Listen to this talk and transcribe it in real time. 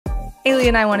Ailey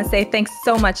and I want to say thanks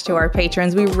so much to our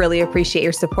patrons. We really appreciate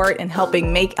your support in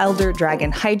helping make Elder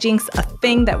Dragon Hijinks a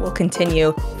thing that will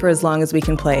continue for as long as we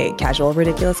can play Casual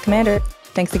Ridiculous Commander.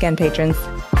 Thanks again, patrons.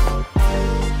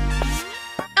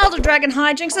 Elder Dragon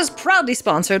Hijinks is proudly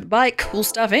sponsored by Cool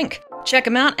Stuff Inc. Check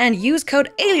them out and use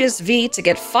code AliasV to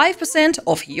get 5%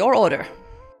 off your order.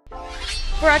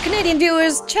 For our Canadian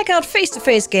viewers, check out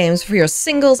Face-to-Face Games for your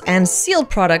singles and sealed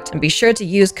product, and be sure to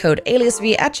use code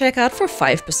AliasV at checkout for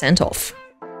 5% off.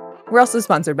 We're also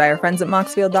sponsored by our friends at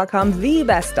Moxfield.com, the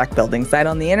best deck building site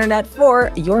on the internet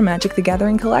for your Magic the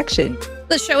Gathering collection.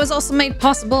 The show is also made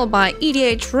possible by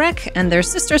EDH Rec and their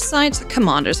sister site,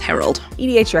 Commander's Herald.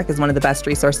 EDH Rec is one of the best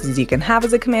resources you can have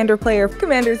as a Commander player.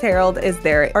 Commander's Herald is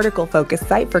their article-focused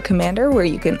site for Commander, where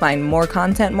you can find more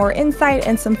content, more insight,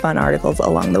 and some fun articles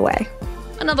along the way.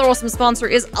 Another awesome sponsor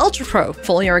is UltraPro.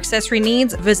 For all your accessory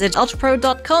needs, visit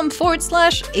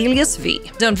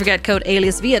ultrapro.com/aliasv. Don't forget code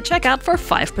AliasV at checkout for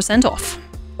 5% off.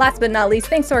 Last but not least,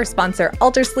 thanks to our sponsor,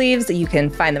 Alter Sleeves. You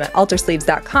can find them at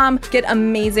altersleeves.com. Get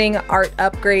amazing art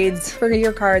upgrades for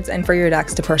your cards and for your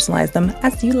decks to personalize them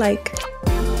as you like.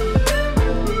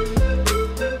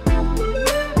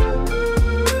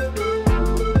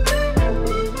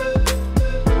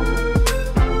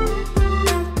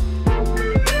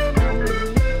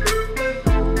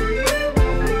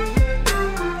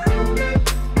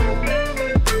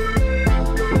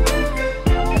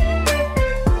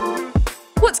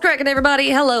 Cracking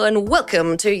everybody, hello and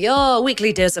welcome to your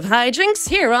weekly dose of hijinks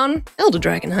here on Elder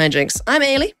Dragon Hijinks. I'm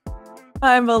Ailey.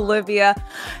 I'm Olivia.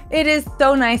 It is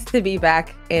so nice to be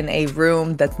back in a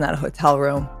room that's not a hotel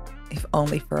room, if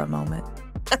only for a moment.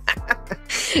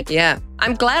 Yeah,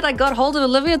 I'm glad I got hold of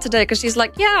Olivia today because she's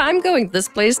like, yeah, I'm going this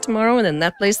place tomorrow and then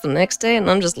that place the next day. And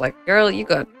I'm just like, girl, you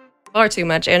got far too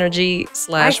much energy /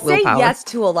 willpower. I say yes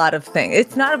to a lot of things.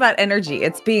 It's not about energy.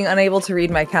 It's being unable to read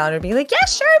my calendar and being like, yeah,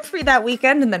 sure, I'm free that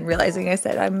weekend. And then realizing I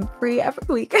said I'm free every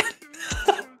weekend.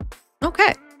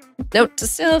 Okay. Note to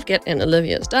self, get in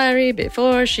Olivia's diary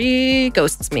before she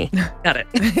ghosts me. Got it.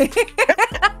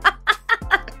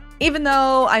 Even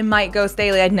though I might ghost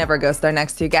Ailey, I'd never ghost our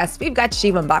next two guests. We've got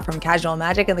Shivam bot from Casual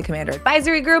Magic and the Commander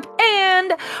Advisory Group,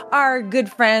 and our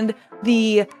good friend,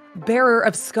 the bearer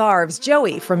of scarves,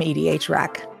 Joey from EDH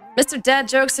Rec. Mr. Dad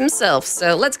Jokes himself,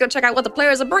 so let's go check out what the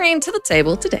players are bringing to the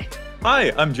table today.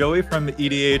 Hi, I'm Joey from the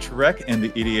EDH Rec and the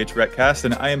EDH Rec cast,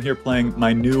 and I am here playing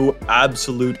my new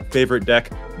absolute favorite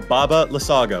deck, Baba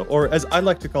Lysaga, or as I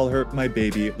like to call her, my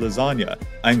baby lasagna.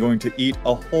 I'm going to eat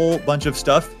a whole bunch of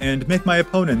stuff and make my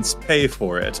opponents pay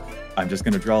for it. I'm just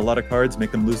going to draw a lot of cards,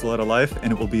 make them lose a lot of life,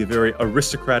 and it will be a very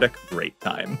aristocratic, great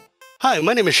time. Hi,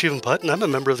 my name is Shivam and I'm a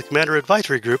member of the Commander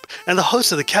Advisory Group and the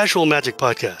host of the Casual Magic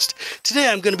podcast. Today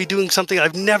I'm going to be doing something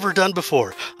I've never done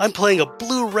before. I'm playing a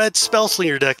blue-red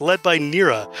Spellslinger deck led by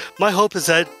Neera. My hope is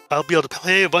that I'll be able to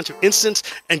play a bunch of instants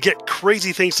and get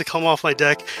crazy things to come off my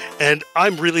deck, and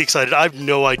I'm really excited. I have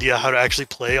no idea how to actually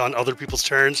play on other people's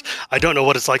turns. I don't know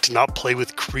what it's like to not play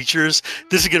with creatures.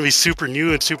 This is going to be super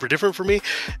new and super different for me,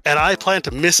 and I plan to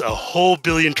miss a whole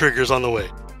billion triggers on the way.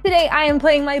 Today I am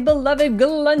playing my beloved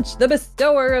Gluntch, the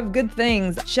bestower of good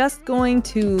things. Just going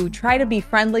to try to be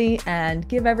friendly and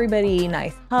give everybody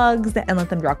nice hugs and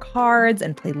let them draw cards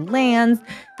and play lands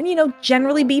and, you know,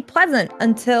 generally be pleasant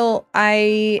until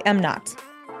I am not.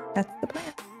 That's the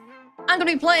plan. I'm going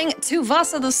to be playing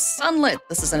Tuvasa the Sunlit.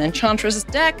 This is an Enchantress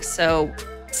deck, so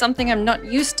something I'm not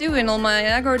used to in all my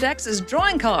aggro decks is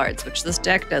drawing cards, which this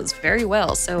deck does very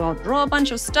well. So I'll draw a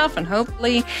bunch of stuff and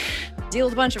hopefully deal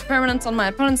with a bunch of permanents on my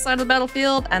opponent's side of the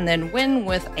battlefield, and then win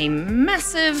with a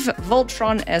massive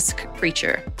Voltron-esque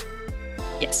creature.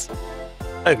 Yes.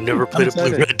 I've never played a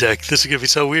blue-red deck. This is going to be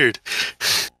so weird.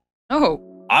 Oh.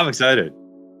 I'm excited.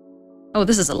 Oh,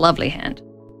 this is a lovely hand.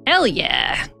 Hell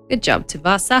yeah. Good job,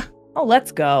 Tuvasa. Oh,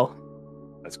 let's go.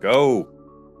 Let's go.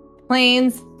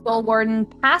 Plains, Skull Warden,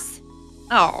 pass.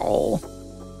 Oh.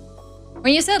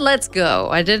 When you said let's go,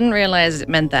 I didn't realize it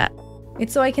meant that.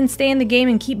 It's so I can stay in the game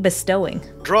and keep bestowing.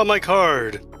 Draw my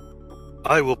card.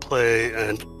 I will play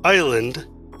an island.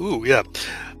 Ooh, yeah.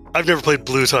 I've never played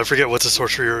blue, so I forget what's a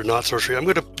sorcery or not sorcery. I'm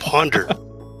going to ponder.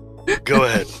 Go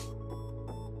ahead.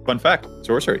 Fun fact,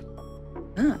 sorcery.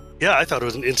 Ah. Yeah, I thought it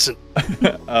was an instant.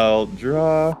 I'll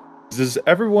draw. Does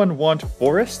everyone want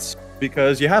forests?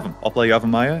 Because you have them. I'll play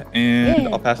Yavimaya, and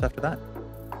I'll pass after that.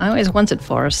 I always wanted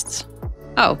forests.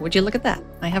 Oh, would you look at that?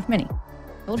 I have many.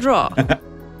 I'll draw.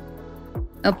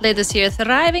 I'll play this here,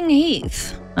 Thriving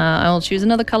Heath. I'll choose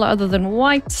another color other than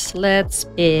white. Let's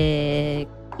pick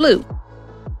blue.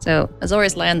 So,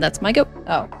 Azorius Land, that's my go.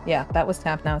 Oh, yeah, that was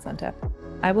tapped, now it's untapped.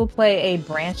 I will play a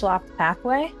Branchloft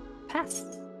Pathway. Pass.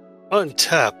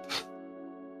 Untap.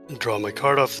 Draw my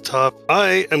card off the top.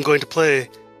 I am going to play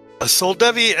a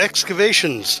Soldevi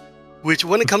Excavations, which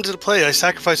when it comes into play, I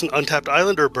sacrifice an untapped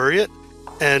island or bury it,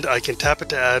 and I can tap it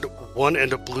to add 1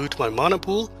 and a blue to my mana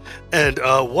pool, and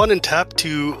 1 and tap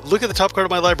to look at the top card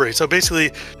of my library. So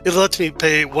basically, it lets me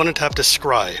pay 1 and tap to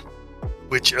scry,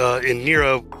 which in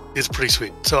Neera is pretty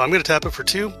sweet. So I'm going to tap it for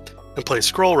 2 and play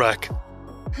Scroll Rack.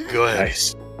 Go ahead.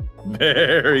 Nice.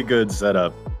 Very good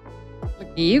setup. Look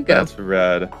at you go. That's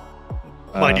rad.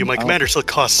 Mind you, my commander still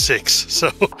costs 6,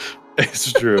 so...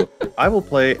 It's true. I will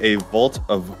play a Vault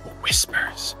of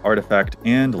Whispers, artifact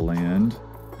and land.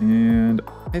 And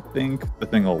I think the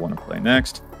thing I'll want to play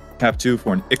next. Tap 2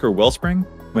 for an Ichor Wellspring.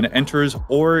 When it enters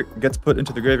or gets put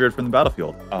into the graveyard from the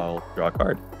battlefield, I'll draw a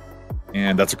card.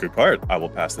 And that's a good card. I will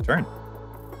pass the turn.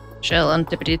 Shell on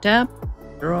tippity tap.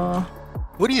 Draw.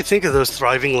 What do you think of those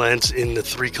thriving lands in the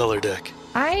 3-color deck?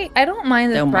 I don't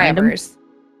mind the Don't mind 'em? thrivers.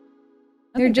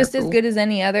 They're just as good as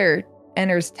any other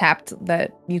enters tapped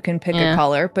that you can pick a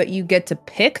color, but you get to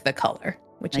pick the color,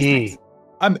 which is nice.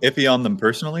 I'm iffy on them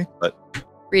personally, but...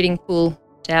 Reading pool.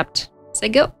 Tapped. Say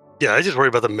go. Yeah, I just worry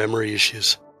about the memory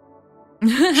issues.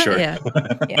 Sure. Yeah.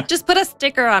 Just put a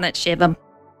sticker on it, Shivam.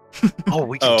 Oh,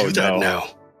 we can do that now.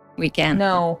 We can.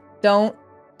 No, don't.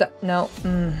 No.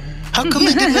 How come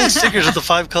they didn't make stickers with the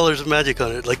 5 colors of magic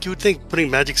on it? Like, you would think putting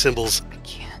magic symbols... I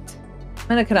can't.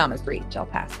 I'm in a Kadama's Reach. I'll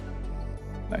pass.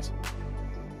 Nice.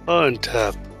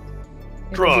 Untap.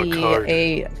 Draw a card.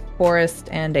 A forest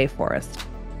and a forest.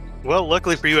 Well,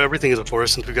 luckily for you, everything is a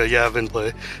forest since we got Yav in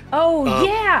play. Oh,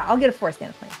 yeah! I'll get a forest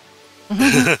and a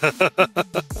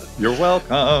plane. You're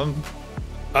welcome.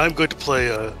 I'm going to play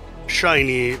a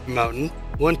shiny mountain.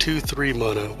 1, 2, 3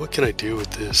 mana. What can I do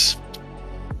with this?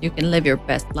 You can live your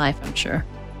best life, I'm sure.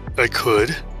 I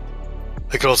could.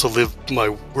 I could also live my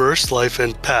worst life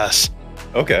and pass.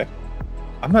 Okay.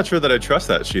 I'm not sure that I trust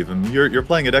that, Shivam. You're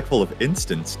playing a deck full of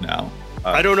instants now.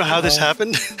 I don't know how this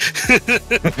happened.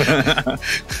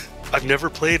 I've never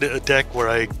played a deck where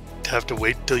I have to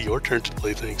wait until your turn to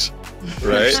play things.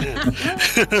 Right?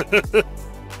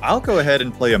 I'll go ahead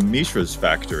and play a Mishra's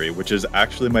Factory, which is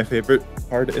actually my favorite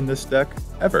card in this deck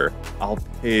ever. I'll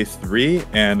pay 3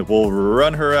 and we'll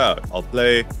run her out. I'll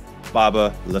play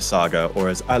Baba Lysaga, or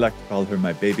as I like to call her,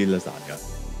 my baby lasagna.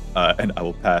 And I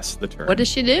will pass the turn. What does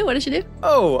she do?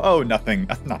 Oh, nothing.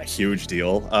 Not a huge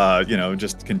deal.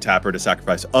 Just can tap her to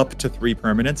sacrifice up to 3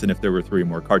 permanents, and if there were 3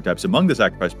 more card types among the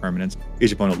sacrifice permanents,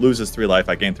 each opponent loses 3 life,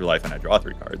 I gain 3 life, and I draw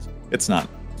 3 cards. It's not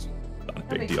a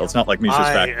big deal. It's not like Mishra's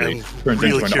Factory turns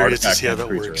into an artifact and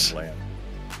creature and land.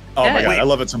 Oh my god, I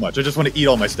love it so much. I just want to eat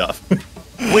all my stuff.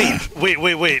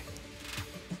 Wait.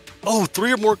 Oh,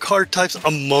 3 or more card types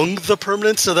among the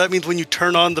permanents? So that means when you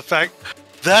turn on the fact...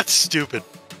 That's stupid.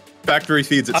 Factory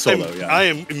feeds it solo, I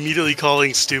am immediately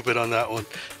calling stupid on that one.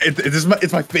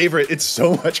 It's my favorite. It's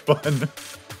so much fun.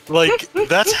 Like,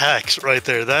 that's hacks right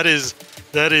there. That is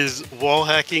wall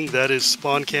hacking. That is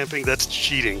spawn camping. That's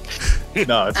cheating.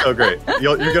 No, it's so great.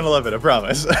 You're going to love it, I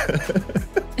promise.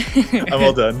 I'm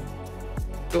all done.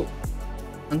 Go.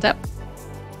 Untap.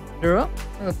 Draw.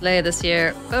 We'll play this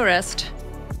here Forest.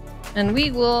 And we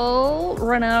will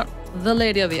run out the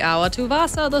Lady of the Hour,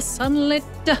 Tuvasa the Sunlit.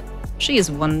 She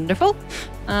is wonderful.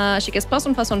 She gets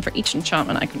 +1/+1 for each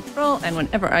enchantment I control, and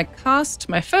whenever I cast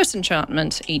my first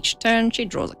enchantment each turn, she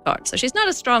draws a card. So she's not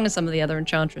as strong as some of the other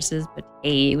enchantresses, but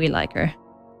hey, we like her.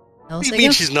 What do you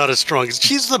mean she's not as strong?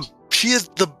 She is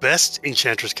the best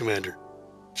Enchantress Commander.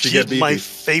 She's my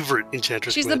favorite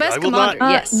Enchantress She's Commander. the best commander,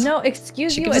 yes. No,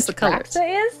 excuse you,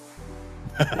 Atraxa is?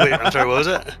 Wait, I'm sorry, what was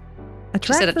that?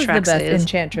 Atraxa is the best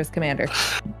Enchantress Commander.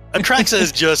 Atraxa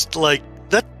is just like,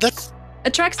 that's...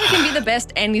 Atraxa can be the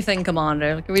best anything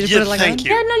commander. Can we just put it like thank that?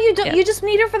 you. Yeah, no, you don't. Yeah. You just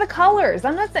need her for the colors.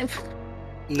 I'm not saying...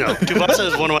 No, Tuvasa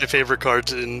is one of my favorite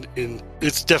cards in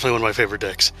it's definitely one of my favorite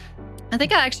decks. I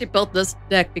think I actually built this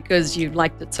deck because you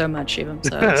liked it so much, Shivam.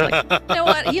 So it's like, you know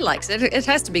what? He likes it. It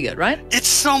has to be good, right? It's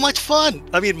so much fun.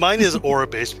 I mean, mine is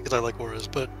aura-based because I like auras,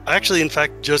 but I actually, in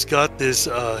fact, just got this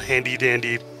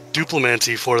handy-dandy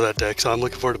Duplimancy for that deck, so I'm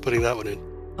looking forward to putting that one in.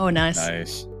 Oh, nice.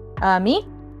 Nice. Me?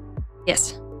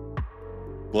 Yes.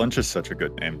 Gluntch is such a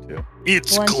good name, too.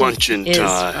 It's Glunchin' Is,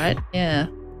 time. right? Yeah.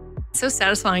 It's so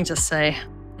satisfying to say.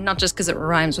 Not just because it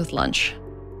rhymes with lunch.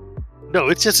 No,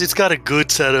 it's got a good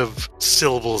set of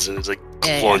syllables and it's like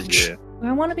Glunch. Yeah. Do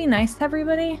I want to be nice to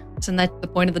everybody? Isn't that the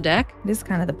point of the deck? It is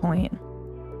kind of the point.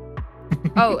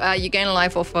 You gain a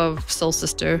life off of Soul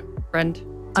Sister friend.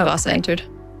 Tuvasa entered.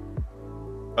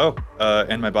 Oh,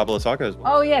 and my Baba Lysaga as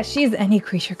well. Oh yeah, she's any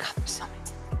creature. God, there's so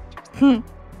many.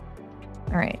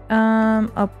 All right.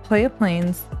 I'll play a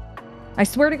plains. I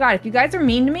swear to God, if you guys are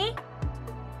mean to me,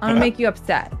 I'm gonna make you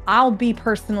upset. I'll be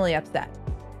personally upset.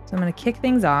 So I'm gonna kick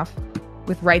things off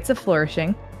with Rites of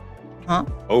Flourishing. Huh?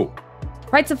 Oh.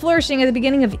 Rites of Flourishing at the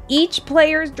beginning of each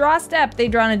player's draw step. They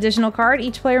draw an additional card.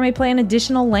 Each player may play an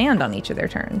additional land on each of their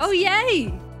turns. Oh,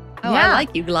 yay! Oh, Yeah. I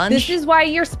like you, Gluntch. This is why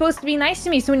you're supposed to be nice to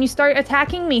me. So when you start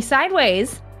attacking me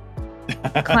sideways,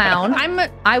 clown,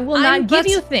 I will not give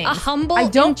you things. A humble I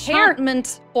don't care.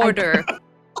 enchantment order.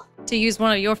 To use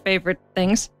one of your favorite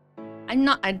things.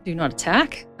 I do not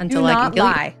attack until Do I not can kill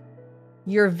you. lie.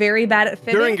 You're very bad at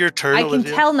fibbing. During your turn, I can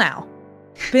Olivia. tell now.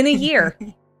 Been a year.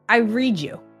 I read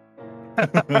you.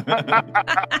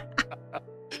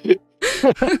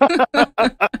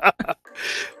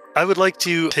 I would like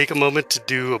to take a moment to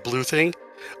do a blue thing.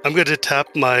 I'm going to tap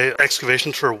my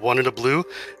excavations for 1 and a blue,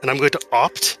 and I'm going to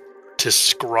opt to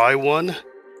scry 1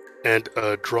 and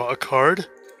draw a card.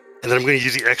 And then I'm going to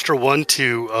use the extra 1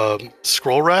 to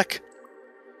scroll rack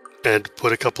and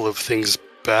put a couple of things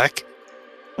back.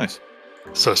 Nice.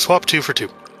 So swap 2 for 2.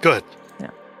 Go ahead.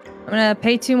 I'm going to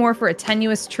pay 2 more for a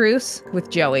tenuous truce with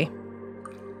Joey.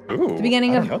 Ooh, At the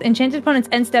beginning I of don't know. Enchanted Opponent's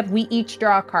end step, we each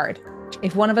draw a card.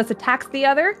 If one of us attacks the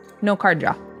other, no card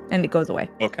draw, and it goes away.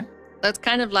 Okay. That's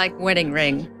kind of like wedding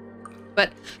ring.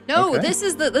 But no, Okay. this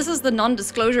is the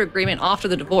non-disclosure agreement after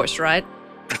the divorce, right?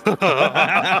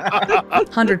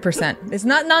 100%. It's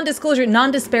not non-disclosure,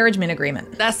 non-disparagement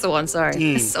agreement. That's the one, sorry.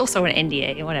 Mm. It's also an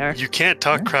NDA, whatever. You can't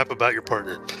talk crap about your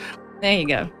partner. There you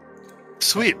go.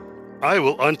 Sweet. I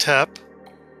will untap.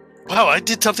 Wow, I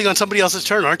did something on somebody else's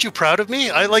turn. Aren't you proud of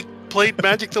me? I played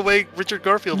Magic the way Richard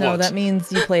Garfield No, wants. that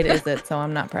means you played Izzet, so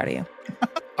I'm not proud of you.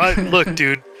 Look,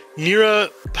 dude, Neera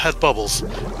has bubbles.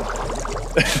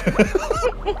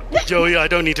 Joey, I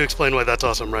don't need to explain why that's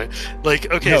awesome, right?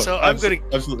 Okay, No, so I'm gonna.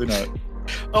 Absolutely not.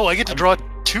 Oh, I get to draw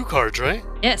 2 cards, right?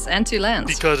 Yes, and 2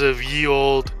 lands. Because of ye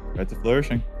old. Rites of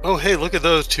Flourishing. Oh, hey, look at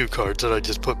those 2 cards that I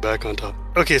just put back on top.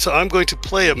 Okay, so I'm going to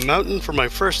play a mountain for my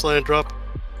first land drop.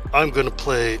 I'm going to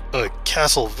play a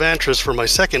Castle Vantress for my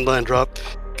second land drop,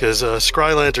 because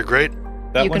scry lands are great.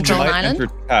 That You one control an might island?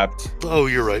 enter tapped. Oh,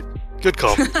 you're right. Good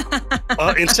call.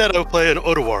 Instead, I'll play an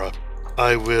Odawara.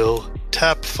 I will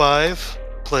tap 5,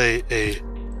 play a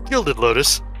Gilded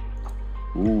Lotus,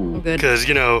 Ooh. Good. because,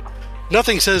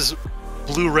 nothing says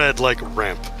blue-red like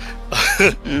ramp.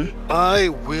 I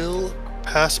will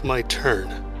pass my turn.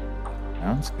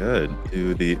 Sounds good.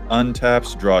 Do the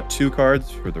untaps, draw 2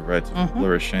 cards for the Rites of Mhm.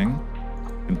 Flourishing.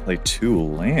 You can play 2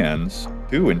 lands.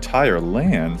 2 entire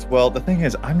lands. Well, the thing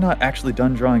is, I'm not actually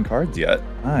done drawing cards yet.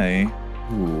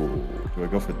 Do I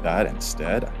go for that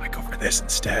instead? I might go for this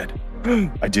instead.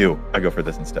 I do. I go for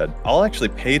this instead. I'll actually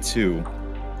pay 2,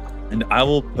 and I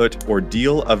will put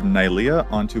Ordeal of Nylea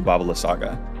onto Baba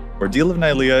Lysaga. Ordeal of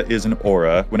Nylea is an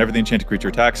aura. Whenever the enchanted creature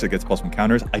attacks, it gets +1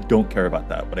 counters. I don't care about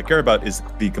that. What I care about is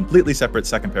the completely separate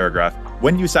second paragraph.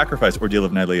 When you sacrifice Ordeal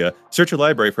of Nylea, search your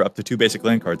library for up to 2 basic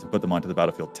land cards and put them onto the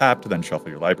battlefield tapped, then shuffle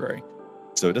your library.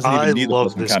 So it doesn't even I need the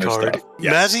love +1 this counter card. stuff.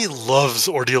 Yes. Mazzy loves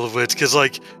Ordeal of Wits, because,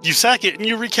 you sack it and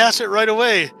you recast it right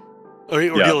away.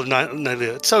 Ordeal of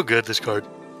Nylea. It's so good, this card.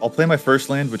 I'll play my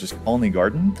first land, which is Colony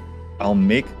Garden. I'll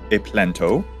make a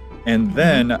Planto. And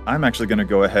then I'm actually going to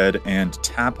go ahead and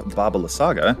tap Baba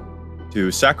Lysaga to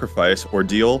sacrifice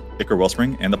Ordeal, Ichor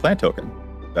Wellspring, and the plant token.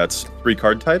 That's 3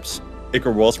 card types.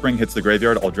 Ichor Wellspring hits the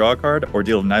graveyard, I'll draw a card.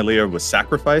 Ordeal of Nylea was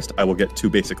sacrificed, I will get 2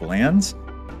 basic lands.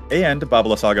 And Baba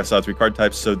Lysaga saw 3 card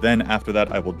types, so then after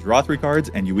that I will draw 3 cards,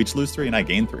 and you each lose 3, and I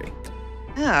gain 3.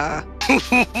 Ah,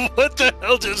 What the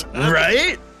hell just happened?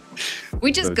 Right?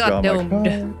 we just So got draw my domed.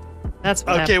 card. That's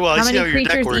what Okay, well, I How see many how your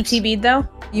deck creatures works. ETB'd though?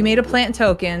 You made a plant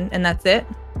token, and that's it?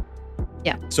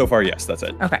 So far, yes, that's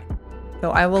it. Okay.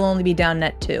 So I will only be down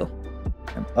net 2.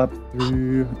 I'm up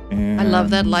 3, and I love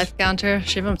that life counter.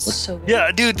 Shivam's so good.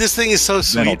 Yeah, dude, this thing is so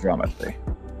Then I'll sweet. draw my 3.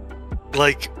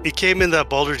 It came in that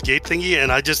Baldur's Gate thingy,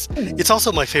 and it's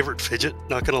also my favorite fidget,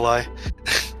 not gonna lie.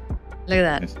 Look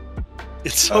at that.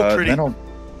 It's so pretty. Then I'll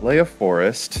play a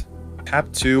forest. Tap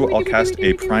 2, I'll cast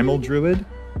a Primal Druid.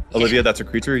 Olivia, that's a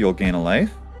creature, you'll gain a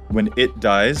life. When it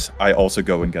dies, I also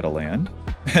go and get a land.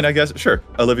 And I guess, sure,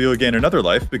 Olivia will gain another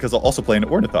life because I'll also play an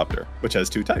Ornithopter, which has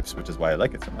 2 types, which is why I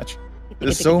like it so much.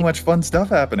 There's so much fun stuff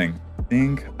happening. I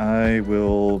think I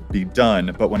will be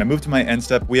done. But when I move to my end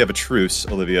step, we have a truce,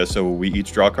 Olivia, so we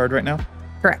each draw a card right now?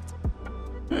 Correct.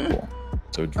 Cool.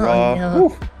 So draw. no.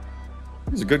 Whew.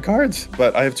 These are good cards,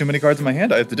 but I have too many cards in my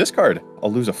hand. I have to discard.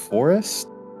 I'll lose a forest.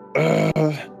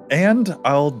 And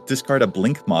I'll discard a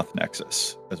Blink Moth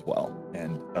Nexus as well.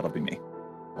 And that'll be me.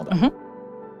 Hold on. I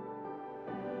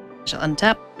shall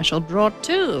untap. I shall draw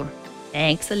 2.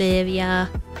 Thanks, Olivia.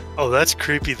 Oh, that's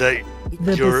creepy that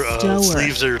The your bestower.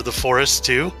 sleeves are the forest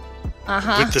too.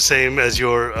 with the same as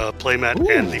your playmat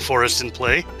and the forest in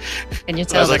play. Can you I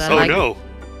tell was that like, I oh like no.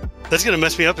 That's going to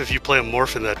mess me up if you play a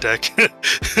morph in that deck.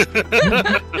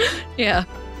 Yeah.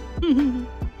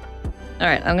 All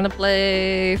right, I'm going to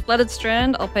play Flooded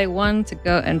Strand. I'll pay 1 to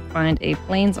go and find a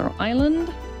plains or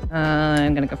island.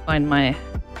 I'm going to go find my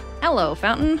Hello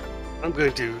Fountain. I'm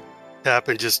going to tap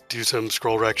and just do some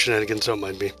scroll rack shenanigans, don't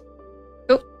mind me.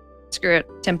 Oh, screw it.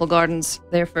 Temple Gardens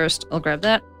there first. I'll grab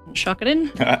that and shock it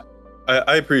in.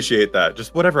 I appreciate that.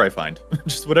 Just whatever I find.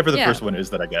 Just whatever the Yeah. first one is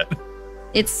that I get.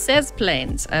 It says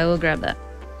plains. I will grab that.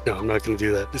 No, I'm not going to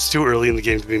do that. It's too early in the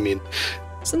game to be mean.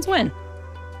 Since when?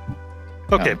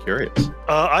 Okay. I'm curious.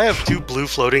 I have 2 blue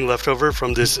floating left over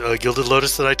from this Gilded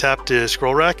Lotus that I tapped to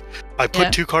scroll rack. I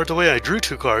put 2 cards away. I drew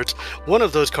 2 cards. One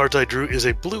of those cards I drew is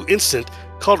a blue instant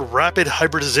called Rapid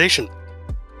Hybridization.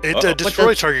 It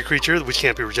destroys target creature, which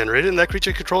can't be regenerated, and that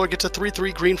creature controller gets a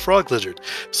 3/3 green frog lizard.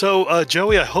 So,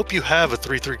 Joey, I hope you have a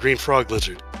 3/3 green frog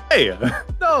lizard. Hey,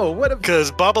 no,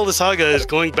 Because Baba Lysaga is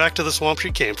going back to the swamp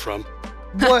she came from.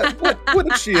 what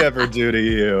did she ever do to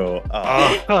you?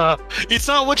 It's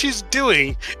not what she's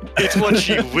doing, it's what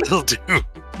she will do.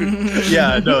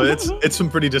 Yeah, no, it's some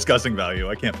pretty disgusting value.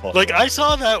 I can't fault. Like, I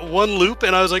saw that one loop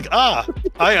and I was like,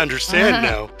 I understand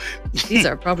now. These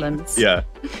are problems. Yeah,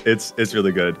 it's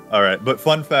really good. All right, but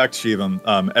fun fact,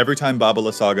 Shivam, every time Baba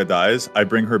Lysaga dies, I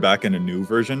bring her back in a new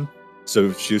version.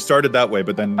 So she started that way,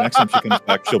 but then next time she comes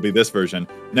back, she'll be this version.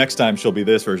 Next time she'll be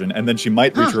this version, and then she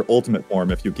might reach her ultimate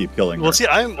form if you keep killing her. Well, see,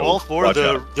 I'm all for watch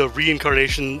the out.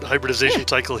 reincarnation hybridization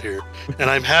cycle here, and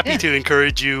I'm happy to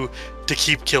encourage you to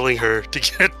keep killing her to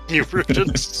get new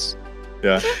versions.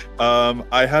 Yeah.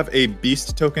 I have a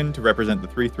beast token to represent the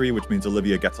 3/3, which means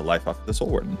Olivia gets a life off of the Soul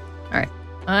Warden.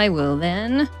 I will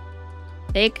then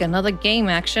take another game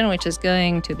action, which is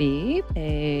going to be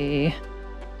a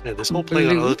Yeah, this whole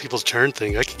playing on other people's turn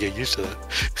thing, I could get used to that.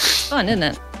 fun, isn't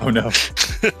it? Oh no,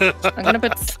 I'm going to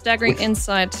put Staggering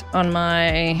Insight on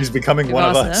my he's becoming one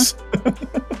of us.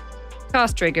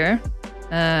 cast trigger.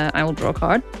 I will draw a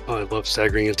card. Oh, I love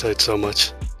Staggering Insight so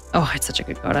much. Oh, it's such a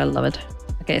good card. I love it.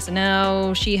 Okay, so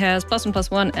now she has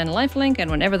 +1/+1 and lifelink,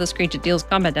 and whenever this creature deals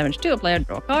combat damage to a player,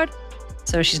 draw a card.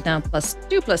 So she's now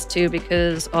 +2/+2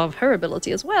 because of her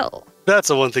ability as well. That's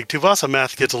the one thing. Tuvasa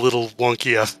math gets a little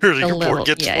wonky after your board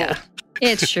gets full. yeah.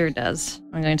 It sure does.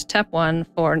 I'm going to tap 1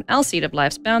 for an Alseed of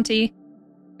Life's Bounty,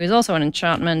 who is also an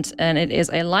enchantment, and it is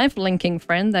a life-linking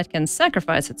friend that can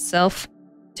sacrifice itself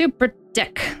to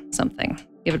protect something.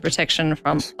 Give it protection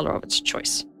from color of its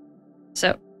choice.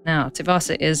 So now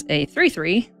Tuvasa is a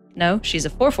 3/3. No, she's a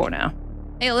 4/4 now.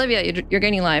 Hey Olivia, you're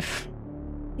gaining life.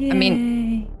 Yay.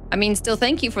 I mean, still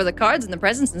thank you for the cards and the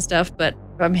presents and stuff, but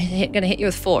I'm going to hit you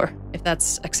with 4, if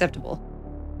that's acceptable.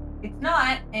 It's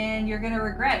not, and you're gonna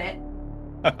regret it.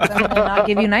 I'm gonna not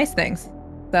give you nice things.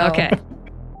 So Okay.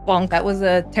 Bonk. that was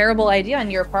a terrible idea on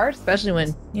your part, especially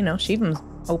when Shivam's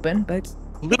open. But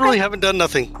Literally haven't done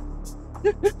nothing.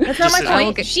 that's not my Just- point.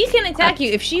 Okay. She can attack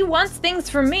you if she wants things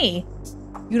from me.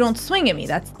 You don't swing at me.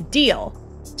 That's the deal.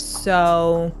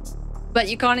 So, But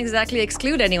you can't exactly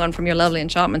exclude anyone from your lovely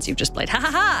enchantments you've just played. Ha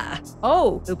ha ha!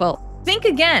 oh, Loophole. think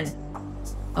again.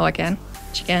 Oh, I can?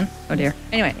 She can? Oh dear.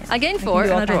 Anyway, I gain I can 4 do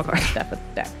and all I draw a kinds of card. stuff with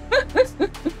the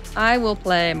deck. I will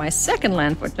play my second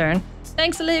land for turn.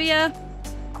 Thanks, Olivia.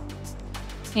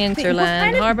 Wait,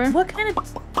 Hinterland Harbor. What kind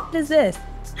of is this?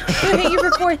 I hit you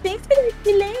for 4 things for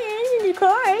the land in your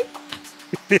card.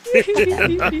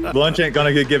 Gluntch ain't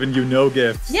gonna get given you no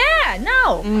gifts. Yeah,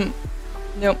 no.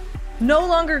 Nope. No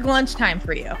longer Gluntch time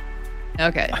for you.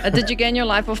 Okay. Did you gain your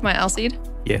life off my Alseed?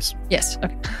 Yes. Yes.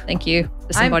 Okay. Thank you.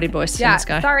 Disembodied voice in Yeah, the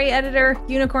sky. sorry, editor,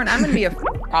 unicorn. I'm gonna be a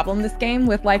problem this game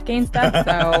with life gain stuff.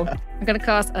 So I'm going to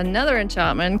cast another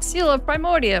enchantment, Seal of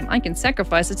Primordium. I can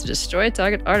sacrifice it to destroy a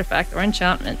target artifact or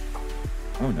enchantment.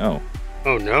 Oh no.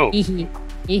 Oh no. Hee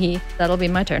hee. That'll be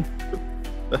my turn.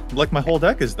 Like my whole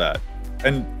deck is that.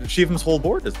 And Shivam's whole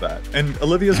board is that. And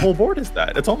Olivia's whole board is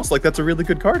that. It's almost like that's a really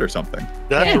good card or something.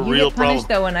 That's yeah, a real you get punished problem.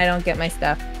 though when I don't get my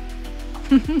stuff.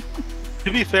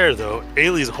 To be fair, though,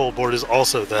 Ailey's whole board is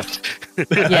also that.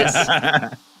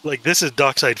 Yes. Like, this is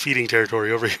dockside feeding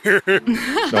territory over here.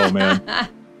 Oh man.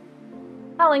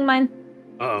 Howling mine.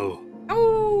 Uh-oh.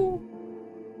 Oh.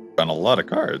 Done a lot of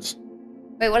cards.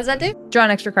 Wait, what does that do? Draw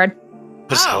an extra card.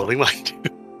 What's Howling Mine do?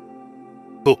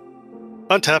 Cool.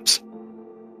 Untaps.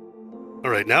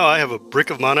 Alright, now I have a brick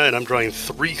of mana and I'm drawing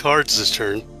 3 cards this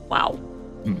turn. Wow.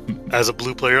 As a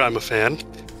blue player, I'm a fan.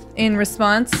 In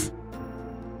response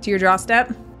to your draw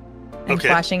step, I'm Okay.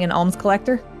 flashing an alms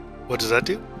collector. What does that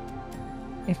do?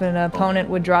 If an opponent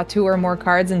would draw 2 or more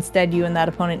cards, instead you and that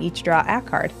opponent each draw a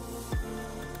card.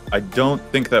 I don't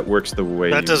think that works the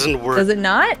way That doesn't work. Does it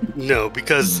not? No,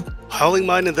 because Howling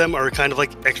Mine and them are kind of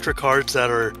like extra cards that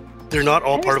they're not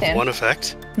all part of understand. one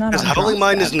effect. Not Because on Howling draw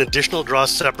Mine step. is an additional draw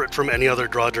separate from any other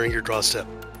draw during your draw step.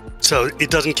 So it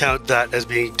doesn't count that as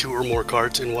being 2 or more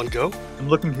cards in one go. I'm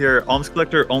looking here. Alms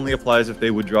Collector only applies if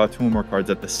they would draw 2 or more cards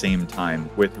at the same time.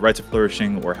 With Rites of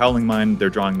Flourishing or Howling Mine,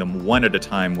 they're drawing them one at a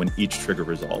time when each trigger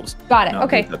resolves. Got it. not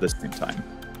Okay, both at the same time.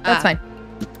 that's fine.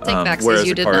 Take back says Whereas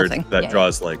you a did card nothing. that Yeah.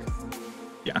 draws like,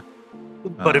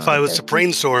 But if I was to okay.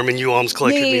 brainstorm and you alms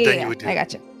collected me, then you would do I it.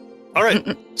 got you. All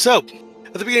right. So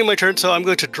at the beginning of my turn, so I'm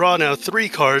going to draw now 3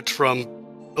 cards from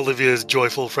Olivia's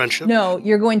Joyful Friendship. No,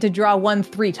 you're going to draw 1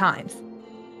 3 times.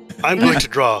 I'm going to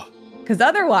draw. Because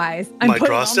otherwise, I'm My putting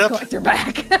draw Alms step? Collector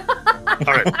back.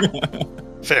 All right.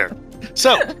 Fair.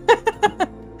 So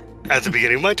at the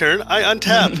beginning of my turn, I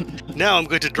untap. Now I'm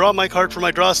going to draw my card for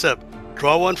my draw step.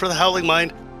 Draw 1 for the Howling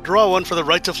Mine. Draw 1 for the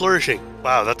Rites of Flourishing.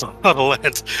 Wow, that's a lot of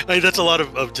lands. I mean, that's a lot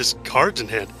of just cards in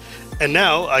hand. And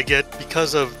now I get,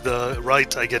 because of the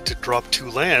rights, I get to drop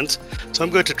 2 lands. So I'm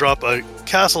going to drop a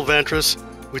Castle Vantress,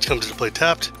 which comes into play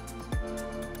tapped.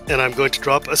 And I'm going to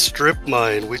drop a Strip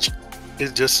Mine, which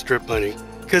is just strip mining.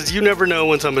 Because you never know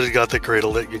when somebody's got the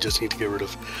cradle that you just need to get rid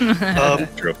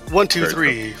of. True. 1, 2, Very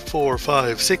 3, 4,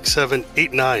 5, 6, 7,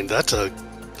 8, 9. That's a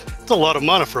lot of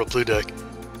mana for a blue deck.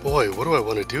 Boy, what do I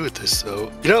want to do with this?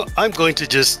 So, I'm going to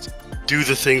just do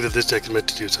the thing that this deck is meant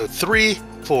to do. So 3,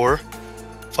 4,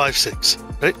 5, 6.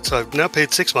 Right? So I've now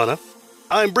paid 6 mana.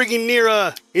 I'm bringing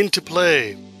Neera into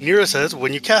play. Neera says,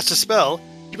 when you cast a spell,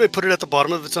 you may put it at the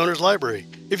bottom of its owner's library.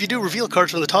 If you do reveal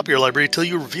cards from the top of your library till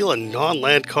you reveal a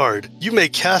non-land card, you may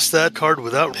cast that card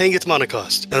without paying its mana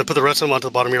cost, and then put the rest of them onto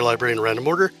the bottom of your library in random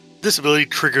order. This ability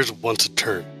triggers once a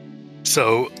turn.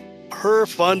 So her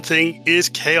fun thing is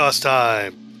Chaos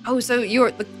Time. Oh, so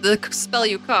the spell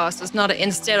you cast is not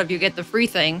instead of you get the free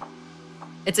thing.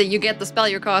 It's you get the spell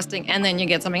you're casting and then you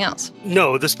get something else.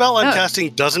 No, the spell I'm Oh. casting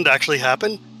doesn't actually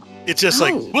happen. It's just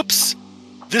like, Oh. whoops,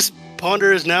 this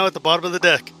ponder is now at the bottom of the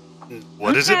deck.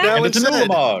 What is it Okay. now And it's an instead?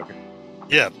 Ulamog.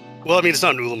 Yeah. Well, I mean, it's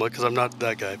not an Ulama because I'm not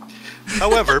that guy.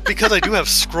 However, because I do have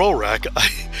Scroll Rack,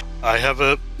 I have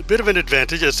a bit of an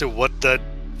advantage as to what that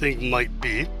thing might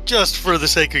be. Just for the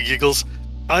sake of giggles,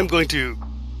 I'm going to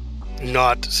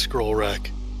not Scroll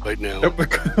Rack right now.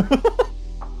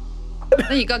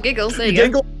 Oh, you got giggles. There you You go.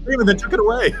 dangled the dream and then took it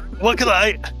away. Well,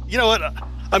 because you know what?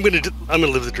 I'm gonna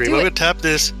live the dream. Do I'm it. gonna tap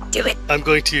this. Do it. I'm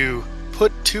going to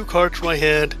put 2 cards from my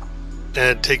hand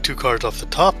and take 2 cards off the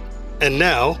top. And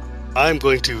now I'm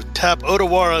going to tap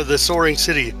Odawara, the Soaring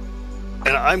City,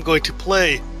 and I'm going to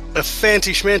play a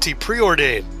fancy schmancy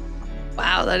Preordain.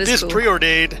 Wow, that is This cool.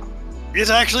 Preordain is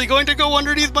actually going to go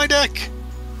underneath my deck.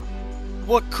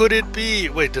 What could it be?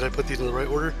 Wait, did I put these in the right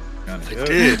order? Gonna I get,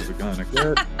 did. we're gonna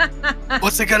get.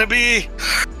 What's it gonna be?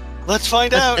 Let's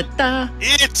find out. Da-da-da.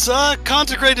 It's a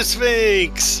Consecrated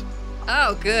Sphinx.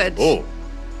 Oh, good. Oh,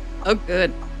 Oh,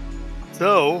 good.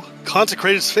 So,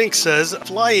 Consecrated Sphinx says,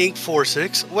 flying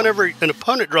 4/6. Whenever an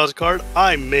opponent draws a card,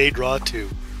 I may draw 2.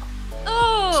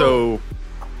 Oh. so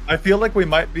I feel like we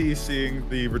might be seeing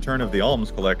the return of the Alms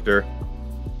Collector.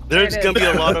 There's There it gonna be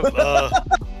is. a lot of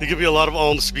there's gonna be a lot of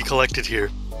alms to be collected here.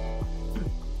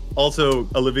 Also,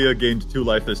 Olivia gained 2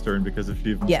 life this turn because of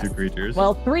Shivam's Yes. 2 creatures.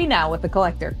 Well, 3 now with the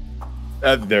collector.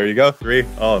 There you go, 3.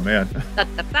 Oh man.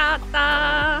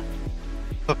 Da-da-da-da.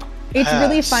 It's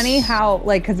really Pass. funny how,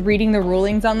 like, because reading the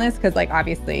rulings on this, because, like,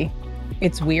 obviously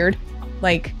it's weird.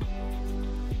 Like,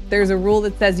 there's a rule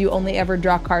that says you only ever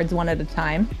draw cards 1 at a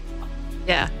time.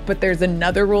 Yeah. But there's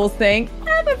another rule saying,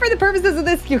 but for the purposes of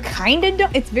this, you kind of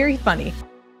don't. It's very funny.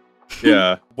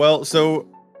 Yeah. Well, so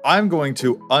I'm going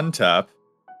to untap,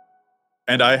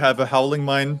 and I have a Howling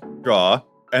Mine draw,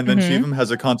 and then Mhm. Shivam has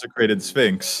a Consecrated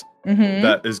Sphinx Mm-hmm.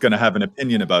 that is going to have an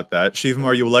opinion about that. Shivam,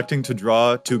 are you electing to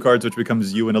draw 2 cards, which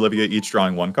becomes you and Olivia each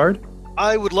drawing 1 card?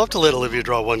 I would love to let Olivia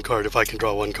draw 1 card if I can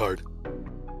draw 1 card.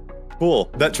 Cool.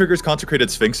 That triggers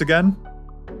Consecrated Sphinx again.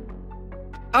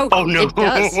 Oh no! It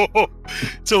does.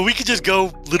 So we could just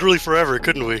go literally forever,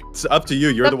 couldn't we? It's up to you.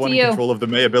 You're Up the to one in you. control of the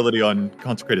May ability on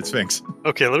Consecrated Sphinx.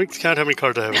 Okay, let me count how many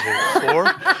cards I have in here.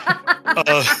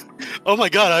 4. Oh my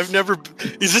god, I've never.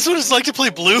 Is this what it's like to play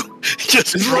blue?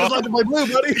 Just This is draw what it's like to play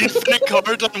blue, buddy. infinite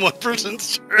cards on one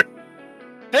person's turn.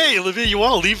 Hey, Olivia, you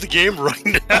want to leave the game right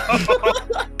now?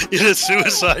 In a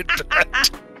suicide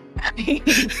pact.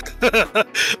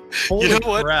 Holy You know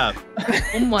what? crap.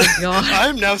 Oh my god.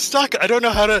 I'm now stuck. I don't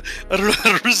know how to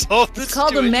resolve this. It's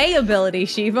called the situation. May ability,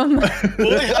 Shivam. Boy,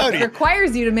 It howdy.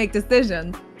 requires you to make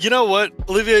decisions. You know what,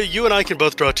 Olivia? You and I can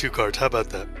both draw 2 cards. How about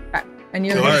that? And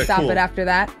you're All going to right, stop cool. it after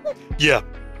that? Yeah.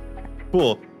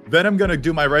 Cool. Then I'm going to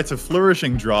do my Rites of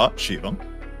Flourishing draw, Shivam.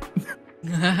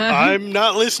 I'm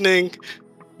not listening.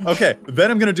 Okay, then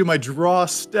I'm going to do my draw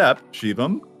step,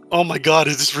 Shivam. Oh my god,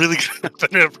 is this really going to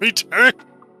happen every turn?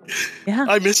 Yeah.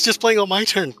 I miss just playing on my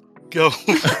turn. Go.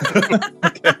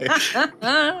 Okay.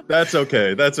 That's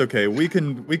okay. That's okay. We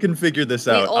can figure this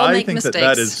out. all I make think mistakes.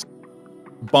 that is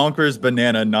bonkers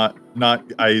banana,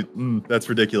 that's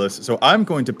ridiculous. So I'm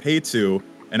going to pay 2,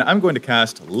 and I'm going to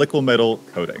cast Liquid Metal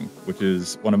Coating, which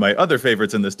is one of my other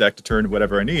favorites in this deck to turn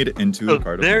whatever I need into a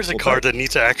card. There's a card that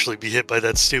needs to actually be hit by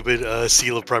that stupid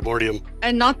Seal of Primordium.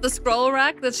 And not the scroll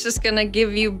rack that's just gonna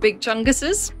give you big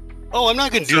chunguses. Oh, I'm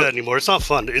not going to do that anymore. It's not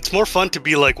fun. It's more fun to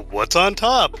be like, what's on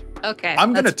top? Okay.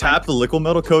 I'm going to that's fine. tap the Liquid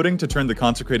Metal Coating to turn the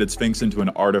Consecrated Sphinx into an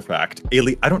artifact.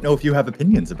 Ailey, I don't know if you have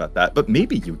opinions about that, but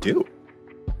maybe you do.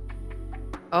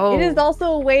 Oh. It is also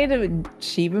a way to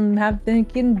Shivam have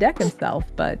thinking deck himself,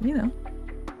 but you know.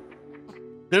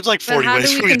 There's like But 40 how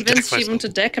ways do for we me to deck convince Shivam myself. to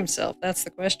deck himself? That's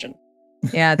the question.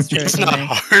 Yeah, it's true. It's not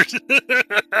hard.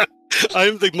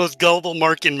 I'm the most gullible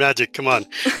mark in Magic. Come on.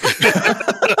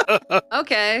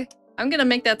 Okay. I'm gonna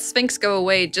make that Sphinx go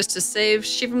away just to save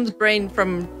Shivam's brain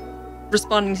from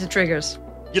responding to triggers.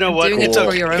 You know I'm what? doing it It's for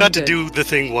okay. your You own got to good. do the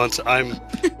thing once. I'm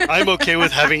okay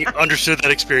with having understood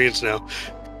that experience now.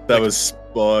 That was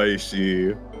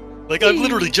spicy. Like, I've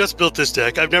literally just built this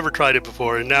deck. I've never tried it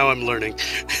before, and now I'm learning.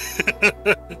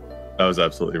 That was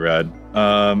absolutely rad.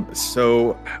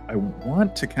 So I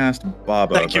want to cast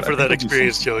Baba. Thank you but for I that think I'll do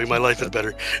experience, something Joey. My life is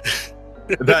better.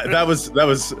 that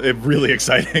was really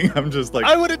exciting. I'm just like,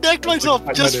 I would have decked myself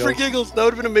I just know. for giggles. That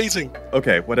would have been amazing.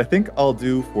 okay, what I think I'll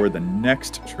do for the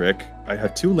next trick, I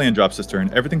have 2 land drops this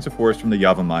turn. Everything's a forest from the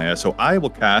Yavimaya, so I will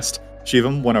cast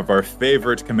Shivam, one of our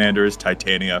favorite commanders,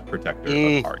 Titania, Protector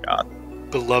of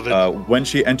Argoth. Beloved. When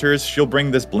she enters, she'll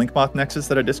bring this Blinkmoth Nexus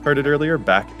that I discarded earlier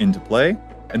back into play.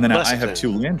 And then Blessed I have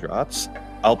thing. 2 land drops.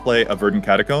 I'll play a Verdant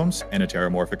Catacombs and a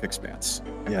Terramorphic Expanse.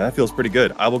 Yeah, that feels pretty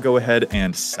good. I will go ahead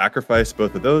and sacrifice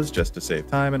both of those just to save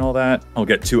time and all that. I'll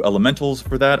get 2 elementals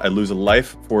for that. I lose a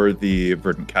life for the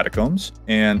Verdant Catacombs.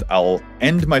 And I'll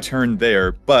end my turn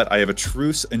there, but I have a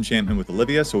Truce enchantment with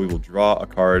Olivia, so we will draw a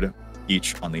card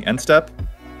each on the end step.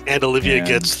 And Olivia and-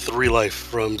 gets 3 life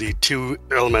from the 2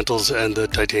 elementals and the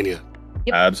Titania.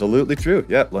 Yep. Absolutely true.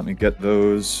 Yeah, let me get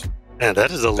those. Man,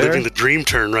 that is a There. living the dream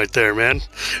turn right there, man.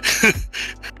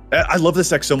 I love this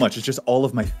deck so much. It's just all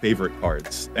of my favorite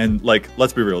cards. And like,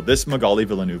 let's be real, this Magali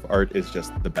Villeneuve art is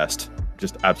just the best.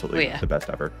 Just absolutely Oh, yeah. the best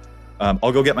ever.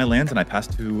 I'll go get my lands and I pass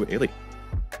to Ailey.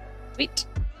 Sweet.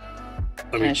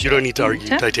 I mean, I you shall don't need to argue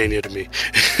tap. Titania to me.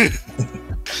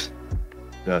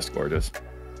 Just gorgeous.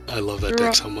 I love that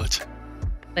deck so much.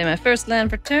 Play my first land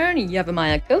for turn,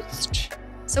 Yavimaya Ghost.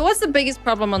 So what's the biggest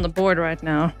problem on the board right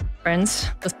now, friends?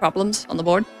 With problems on the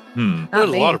board? Hmm. There's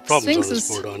a me. lot of problems Sphinx on this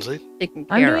is- board, honestly. Taken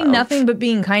I'm care doing of. nothing but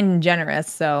being kind and generous,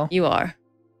 so. You are.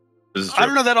 This is I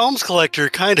don't know, that alms collector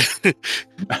kind of... true.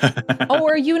 Oh,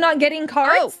 are you not getting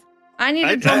cards? I need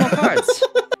I- to draw more cards.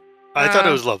 I thought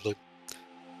it was lovely.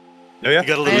 Oh, yeah. You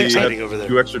got a little I- exciting over there.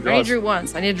 2 extra I already draws. drew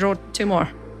once. I need to draw 2 more.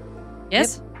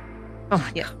 Yes? Oh,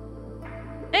 yeah.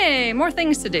 Hey, more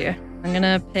things to do. I'm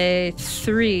gonna pay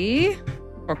 3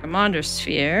 for Commander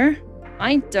Sphere.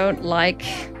 I don't like...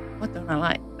 What don't I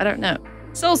like? I don't know.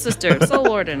 Soul Sister, Soul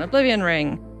Warden, Oblivion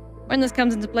Ring. When this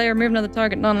comes into play, remove another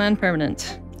target non-land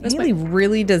permanent. This way. Haley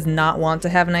really does not want to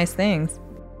have nice things.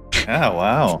 Yeah,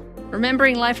 wow.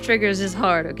 Remembering life triggers is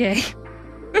hard, okay?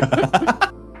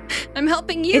 I'm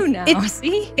helping you now, It's-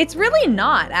 see? It's really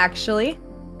not, actually.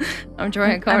 I'm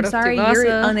drawing a card I'm of sorry Tuvasa. you're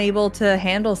unable to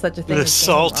handle such a thing. The as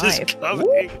salt gaining is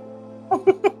life.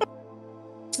 coming.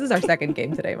 This is our second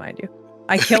game today, mind you.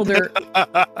 I killed her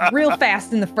real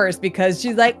fast in the first because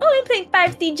she's like, "Oh, I'm playing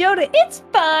 5C Joda. It's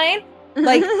fine."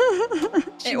 Like,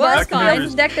 It was fine.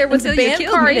 This deck there was a Until you ban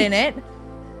killed card me. in it.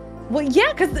 Well,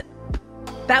 yeah, because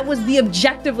that was the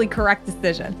objectively correct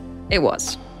decision. It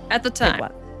was. At the It time.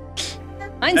 was.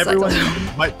 Hindsight.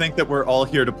 Everyone might think that we're all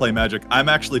here to play Magic. I'm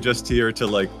actually just here to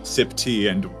like sip tea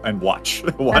and watch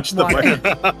watch the water.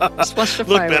 fire. Just watch the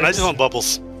Look, man, I fireworks. just want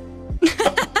bubbles.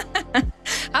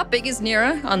 How big is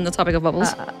Neera on the topic of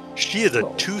bubbles? She is a So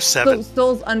 2/7.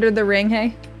 Souls under the ring,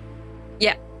 hey?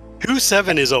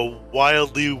 2/7 is a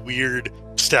wildly weird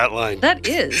stat line. That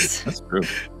is. That's true.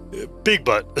 Big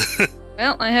butt.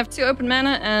 Well, I have 2 open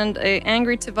mana and a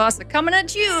angry Tuvasa coming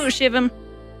at you, Shivam.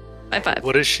 5/5.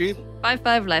 What is she?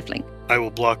 5/5 lifelink. I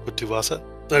will block with Tuvasa.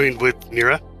 I mean, with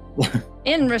Neera.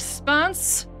 In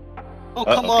response, Oh,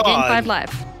 come I gain on. 5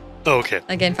 life. Oh, okay.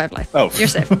 I gain 5 life. Oh, You're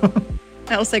safe.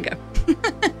 I'll say go.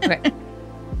 Okay.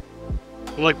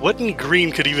 I'm like, what in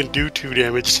green could even do 2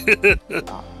 damage?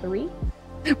 3.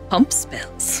 Pump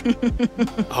spells.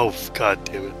 Oh, god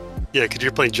damn it. Yeah, because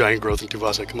you're playing Giant Growth in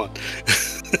Tuvasa. Come on.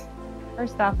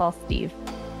 First off, all Steve.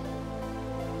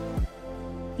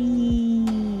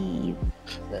 Steve.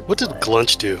 What did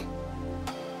Gluntch do?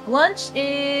 Gluntch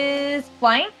is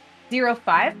flying,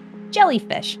 0/5,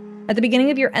 jellyfish. At the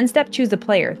beginning of your end step, choose a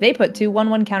player. They put 2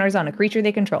 1/1 counters on a creature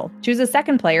they control. Choose a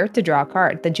second player to draw a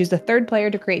card. Then choose a third player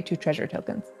to create 2 treasure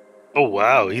tokens. Oh,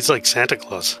 wow. He's like Santa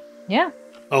Claus. Yeah.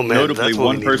 Oh, man. Notably, that's what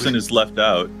one we person need. is left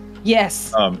out.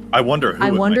 Yes. I wonder who.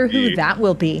 I wonder it might who that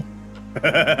will be. be.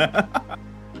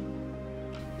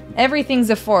 Everything's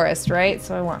a forest, right?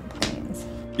 So I want plains.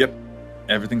 Yep.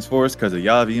 Everything's forest because of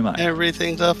Yavi mine.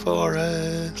 Everything's a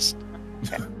forest.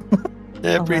 Allow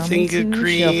Everything's me to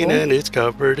green shuffle. and it's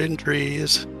covered in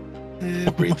trees.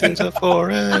 Everything's a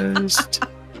forest.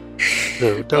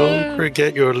 No, don't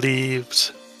forget your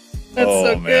leaves. That's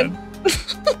so man.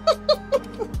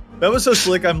 That was so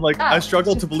slick. I'm like, I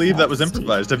struggle to just believe that was sweet.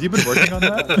 improvised. Have you been working on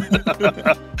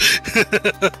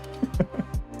that?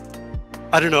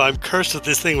 I don't know. I'm cursed with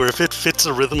this thing where if it fits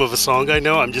the rhythm of a song I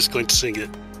know, I'm just going to sing it.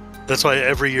 That's why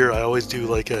every year I always do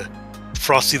like a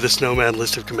Frosty the Snowman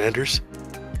list of commanders.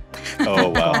 Oh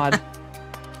wow. God.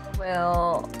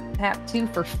 Well, tap 2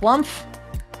 for Flumph.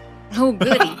 Oh,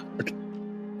 goody.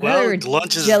 Well, Another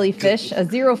Gluntch is jellyfish, a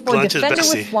 0/4 Gluntch is defender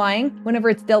Bessie. with flying. Whenever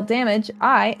it's dealt damage,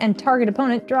 I and target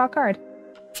opponent draw a card.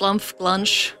 Flumph,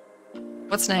 Glunch.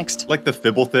 What's next? Like the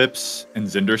Fibblethrips and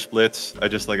Zinder Splits. I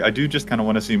do just kind of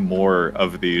want to see more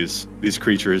of these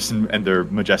creatures and their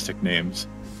majestic names.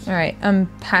 All right, I'm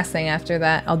passing after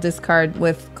that. I'll discard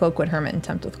with Cloakwood Hermit and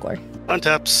Tempt with Glory.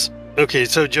 Untaps. Okay,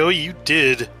 so Joey, you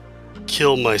did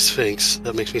kill my Sphinx.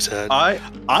 That makes me sad.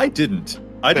 I didn't.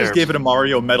 I just Fair. gave it a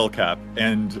Mario metal cap,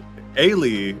 and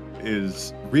Ailey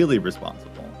is really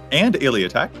responsible. And Ailey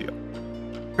attacked you.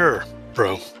 Sure,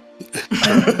 bro.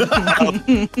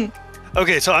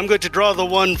 Okay, so I'm going to draw the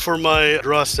 1 for my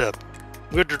draw step.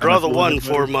 I'm going to draw the 1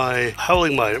 for my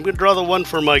Howling Might. I'm going to draw the 1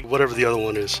 for my whatever the other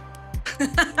one is.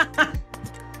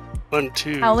 1,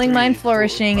 2, Howling 3, Mind, 4,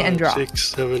 Flourishing, 5, and draw. 6,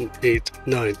 7, 8,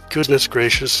 9. Goodness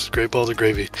gracious, great balls of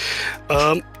gravy.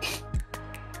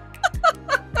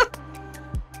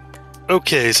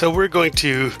 Okay, so we're going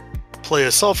to play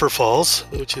a Sulphur Falls,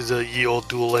 which is a ye old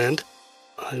dual land.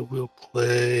 I will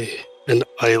play an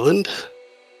island.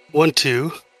 1,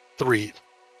 2, 3.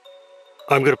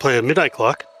 I'm going to play a Midnight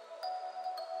Clock.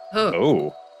 Oh.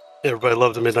 Oh. Everybody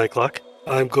loves the Midnight Clock.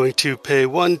 I'm going to pay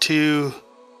 1, 2,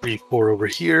 3, 4 over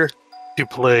here to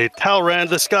play Talrand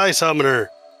the Sky Summoner.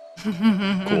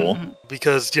 Cool.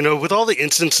 Because, you know, with all the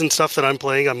instants and stuff that I'm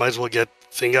playing, I might as well get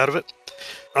thing out of it.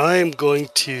 I'm going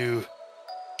to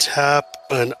tap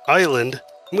an island.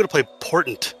 I'm going to play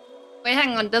Portent. Wait,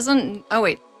 hang on. Doesn't... Oh,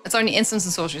 wait. It's only instants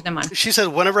and sorceries. Never mind. She said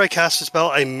whenever I cast a spell,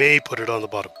 I may put it on the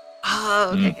bottom.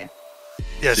 Oh, okay, okay.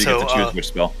 Yeah, So you get to choose which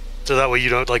spell. so that way you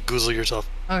don't, like, goozle yourself.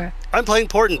 Okay. I'm playing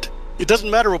Portent. It doesn't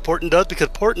matter what Portent does because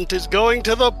Portent is going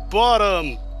to the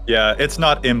bottom. Yeah, it's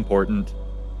not important.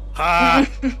 Ah,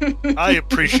 I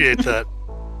appreciate that.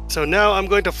 So now I'm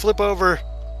going to flip over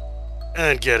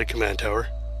and get a command tower.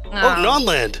 Oh,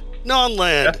 non-land.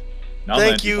 Non-land. Yeah.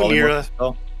 Thank you, Neera.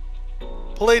 Oh,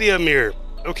 Palladium Mirror.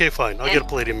 Okay, fine. I'll get a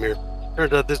Palladium Mirror.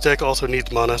 Turns out this deck also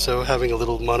needs mana, so having a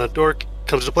little mana dork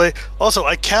comes into play. Also,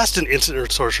 I cast an instant or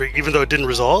sorcery, even though it didn't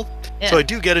resolve. Yeah. So I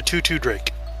do get a 2/2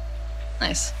 Drake.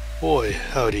 Nice. Boy,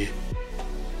 howdy.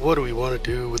 What do we want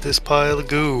to do with this pile of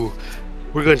goo?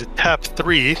 We're going to tap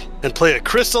 3 and play a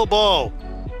Crystal Ball.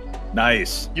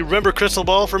 nice. You remember Crystal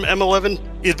Ball from M11?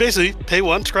 It's basically pay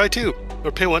 1, scry 2.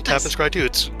 Or pay 1, tap Nice. and scry 2.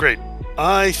 It's great.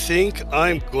 I think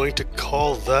I'm going to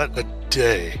call that a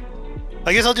day.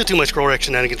 I guess I'll just do my scroll rack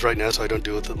shenanigans right now so I don't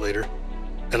do it later.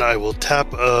 And I will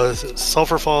tap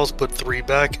Sulphur Falls, put 3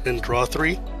 back, and draw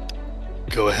 3.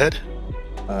 Go ahead.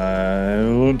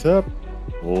 I'll tap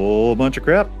a whole bunch of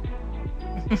crap.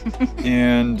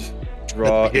 And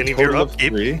draw At the a beginning of your total of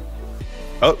upkeep. 3.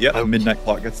 Oh, yeah, I- Midnight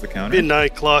Clock gets the counter.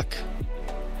 Midnight Clock.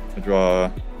 I draw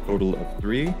a total of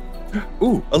 3.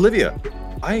 Ooh, Olivia,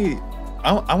 I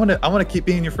want to keep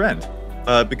being your friend,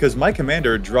 because my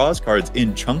commander draws cards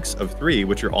in chunks of 3,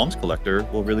 which your alms collector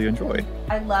will really enjoy.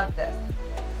 I love this.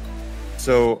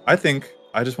 So I think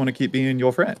I just want to keep being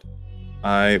your friend.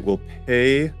 I will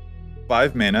pay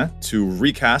 5 mana to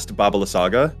recast Baba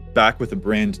Lysaga back with a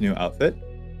brand new outfit,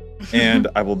 and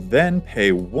I will then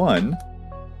pay 1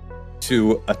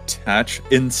 to attach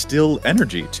Instill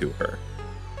Energy to her.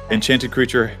 Enchanted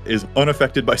creature is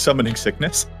unaffected by summoning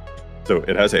sickness, so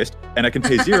it has haste, and I can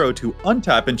pay 0 to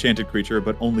untap enchanted creature,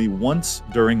 but only once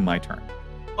during my turn.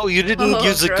 Oh, you didn't Oh,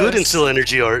 use the good gross. Instill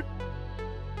Energy art.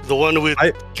 The one with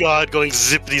God going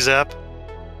zippity zap.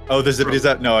 Oh, the Zippity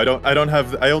Zap. No, I don't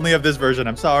have. I only have this version.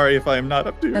 I'm sorry if I am not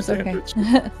up to your That's okay. standards.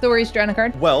 So where you drawing a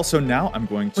card? Well, so now I'm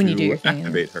going When you do to your thing.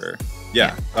 activate her.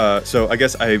 Yeah. So I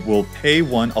guess I will pay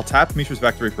 1. I'll tap Mishra's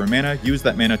Factory for mana. Use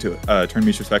that mana to turn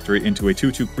Mishra's Factory into a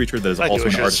 2/2 creature that is I also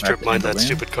knew I an should have artifact. strip mined and a that land.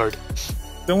 stupid card.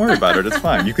 Don't worry about it. It's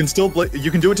fine. You can still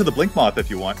you can do it to the Blink Moth if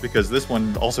you want, because this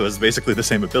one also has basically the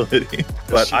same ability.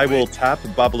 But I will tap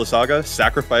Baba Lysaga,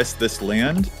 sacrifice this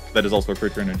land that is also a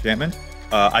creature and enchantment.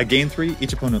 I gain 3,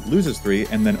 each opponent loses 3,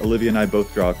 and then Olivia and I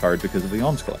both draw a card because of the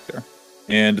Alms Collector.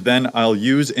 And then I'll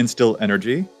use Instill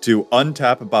Energy to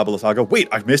untap Baba Lysaga. Wait,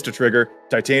 I've missed a trigger.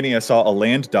 Titania saw a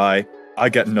land die. I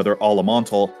get another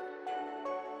Elemental.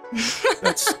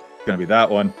 That's going to be that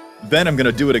one. Then I'm going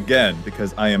to do it again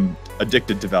because I am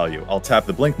addicted to value. I'll tap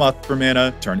the Blink Moth for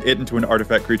mana, turn it into an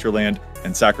artifact creature land,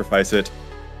 and sacrifice it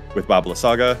with Baba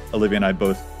Lysaga. Olivia and I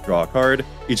both draw a card.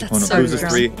 Each opponent so loses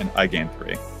gross. 3, and I gain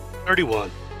 3.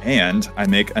 31. And I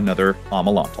make another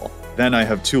Elemental. Then I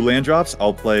have 2 land drops.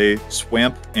 I'll play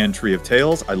Swamp and Tree of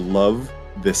Tales. I love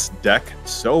this deck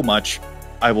so much.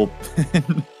 I will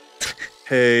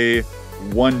pay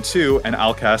 1/2, and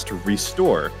I'll cast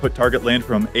Restore. Put target land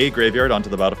from a graveyard onto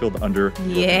the battlefield under your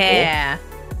control. Yeah.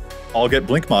 I'll get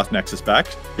Blink Moth Nexus back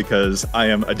because I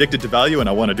am addicted to value and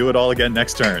I want to do it all again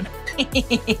next turn.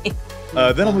 Then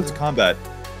I'll move to combat.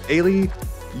 Ailey,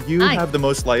 you Hi. have the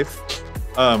most life.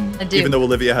 I do. Even though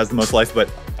Olivia has the most life, but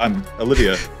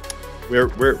Olivia, we're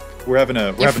having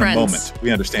a friends. moment.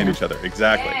 We understand Yeah. each other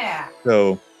exactly. Yeah.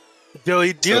 So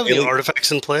Joey, do you So have any Ailey-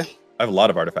 artifacts in play? I have a lot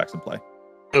of artifacts in play.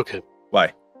 Okay.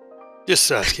 Why?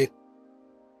 Just asking.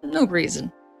 No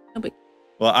reason. No big.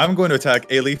 Well, I'm going to attack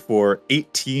Ailey for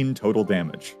 18 total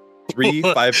damage. 3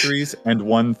 5/3s and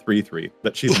 1 3/3.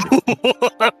 That she's immune.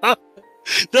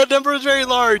 That number is very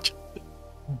large.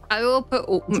 I will put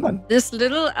fine. this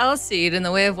little L seed in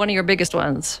the way of one of your biggest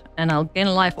ones, and I'll gain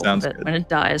life off Sounds of it good. when it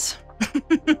dies.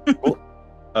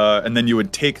 And then you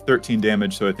would take 13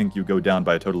 damage, so I think you go down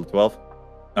by a total of 12.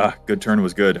 Good turn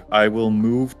was good. I will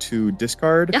move to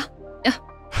discard. Yeah.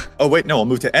 Oh, wait, no, I'll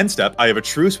move to end step. I have a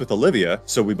truce with Olivia,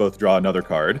 so we both draw another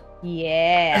card.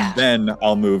 Yeah. And then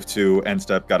I'll move to end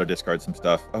step, gotta discard some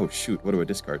stuff. Oh, shoot, what do I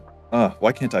discard?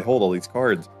 Why can't I hold all these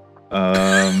cards?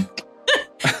 Why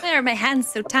are my hands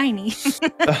so tiny?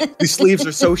 These sleeves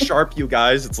are so sharp, you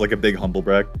guys. It's like a big humble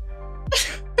brag.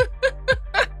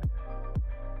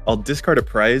 I'll discard a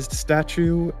prized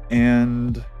statue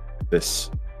and this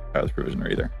Kyle's Provisioner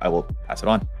either. I will pass it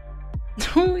on.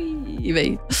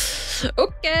 Wait.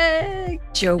 Okay.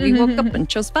 Joey woke up and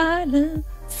chose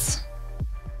violence.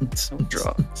 I'll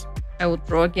draw. I will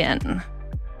draw again.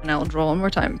 And I will draw one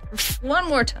more time. One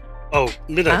more time. Oh,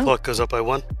 Midnight Wow. Clock goes up by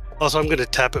 1. Also, I'm going to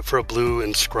tap it for a blue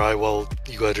and scry while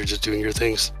you guys are just doing your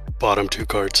things. Bottom 2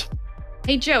 cards.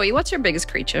 Hey, Joey, what's your biggest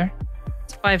creature?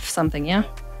 It's 5 something, yeah?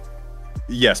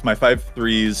 Yes, my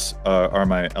 5/3s are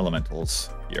my elementals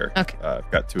here. Okay. I've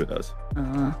got 2 of those.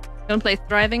 I'm going to play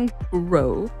Thriving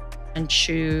Grove and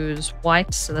choose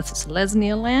white, so that's a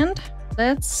Selesnya land.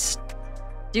 Let's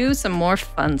do some more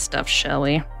fun stuff, shall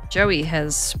we? Joey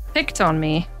has picked on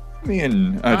me. I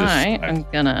mean, I am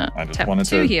gonna I just tap wanted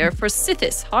 2 to- here for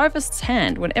Sithis, Harvest's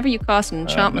Hand. Whenever you cast an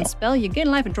enchantment no. spell, you gain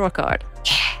life and draw a card.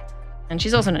 Yeah. And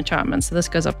she's also an enchantment, so this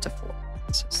goes up to 4.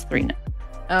 So it's 3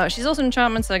 now. She's also an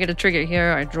enchantment, so I get a trigger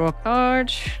here. I draw a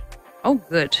card. Oh,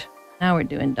 good. Now we're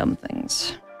doing dumb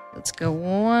things. Let's go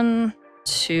 1,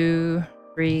 2,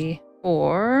 3,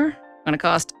 4. I'm going to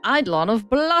cast Eidolon of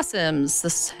Blossoms.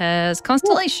 This has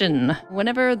Constellation.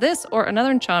 Whenever this or another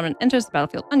enchantment enters the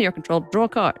battlefield under your control, draw a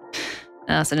card.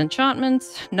 It's an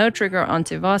enchantment. No trigger on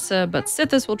Tuvasa, but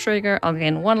Sithis will trigger. I'll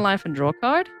gain 1 life and draw a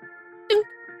card. Dink.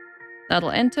 That'll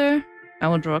enter. I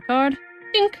will draw a card.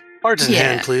 Dink. Cards in Yeah.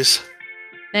 hand, please.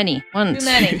 Many. 1, Too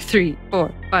many. 2, 3,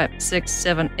 4, 5, 6,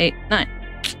 7, 8, 9.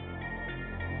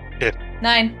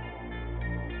 9.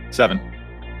 7.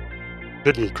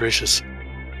 Goodness gracious.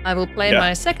 I will play Yeah.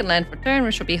 my second land for turn,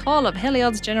 which will be Hall of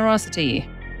Heliod's Generosity.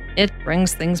 It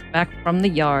brings things back from the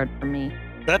yard for me.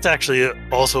 That's actually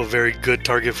also a very good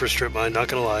target for strip mine, not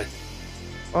going to lie.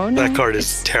 Oh no. That card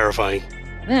is terrifying.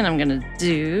 Then I'm gonna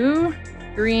do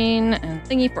green and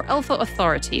thingy for Alpha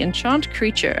Authority. Enchant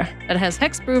creature that has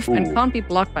hexproof and Ooh. can't be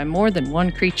blocked by more than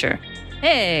 1 creature.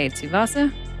 Hey,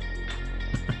 Tuvasa.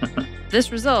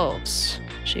 This resolves.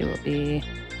 She will be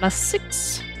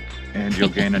 +6. And you'll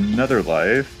gain another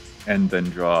life and then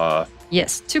draw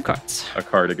Yes, 2 cards. a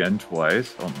card again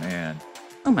twice. Oh, man.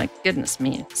 Oh my goodness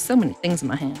me. So many things in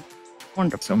my hand.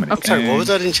 Wonderful. So many Okay. Sorry, what was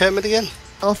that enchantment again?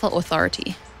 Alpha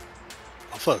Authority.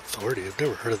 Alpha Authority. I've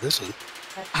never heard of this one.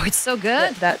 Oh, it's so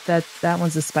good. That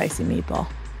one's a spicy meatball.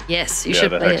 Yes, you Yeah,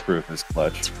 should the play it. hexproof is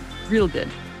clutch. Real good.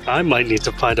 I might need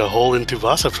to find a hole in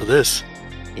Tuvasa for this.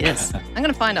 Yes. I'm going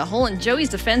to find a hole in Joey's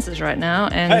defenses right now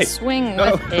and swing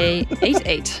with a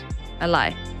 8/8. I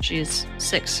lie. She's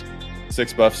 6.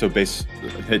 6 buff, so base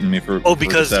hitting me for. Oh,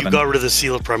 because for you 7. got rid of the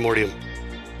Seal of Primordium.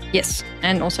 Yes,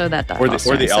 and also that die. Or the last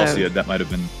turn, Alcid, that might have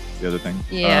been the other thing.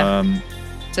 Yeah.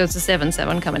 So it's a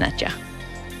 7/7 coming at you.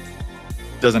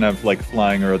 Doesn't have like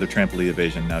flying or other trampoline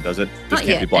evasion now, does it? Just Not can't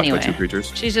yet, be blocked anyway. by 2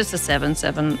 creatures. She's just a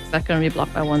 7/7. That's going to be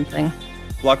blocked by one thing.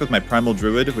 Block with my Primal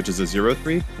Druid, which is a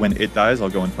 0/3. When it dies, I'll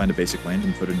go and find a basic land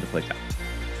and put it into play tapped.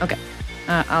 Okay.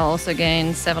 I'll also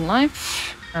gain 7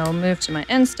 life. I'll move to my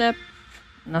end step.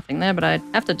 Nothing there, but I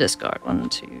have to discard. 1,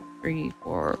 2, 3,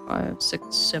 4, 5,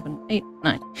 6, 7, 8,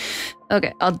 9.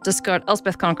 Okay, I'll discard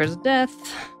Elspeth Conquers Death,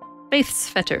 Faith's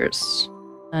Fetters,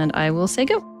 and I will say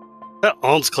go. That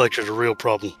alms collector's a real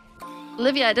problem.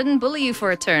 Olivia, I didn't bully you for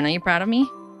a turn. Are you proud of me?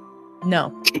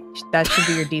 No, that should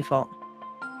be your default.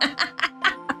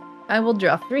 I will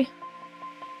draw 3.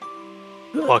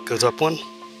 Clock goes up 1.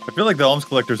 I feel like the Alms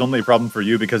Collector is only a problem for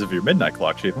you because of your midnight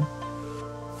clock, Shivam.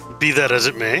 Be that as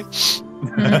it may.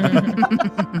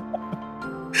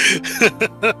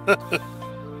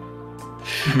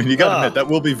 I mean, you gotta admit, that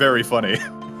will be very funny.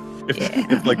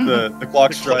 if like the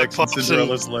clock strikes and pops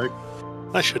Cinderella's like...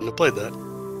 I shouldn't have played that.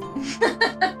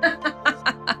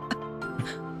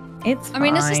 It's fine. I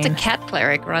mean, it's just a cat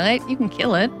cleric, right? You can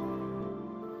kill it.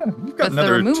 You've got With the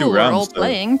another 2 removal we're rounds. all though.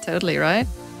 playing, totally, right?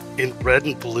 In red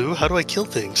and blue, how do I kill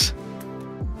things?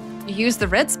 You use the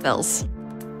red spells.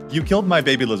 You killed my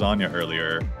baby lasagna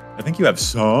earlier. I think you have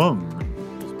some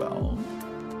spell.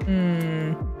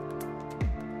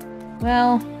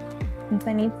 Well, since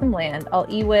I need some land, I'll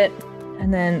Ewit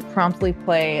and then promptly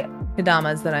play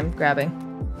Kadamas that I'm grabbing.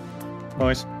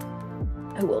 Nice.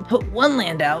 I will put 1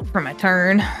 land out for my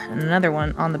turn and another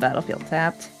one on the battlefield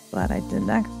tapped. Glad I did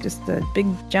that. Just a big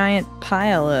giant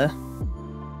pile of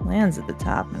lands at the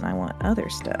top, and I want other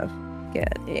stuff.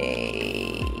 Get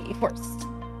a horse.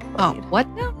 Oh, what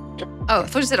now? Oh, I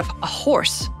thought you said a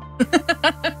horse.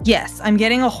 Yes, I'm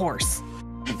getting a horse.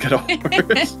 Get a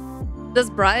horse. Does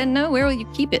Brian know? Where will you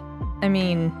keep it? I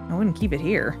mean, I wouldn't keep it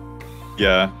here.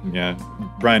 Yeah.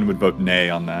 Brian would vote nay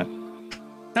on that.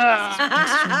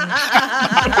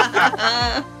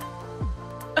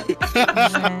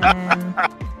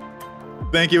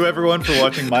 Thank you, everyone, for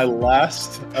watching my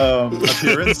last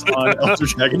appearance on Elder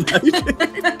Dragon Hijinks.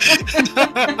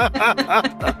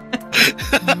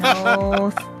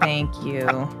 No, thank you.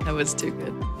 That was too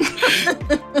good.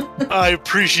 I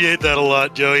appreciate that a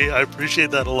lot, Joey. I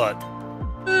appreciate that a lot.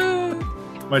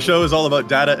 My show is all about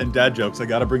data and dad jokes. I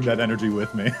gotta bring that energy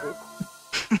with me.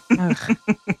 Ugh.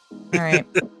 All right.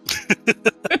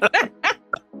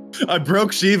 I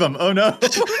broke Shivam. Oh no.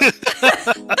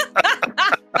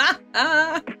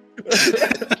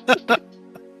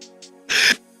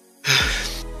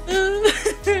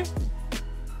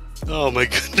 Oh my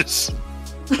goodness.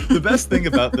 The best thing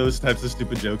about those types of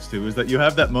stupid jokes, too, is that you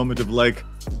have that moment of like,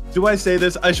 do I say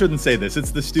this? I shouldn't say this.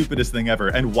 It's the stupidest thing ever.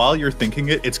 And while you're thinking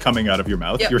it, it's coming out of your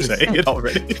mouth. Yep. You're saying it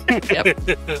already. Yep.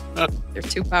 They're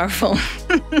too powerful.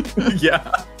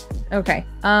 Yeah. Okay.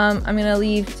 I'm gonna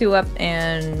leave 2 up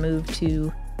and move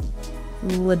to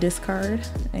the discard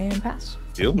and pass.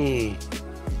 Deal.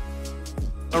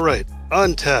 All right,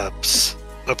 untaps.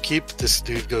 Upkeep, this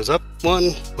dude goes up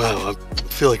 1. Wow, I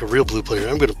feel like a real blue player.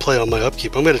 I'm going to play on my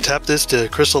upkeep. I'm going to tap this to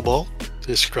Crystal Ball,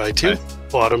 to scry 2. Nice.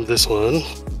 Bottom this one,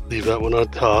 leave that one on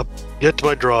top. Get to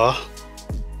my draw.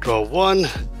 Draw 1,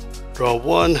 draw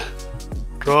 1,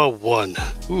 draw 1.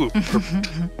 Ooh, perfect.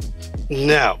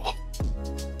 Now,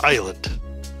 Island.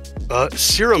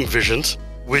 Serum Visions,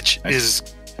 which Nice. is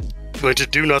going to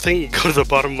do nothing, go to the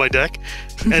bottom of my deck,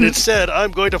 and instead I'm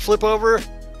going to flip over.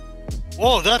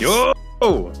 Whoa, that's... Yo!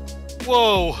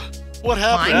 Whoa, what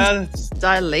happened? That's,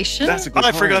 Dilation? that's a good I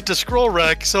point. forgot to scroll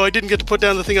rack, so I didn't get to put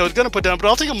down the thing I was going to put down, but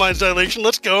I'll take a Mind's Dilation.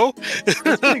 Let's go.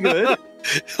 That's pretty good.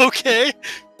 Okay.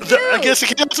 I guess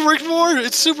it gets worked more.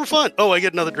 It's super fun. Oh, I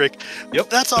get another Drake.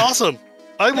 Yep. That's awesome.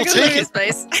 I will Look at take Lydia's it.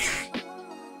 face.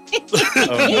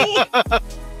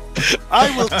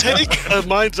 I will take a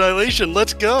Mind's Dilation.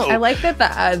 Let's go. I like that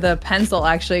the pencil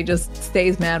actually just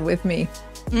stays mad with me.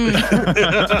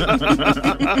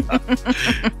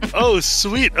 Oh,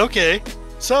 sweet. Okay.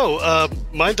 So,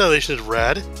 Mind Dilation is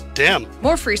rad. Damn.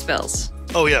 More free spells.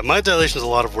 Oh yeah, Mind Dilation is a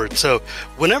lot of words. So,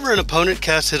 whenever an opponent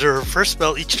casts his or her first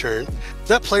spell each turn,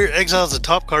 that player exiles the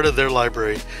top card of their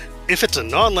library. If it's a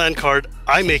non-land card,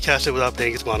 I may cast it without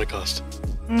paying its mana cost.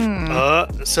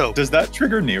 So, Does that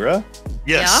trigger Neera?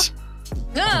 yes.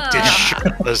 Ah. It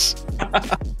sure does.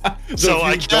 So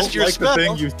I if you cast don't your like spell. the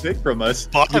thing you take from us,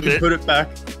 Bottom you can it. put it back.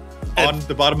 on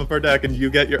the bottom of our deck, and you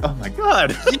get your. Oh my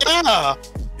god! Yeah,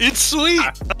 it's sweet.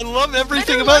 I love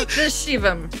everything I don't about like this,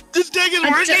 Shivam. this deck. Is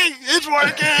working. It's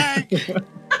working.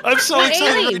 I'm so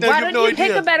excited. Haley, Right now, why you have don't no you pick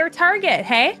idea. a better target,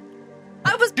 hey?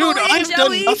 I was Dude, bullying I've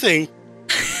Joey. done nothing.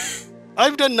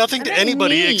 I've done nothing to What about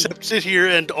anybody me? except sit here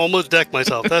and almost deck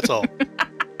myself. That's all.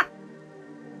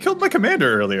 Killed my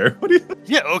commander earlier. What do you?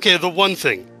 Yeah, okay, the one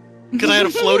thing. Because I had a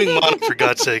floating mana, for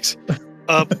God's sakes.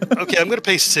 Okay, I'm going to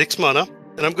pay 6 mana,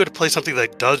 and I'm going to play something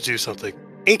that does do something.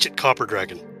 Ancient Copper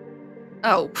Dragon.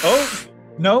 Oh. Oh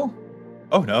no!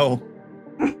 Oh no!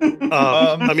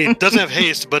 I mean, it doesn't have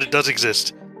haste, but it does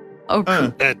exist. Oh,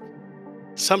 cool. And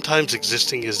sometimes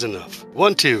existing is enough.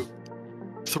 1, 2,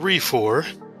 3, 4,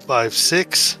 5,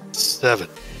 6, 7.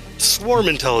 Swarm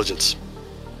Intelligence.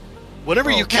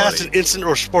 Whenever you cast buddy. an instant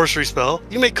or sorcery spell,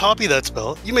 you may copy that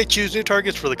spell. You may choose new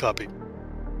targets for the copy.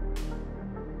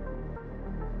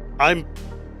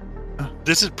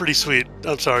 This is pretty sweet.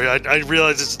 I'm sorry. I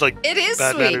realize it's like It is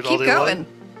bad sweet. manners all Keep day long. going.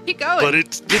 Keep going.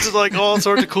 But this is like all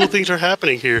sorts of cool things are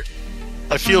happening here.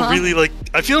 I feel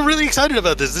really excited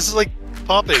about this. This is like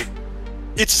popping.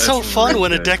 It's so That's fun really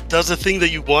when a good. deck does a thing that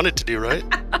you want it to do, right?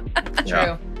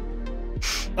 True.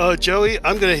 Joey,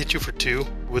 I'm gonna hit you for 2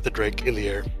 with the Drake in the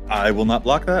air. I will not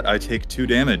block that. I take 2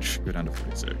 damage. Go down to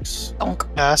 46.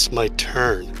 Donk. Pass my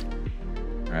turn.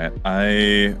 All right.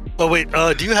 I Oh wait,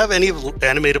 do you have any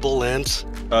animatable lands?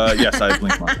 yes, I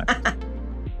blink mine.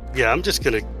 Yeah, I'm just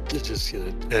gonna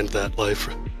end that life.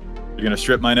 You're gonna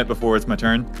strip mine it before it's my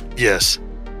turn. Yes.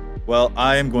 Well,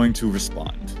 I am going to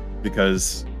respond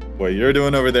because what you're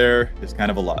doing over there is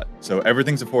kind of a lot. So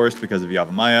everything's a forest because of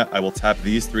Yavimaya. I will tap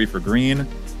these 3 for green,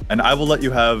 and I will let you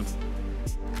have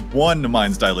 1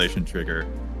 Mind's Dilation trigger,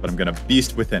 but I'm gonna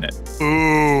beast within it.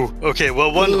 Ooh. Okay.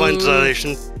 Well, one Divine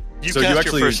Dilation. You So cast you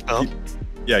actually, your first spell.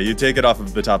 yeah, you take it off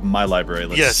of the top of my library.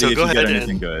 Let's Yeah, see so if go you get ahead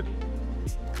anything and- good.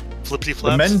 Flippity The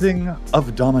flaps. Mending of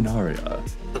Dominaria.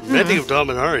 The Mending of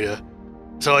Dominaria.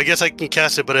 So I guess I can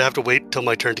cast it, but I have to wait till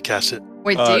my turn to cast it.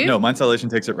 Wait, do you? No, Mind's Dilation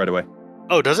takes it right away.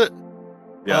 Oh, does it?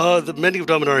 Yeah. The Mending of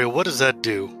Dominaria, what does that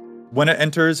do? When it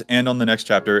enters and on the next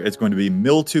chapter, it's going to be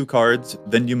mill 2 cards.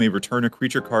 Then you may return a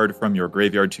creature card from your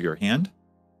graveyard to your hand.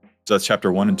 So that's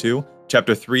chapter 1 and 2.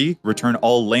 Chapter 3, return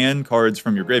all land cards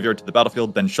from your graveyard to the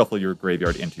battlefield, then shuffle your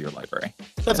graveyard into your library.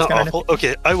 That's not kinda awful.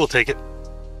 Okay, I will take it.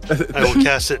 I will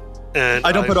cast it. And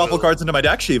I don't put awful will- cards into my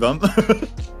deck, Shivam.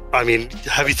 I mean,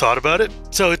 have you thought about it?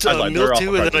 So it's I lied, there mill are 2, awful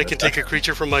and cards then I in can this take a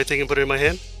creature from my thing and put it in my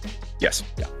hand? Yes.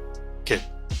 Yeah.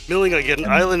 Milling, I get an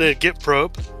island and a Git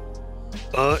Probe.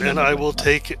 And I will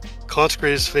take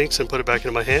Consecrated Sphinx and put it back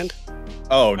into my hand.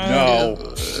 Oh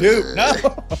no! Shoot! No!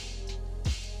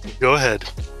 Go ahead.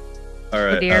 All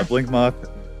right. dear. Blink Moth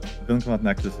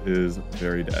Nexus is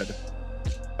very dead.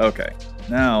 Okay.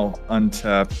 Now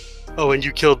untap. Oh, and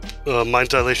you killed Mind's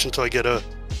Dilation, so I get a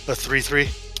 3/3.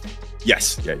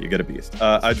 Yes. Yeah. You get a beast.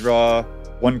 I draw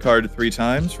 1 card 3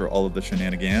 times for all of the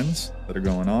shenanigans that are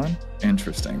going on.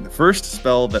 Interesting. The first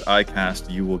spell that I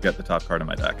cast, you will get the top card of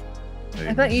my deck.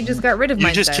 I thought you just got rid of You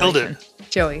my just killed it.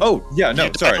 Joey. Oh yeah, no,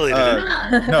 You sorry.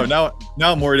 dilated No,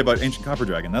 now I'm worried about Ancient Copper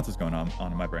Dragon. That's what's going on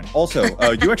in my brain. Also,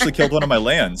 you actually killed one of my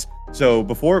lands. So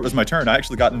before it was my turn, I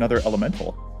actually got another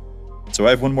elemental. So I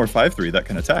have 1 more 5/3 that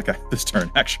can attack this turn,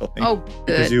 actually. Oh,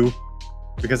 because good.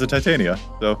 because of Titania.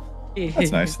 So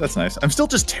that's nice. That's nice. I'm still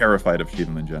just terrified of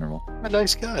Shivam in general. I'm a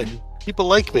nice guy. People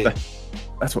like me.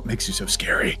 That's what makes you so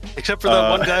scary. Except for that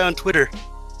one guy on Twitter.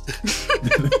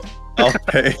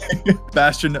 Okay.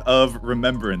 Bastion of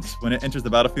Remembrance. When it enters the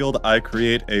battlefield, I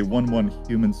create a 1/1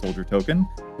 human soldier token.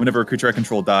 Whenever a creature I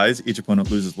control dies, each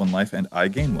opponent loses 1 life and I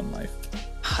gain 1 life.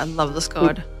 I love this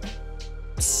card.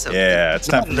 So Yeah, it's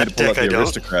time for me to That pull out deck I the don't.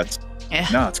 aristocrats. Yeah.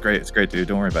 No, it's great. It's great, dude.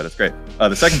 Don't worry about it. It's great.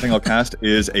 The second thing I'll cast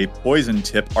is a Poison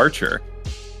Tip Archer.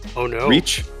 Oh no.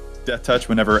 Reach, Death Touch.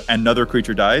 Whenever another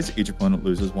creature dies, each opponent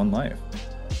loses 1 life.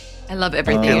 I love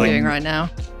everything you're doing right now.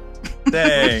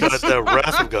 Thanks. God, the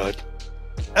Wrath of God.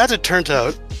 As it turns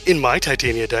out, in my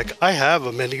Titania deck, I have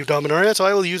a Mending of Dominaria, so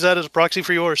I will use that as a proxy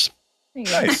for yours.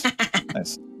 Nice.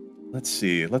 Nice. Let's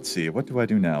see. What do I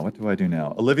do now?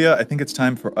 Olivia, I think it's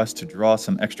time for us to draw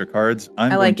some extra cards.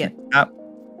 I'm I like going it. to tap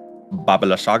Baba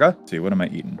Lysaga. See, what am I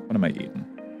eating? What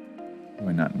do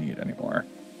I not need anymore?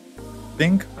 I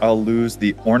think I'll lose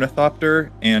the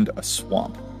Ornithopter and a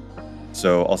Swamp.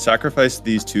 So I'll sacrifice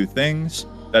these 2 things.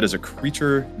 That is a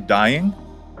creature dying.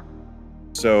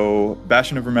 So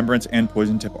Bastion of Remembrance and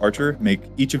Poison Tip Archer make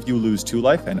each of you lose 2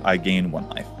 life and I gain 1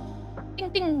 life. Ding,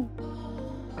 ding.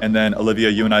 And then Olivia,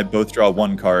 you and I both draw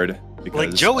 1 card. Because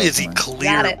Like, Joey is the of Got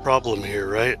clear it. problem here,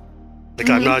 right? Like,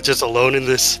 I'm not just alone in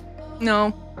this.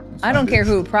 No. I don't care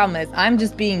who the problem is. I'm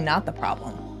just being not the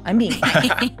problem. I'm being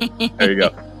There you go.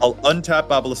 I'll untap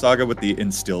Baba Lysaga with the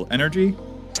Instill Energy,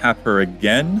 tap her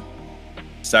again,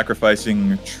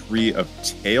 sacrificing Tree of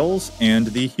Tails and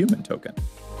the human token.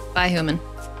 Bye, human.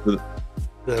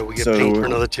 We get pinged for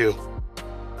another 2.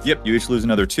 Yep, you each lose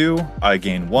another 2. I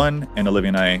gain 1, and Olivia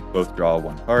and I both draw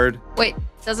 1 card. Wait,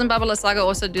 doesn't Baba Lysaga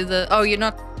also do the... Oh, you're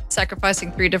not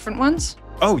sacrificing 3 different ones?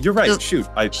 Oh, you're right. Shoot.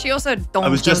 She also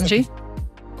doesn't she?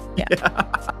 Yeah.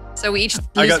 So we each lose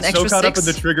I got an extra so caught 6. up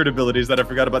in the triggered abilities that I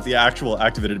forgot about the actual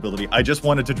activated ability. I just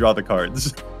wanted to draw the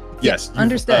cards. Yes.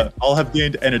 Understood. I'll have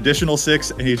gained an additional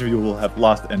 6, and each of you will have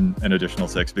lost an additional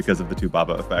 6 because of the 2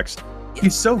 Baba effects.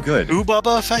 He's so good. 2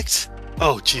 Baba effects?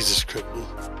 Oh, Jesus Christ.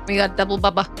 We got double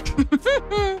Baba.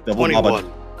 Double 21.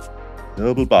 Baba.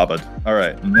 Double Baba'd. All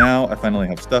right, now I finally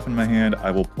have stuff in my hand.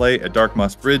 I will play a Dark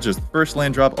Moss Bridge as the first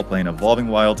land drop. I'll play an Evolving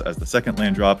Wilds as the second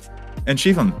land drop. And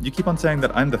Shivam, you keep on saying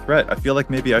that I'm the threat. I feel like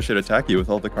maybe I should attack you with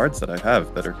all the cards that I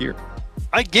have that are here.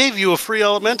 I gave you a free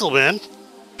elemental, man.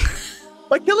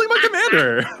 By killing my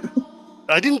commander!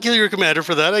 I didn't kill your commander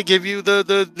for that. I gave you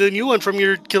the new one from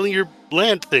your killing your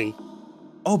land thing.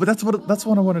 Oh, but that's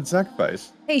what I wanted to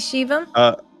sacrifice. Hey, Shivam,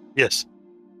 Yes.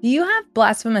 do you have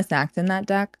Blasphemous Act in that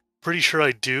deck? Pretty sure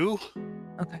I do.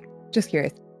 Okay, just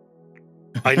curious.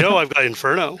 I know I've got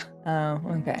Inferno. Oh,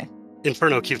 okay.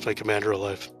 Inferno keeps my commander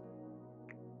alive.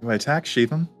 Do I attack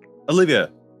Shivam?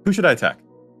 Olivia, who should I attack?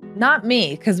 Not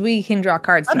me, because we can draw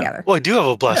cards I know. together. Well, I do have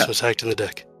a Blasphemous Act in the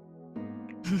deck.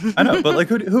 I know, but like,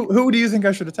 who do you think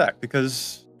I should attack?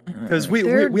 Because we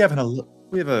have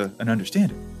an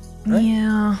understanding. Right?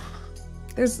 Yeah.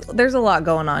 There's a lot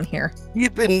going on here.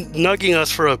 You've been nugging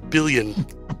us for 1 billion.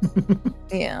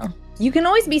 Yeah. You can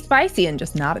always be spicy and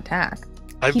just not attack.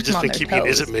 I've Keep them just on been their keeping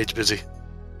toes. Izzet Mage busy.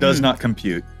 Does not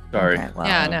compute. Sorry. Okay, well,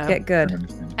 Yeah, no. Get good.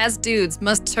 Understand. As dudes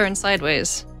must turn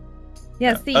sideways.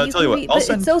 Yeah, see, I'll you tell you can what, be, I'll but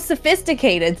send- it's so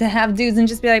sophisticated to have dudes and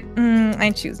just be like,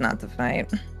 I choose not to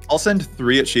fight. I'll send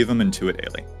 3 at Shivam and 2 at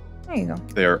Ailey. There you go.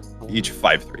 They're each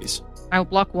 5/3s. I'll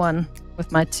block 1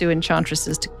 with my 2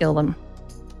 enchantresses to kill them.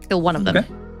 Kill one of them.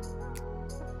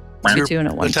 Okay. 2 and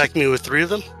a 1. Attack me with 3 of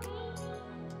them?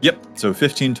 Yep. So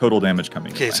 15 total damage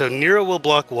coming. Okay, your way. so Neera will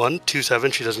block 1,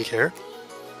 2/7, she doesn't care.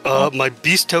 My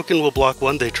Beast token will block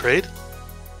 1, they trade.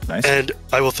 Nice. And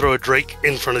I will throw a Drake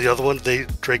in front of the other one,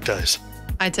 Drake dies.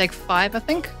 I take 5, I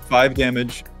think. 5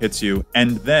 damage hits you,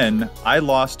 and then I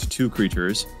lost 2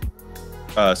 creatures.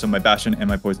 So my Bastion and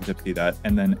my Poison Tip see that,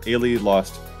 and then Ailey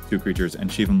lost 2 creatures, and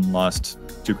Shivam lost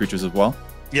 2 creatures as well.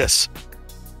 Yes.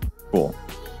 Cool.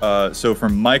 So for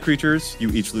my creatures, you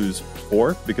each lose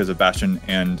 4 because of Bastion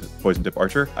and Poison Tip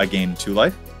Archer. I gain 2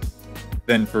 life.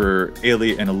 Then for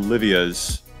Ailey and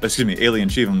Ailey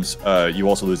and Shivam's, you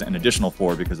also lose an additional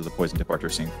 4 because of the Poison Tip Archer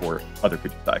seeing 4 other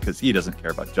creatures die, because he doesn't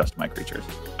care about just my creatures.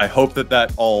 I hope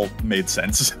that all made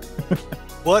sense.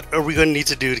 What are we going to need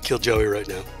to do to kill Joey right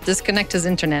now? Disconnect his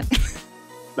internet.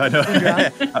 I know.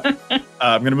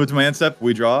 I'm going to move to my end step.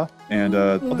 We draw, and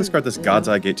I'll discard this God's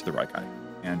Eye Gate to the right guy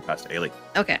and pass to Ailey.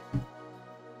 Okay.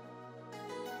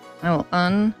 I will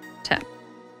untap.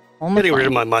 On the Getting rid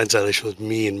of fly. my Mind's Dilation was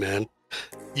mean, man.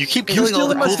 You keep You're killing all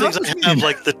the stealing my cool things stuff, I have, man.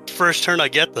 like the first turn I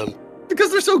get them.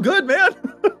 Because they're so good, man.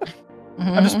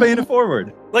 I'm just paying it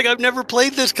forward. Like, I've never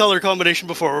played this color combination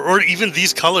before, or even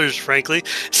these colors, frankly.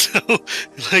 So,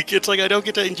 like, it's like I don't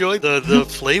get to enjoy the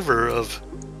flavor of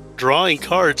drawing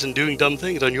cards and doing dumb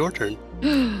things on your turn.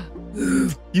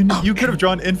 You could have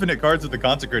drawn infinite cards with the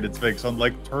Consecrated Sphinx on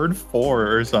like turn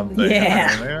 4 or something.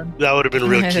 Yeah. Oh, man. That would have been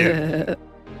real cute.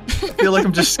 I feel like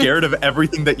I'm just scared of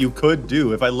everything that you could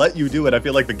do. If I let you do it, I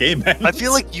feel like the game ends. I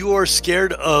feel like you are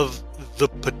scared of the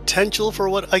potential for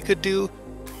what I could do,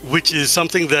 which is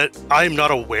something that I'm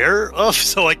not aware of,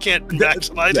 so I can't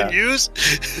maximize and use.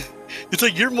 It's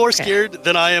like you're more scared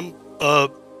than I am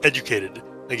educated,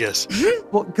 I guess.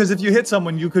 Well, because if you hit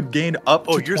someone, you could gain up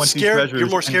to you're 20 scared? treasures. You're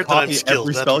more and scared than I'm copy skilled,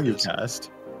 every that's spell what it you is.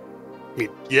 cast. I mean,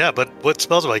 yeah, but what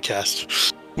spells do I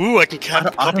cast? Ooh, I can I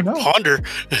copy don't know. Ponder.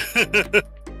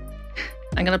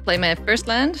 I'm going to play my first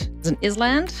land. It's an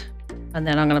Island. And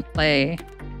then I'm going to play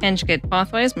Hengegate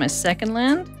Pathways, my second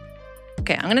land.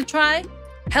 Okay, I'm going to try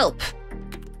Help.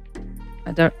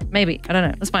 I don't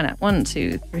know. Let's find out. 1,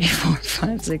 2, 3, 4,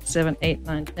 5, 6, 7, 8,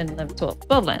 9, 10, 11, 12.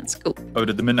 12 lands. Cool. Oh,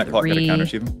 did the Midnight Clock get a 3. counter,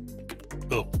 Shivam?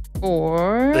 Oh,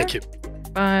 4, thank you.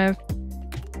 5,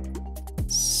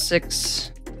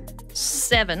 6,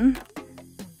 7.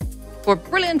 For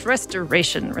Brilliant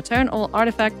Restoration, return all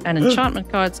artifact and enchantment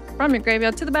cards from your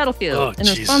graveyard to the battlefield. Oh, In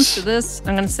response to this,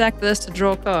 I'm going to sack this to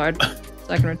draw a card, so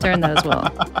I can return that as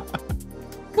well.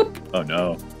 Oh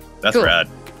no, that's Cool. rad.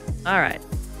 All right.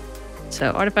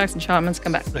 So artifacts, enchantments,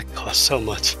 come back. That costs so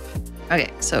much. Okay,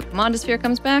 so Commander Sphere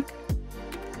comes back.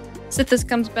 Sithis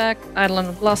comes back. Eidolon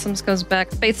of Blossoms comes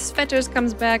back. Faith's Fetters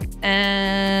comes back.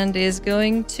 And is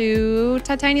going to...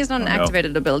 Titania's not an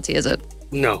activated ability, is it?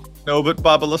 No. No, but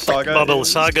Baba Lysaga. Baba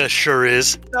Lysaga sure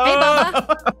is. Hey,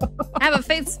 Baba! Have a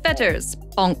Faith's Fetters.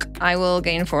 Bonk. I will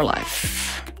gain 4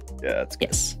 life. Yeah, that's good.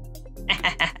 Yes.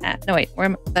 No, wait. Where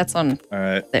am I? That's on All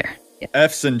right. there. Yeah.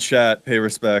 F's in chat. Pay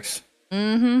respects.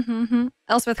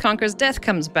 Elspeth Conquers Death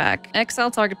comes back.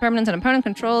 Exile target permanent and opponent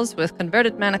controls with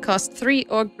converted mana cost 3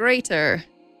 or greater.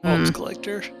 Alms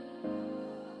Collector.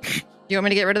 You want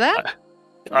me to get rid of that?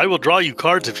 I will draw you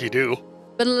cards if you do.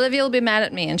 But Olivia will be mad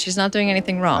at me, and she's not doing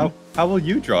anything wrong. How will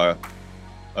you draw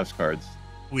us cards?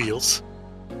 Wheels.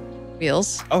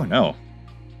 Wheels. Oh, no.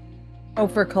 Oh,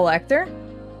 for collector?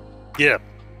 Yeah.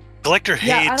 Collector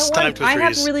hates time to I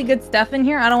have freeze. really good stuff in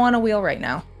here. I don't want a wheel right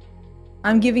now.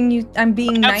 I'm being I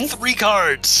nice. have 3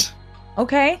 cards.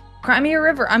 Okay. Cry me a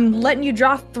river. I'm letting you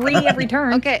draw 3 every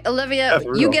turn. Okay, Olivia,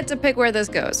 you get to pick where this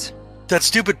goes. That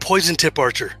stupid poison tip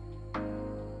archer.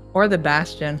 Or the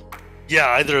Bastion. Yeah,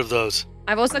 either of those.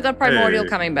 I've also got Primordial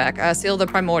coming back. Seal the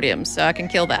Primordium, so I can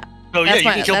kill that. Oh, yeah, you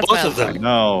can kill both of them.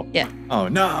 No. Yeah. Oh,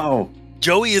 no.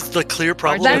 Joey is the clear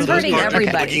problem. I'm with those hurting cards.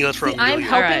 everybody. Begging us for a See, I'm million.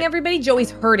 helping everybody.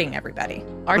 Joey's hurting everybody.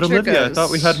 Archer But Olivia, goes. I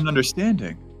thought we had an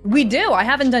understanding. We do. I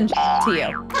haven't done to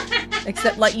you.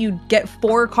 Except let you get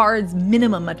 4 cards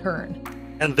minimum a turn.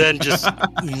 And then just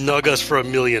nug us for a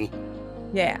million.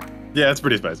 Yeah. Yeah, it's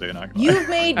pretty spicy. I'm not gonna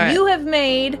lie. You have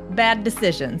made bad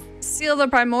decisions. Seal the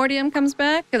Primordium comes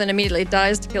back, and then immediately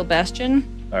dies to kill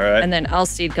Bastion. All right. And then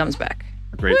Alseed comes back.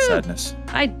 Great Woo! sadness.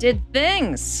 I did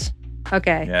things.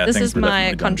 Okay, Yeah, this things is were my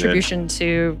definitely done contribution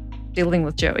to dealing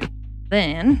with Joey.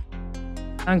 Then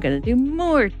I'm gonna do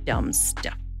more dumb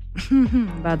stuff.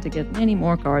 About to get many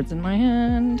more cards in my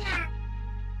hand.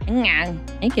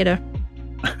 Hey, kiddo.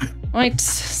 Right,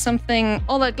 something.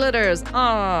 All that glitters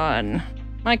on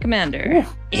my commander.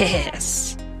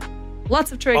 Yes.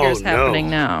 Lots of triggers happening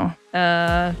now.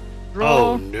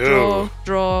 Draw,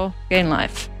 draw, gain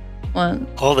life. 1.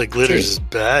 All that glitters is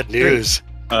bad news.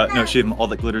 No, Shivam, all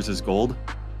that glitters is gold.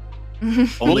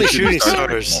 Only shooting are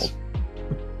stars.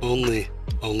 gold.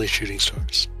 Only shooting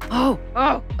stars. Oh,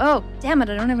 damn it,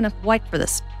 I don't have enough white for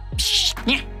this.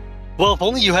 Well, if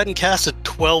only you hadn't cast a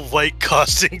 12 white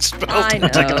costing spell. I know.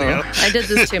 ago. I did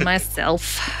this to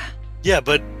myself. Yeah,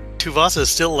 but Tuvasa is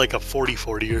still like a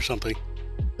 40-40 or something.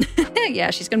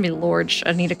 Yeah, she's gonna be large.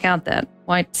 I need to count that.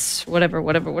 White,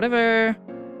 whatever.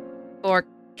 For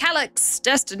Calyx,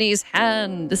 Destiny's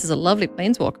Hand. This is a lovely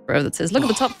Planeswalker bro that says, look at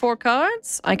the top 4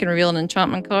 cards. I can reveal an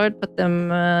enchantment card, put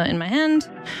them in my hand.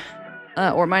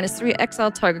 Or -3,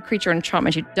 exile target creature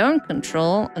enchantment you don't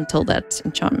control until that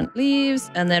enchantment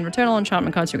leaves. And then return all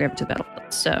enchantment cards to your graveyard to the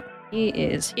battlefield. So he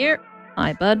is here.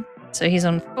 Hi, bud. So he's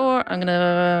on 4. I'm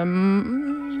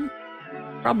gonna...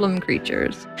 problem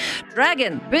creatures.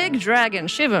 Dragon. Big dragon.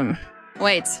 Shivam.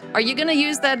 Wait, are you gonna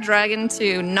use that dragon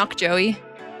to knock Joey?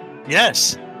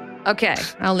 Yes. Okay,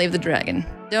 I'll leave the dragon.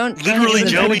 Don't... Literally, Joey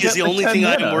Joey get is the the only thing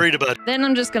I'm mana. worried about. Then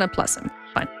I'm just gonna plus him.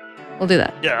 Fine. We'll do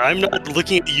that. Yeah, I'm not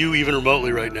looking at you even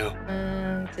remotely right now.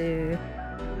 1, 2,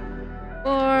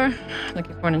 4.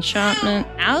 Looking for an enchantment.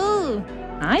 Ow!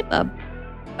 Hi, bub.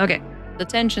 Okay.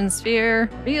 Detention sphere.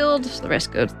 Field. The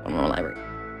rest goes to the normal library.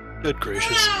 Good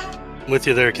gracious. I'm with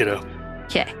you there, kiddo.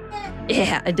 Okay.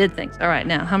 Yeah, I did things. All right,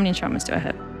 now, how many enchantments do I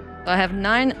have? So I have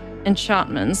 9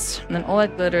 enchantments, and then all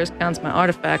that glitters counts my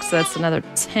artifacts, so that's another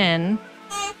 10.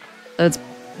 So it's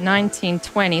 19,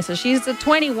 20. So she's a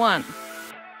 21.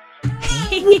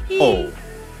 Oh,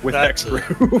 with That's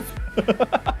Hexproof.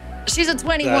 She's a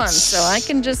 21, That's- so I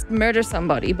can just murder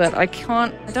somebody, but I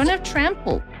can't. I don't have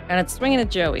trample, and it's swinging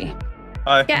at Joey.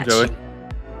 Hi, Catch. Joey.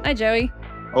 Hi, Joey.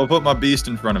 I will put my beast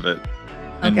in front of it,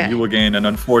 and Okay. you will gain an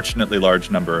unfortunately large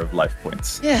number of life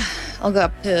points. Yeah, I'll go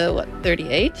up to, what,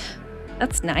 38?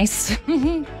 That's nice.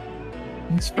 I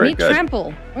It's very need good.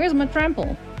 trample. Where's my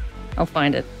trample? I'll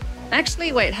find it.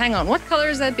 Actually, wait, hang on. What color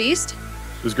is that beast?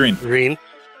 It was green. Green.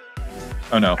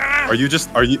 Oh no. Are you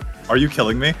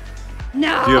killing me?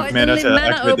 No, Do you I have mana didn't to leave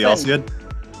mana activate the open.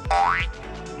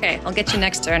 Alseid? Okay, I'll get you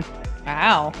next turn.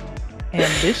 Wow.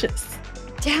 Ambitious.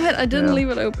 Damn it, I didn't Yeah. leave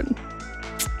it open.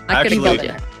 I could have Actually, killed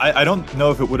you. I don't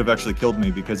know if it would have actually killed me,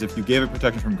 because if you gave it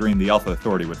protection from green, the Alpha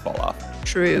Authority would fall off.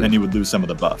 True. And then you would lose some of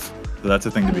the buff. So that's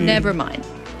a thing to be... Never mind.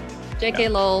 JK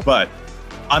lol. But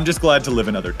I'm just glad to live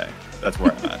another day. That's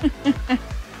where I'm at.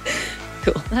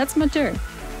 Cool. That's my turn.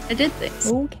 I did things.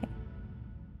 Okay.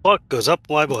 Clock goes up,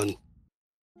 Y1.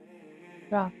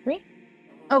 Draw 3.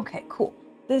 Okay, cool.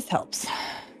 This helps.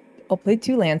 I'll play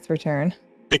 2 lands per turn.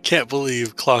 I can't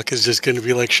believe Clock is just going to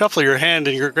be like, shuffle your hand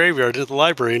in your graveyard to the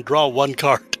library and draw 1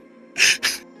 card.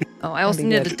 Oh, I also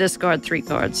need to discard 3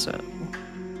 cards, so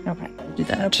Okay. do I'm going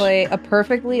that. to play a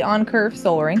perfectly on curve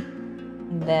Soul Ring.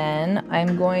 Then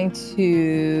I'm going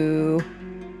to...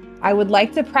 I would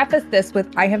like to preface this with,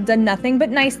 I have done nothing but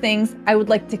nice things. I would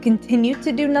like to continue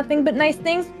to do nothing but nice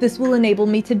things. This will enable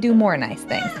me to do more nice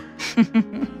things.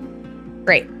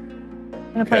 Great.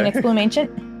 I'm going to play an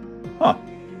Exclamation. Huh.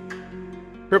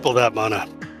 Triple that mana.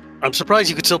 I'm surprised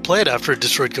you could still play it after it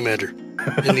destroyed Commander.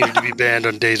 It needed to be banned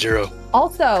on day 0.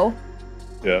 Also,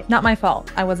 Yeah. not my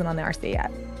fault. I wasn't on the RC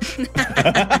yet.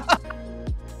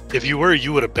 If you were,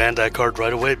 you would have banned that card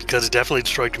right away because it definitely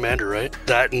destroyed Commander, right?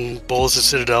 That and Bolas of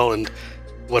Citadel and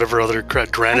whatever other crap,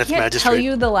 I Dranith can't Magistrate. tell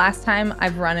you the last time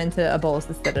I've run into a Bolas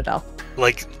of Citadel.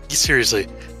 Like, seriously.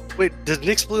 Wait, did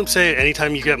Nyx Bloom say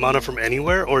anytime you get mana from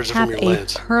anywhere, or is it Have from your a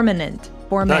lands? permanent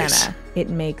for Nice. mana. It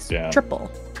makes Yeah. triple.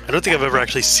 I don't think I've ever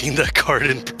actually seen that card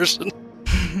in person.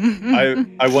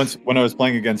 I once, when I was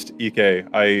playing against EK,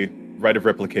 I Rite of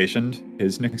Replicationed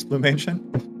his Nyx Blumation.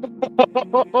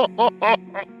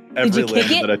 Did you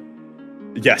kick it? that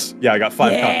Yes, yeah, I got 5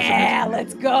 copies of Nyx Yeah, Blumation.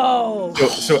 let's go.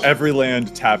 So every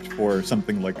land tapped for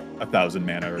something like 1,000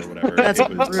 mana or whatever. That's It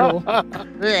was brutal. And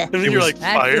then It you're was- like,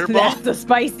 Fireball? That's a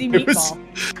spicy It was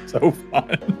meatball. so fun.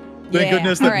 Thank Yeah.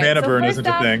 goodness that All right, mana so burn first isn't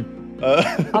a off- thing.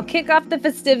 I'll kick off the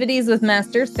festivities with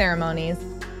Master Ceremonies.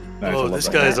 Nice, I Oh, love this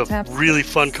that. guy is a Taps. really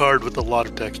fun card with a lot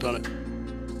of text on it.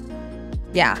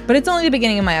 Yeah, but it's only the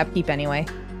beginning of my upkeep anyway.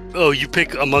 Oh, you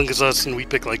pick Among Us and we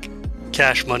pick like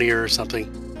cash money or something.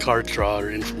 Card draw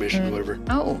or information, Mm. whatever.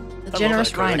 Oh, I the love generous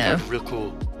that card. That rhino. card's real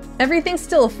cool. Everything's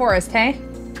still a forest, hey?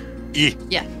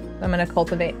 Yeah, I'm gonna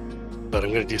cultivate. but I'm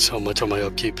going to do so much on my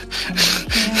upkeep.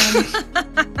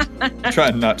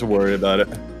 Trying not to worry about it.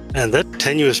 And that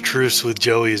tenuous truce with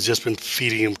Joey has just been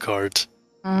feeding him cards.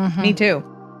 Mhm. Me too.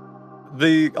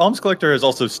 The Alms Collector has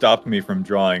also stopped me from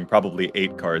drawing probably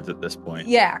 8 cards at this point.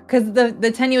 Yeah, because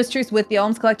the tenuous truce with the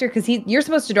Alms Collector, because you're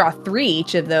supposed to draw 3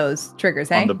 each of those triggers,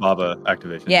 hey? On the Baba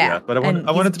activation. yeah, But I and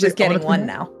wanted he's to just be, I getting wanted to one be,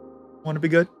 now. Want to be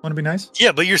good? Want to be nice?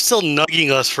 Yeah, but you're still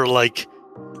nugging us for like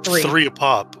 3 a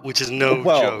pop, which is no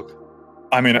Well, joke.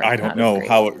 I mean, Right, I not don't know as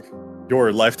how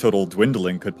your life total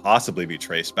dwindling could possibly be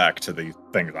traced back to the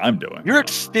things I'm doing. You're at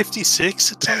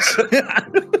 56, it says.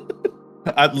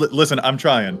 Listen, I'm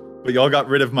trying, but y'all got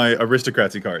rid of my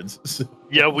aristocracy cards.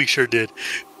 Yeah, we sure did.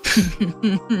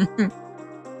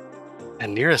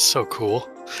 And Neera's so cool.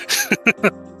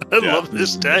 I Yeah, love this this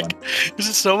is deck. This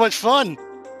is so much fun.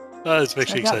 Oh, this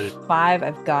makes me I've got excited. 5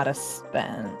 I've got to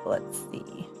spend. Let's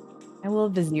see. I will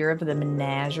Vizier of the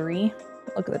Menagerie.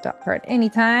 Look at the top card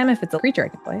anytime. If it's a creature, I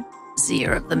can play it.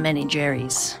 Seer of the many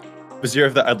Jerrys. Vizier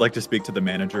of that, I'd like to speak to the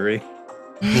managery.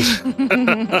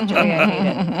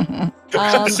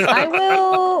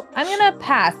 I'm gonna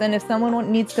pass, and if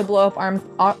someone needs to blow up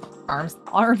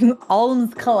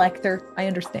Alms Collector, I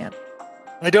understand.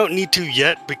 I don't need to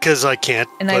yet because I can't.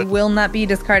 And I will not be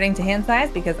discarding to hand size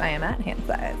because I am at hand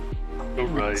size. All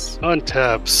right. On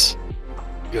taps,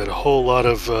 you got a whole lot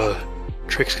of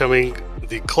tricks coming.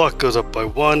 The clock goes up by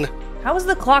 1 How is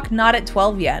the clock not at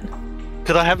 12 yet?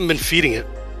 because I haven't been feeding it.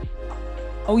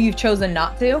 Oh, you've chosen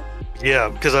not to? Yeah,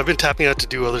 because I've been tapping out to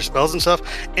do other spells and stuff,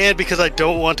 and because I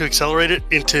don't want to accelerate it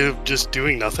into just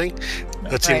doing nothing.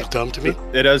 That seems Right. dumb to me.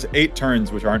 It has 8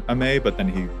 turns, which aren't a May, but then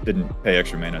he didn't pay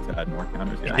extra mana to add more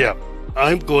counters. Yeah,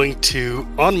 I'm going to,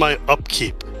 on my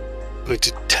upkeep, I'm going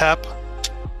to tap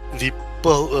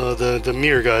the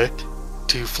mirror guy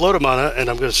to float a mana, and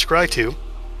I'm going to scry 2.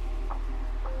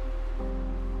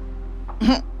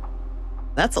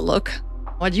 That's a look.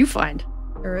 What'd you find?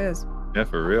 There is. Yeah,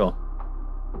 for real.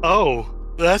 Oh,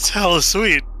 that's hella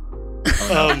sweet.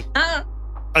 I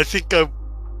think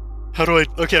how do I?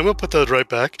 Okay, I'm gonna put that right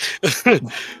back.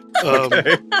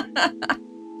 Okay.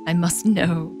 I must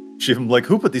know. I'm like,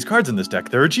 who put these cards in this deck?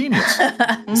 They're a genius.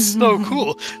 So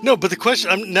cool. No, but the question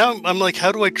I'm like,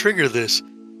 how do I trigger this?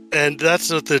 And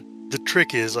that's what the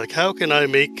trick is. Like, how can I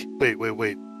make?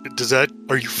 Wait. Does that?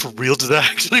 Are you for real? Does that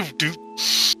actually do?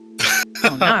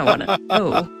 Oh, now I want to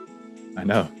know. I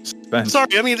know. Suspense.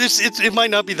 Sorry, I mean, it might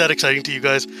not be that exciting to you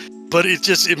guys, but it's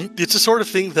the sort of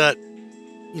thing that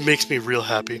makes me real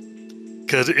happy.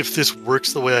 Because if this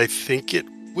works the way I think it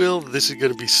will, this is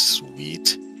going to be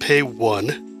sweet. Pay 1.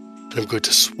 I'm going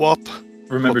to swap.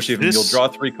 Remember, What's Shivam, this? you'll draw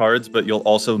 3 cards, but you'll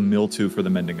also mill 2 for the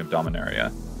Mending of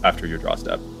Dominaria after your draw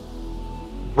step.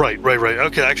 Right.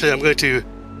 Okay, actually, I'm going to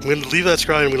leave that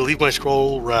scry. I'm going to leave my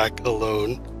scroll rack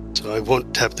alone. So I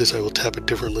won't tap this. I will tap it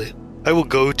differently. I will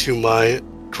go to my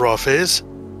draw phase.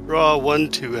 Draw 1,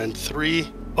 2, and 3.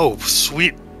 Oh,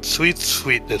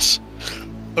 sweetness.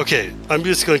 Okay, I'm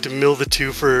just going to mill the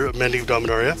 2 for Mending of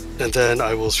Dominaria, and then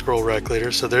I will scroll rack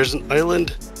later. So there's an island.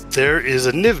 There is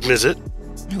a Niv Mizzet.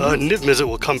 Niv Mizzet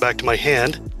will come back to my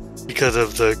hand because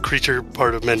of the creature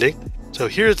part of Mending. So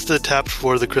here's the tap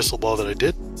for the crystal ball that I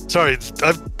did. Sorry,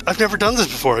 I've never done this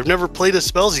before. I've never played a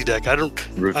Spellsy deck. I'm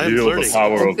Reveal learning. the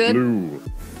power of Good. blue.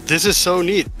 This is so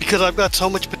neat because I've got so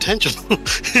much potential.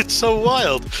 It's so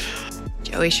wild.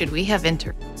 Joey, should we have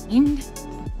intervened?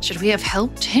 Should we have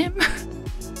helped him?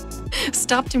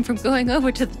 Stopped him from going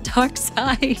over to the dark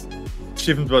side?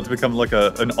 Shivan's about to become like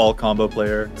an all combo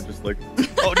player. And just like,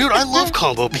 Oh, dude, I love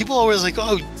combo. People always like,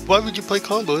 oh, why would you play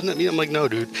combo? Isn't that me? I'm like, no,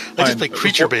 dude. I just play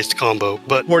creature-based combo,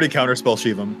 but 40 counterspell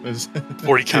Shivam is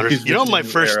 40 counters. You know, my New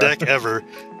first era. deck ever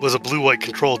was a blue-white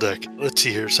control deck. Let's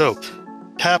see here. So,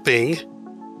 tapping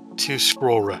to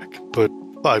scroll rack. Put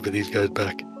 5 of these guys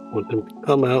back. Want them to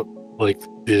come out like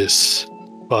this.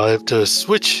 5 to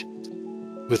switch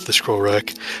with the scroll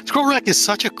rack. Scroll rack is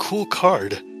such a cool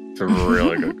card. It's a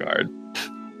really good card.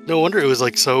 No wonder it was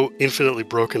like so infinitely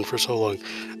broken for so long.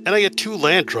 And I get 2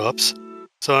 land drops.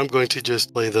 So I'm going to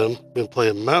just play them. I'm going to play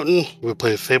a mountain. I'm going to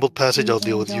play a Fabled Passage. I'll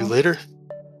deal with you later.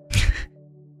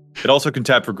 It also can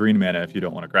tap for green mana if you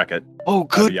don't want to crack it. Oh,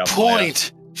 good Yeah,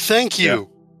 point. Thank you.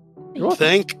 You're welcome.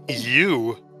 Thank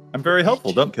you. I'm very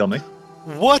helpful. Don't kill me.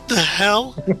 What the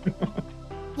hell?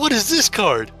 What is this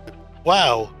card?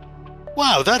 Wow.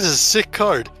 Wow, that is a sick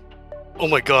card. Oh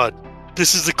my god.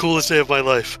 This is the coolest day of my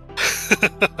life.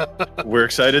 We're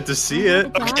excited to see it.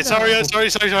 Okay, sorry.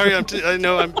 I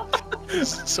know I'm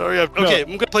sorry. Okay, I'm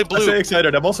going to play I say blue.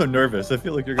 excited. I'm also nervous. I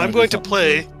feel like you're going I'm going to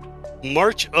play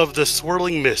March of the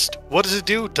Swirling Mist. What does it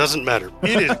do? Doesn't matter.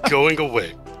 It is going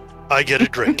away. I get a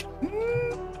drink.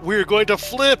 We're going to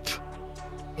flip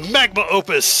Magma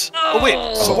Opus. Oh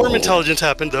wait, Swarm Intelligence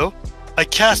happened though. I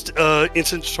cast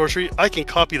Instant Sorcery. I can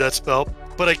copy that spell,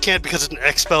 but I can't because it's an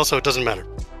X spell, so it doesn't matter.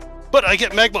 But I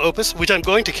get Magma Opus, which I'm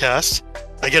going to cast.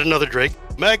 I get another Drake.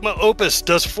 Magma Opus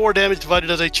does 4 damage divided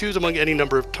as I choose among any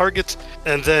number of targets,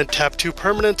 and then tap 2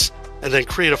 permanents, and then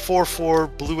create a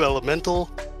 4/4 blue elemental,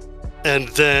 and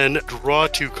then draw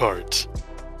 2 cards.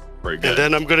 Very good. And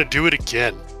then I'm going to do it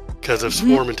again because of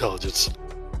Swarm Intelligence.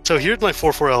 So here's my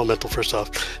 4/4 elemental first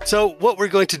off. So what we're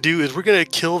going to do is we're going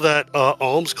to kill that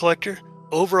Alms Collector.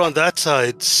 Over on that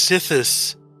side,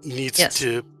 Sithis needs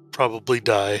to probably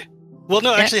die. Well,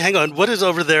 no, actually, hang on. What is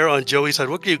over there on Joey's side?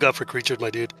 What do you got for creatures, my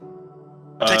dude?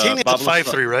 Titania's a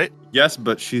 5/3, right? Yes,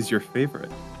 but she's your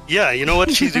favorite. Yeah, you know what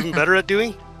she's even better at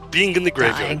doing? Being in the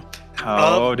graveyard. Dying.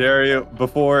 How dare you?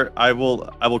 Before I will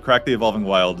crack the Evolving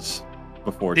Wilds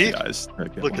before she See? dies.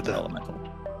 Look at that. Elemental.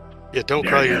 Yeah, don't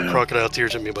cry your crocodile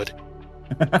tears at me, buddy.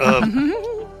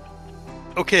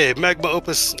 Okay, Magma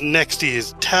Opus next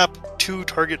is tap 2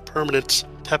 target permanents.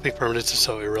 Tapping permanents is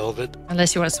so irrelevant.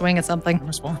 Unless you want to swing at something.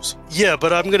 Response. Yeah,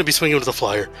 but I'm going to be swinging with a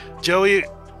flyer. Joey,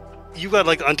 you got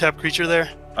like untapped creature there?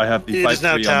 I have the It is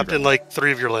now 5/3 tapped on and like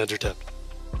 3 of your lands are tapped.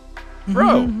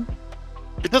 Bro,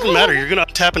 It doesn't matter. You're going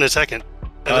to tap in a second.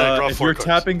 And then I draw if 4 you're cards.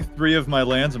 tapping 3 of my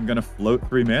lands, I'm gonna float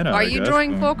 3 mana. Are I you guess.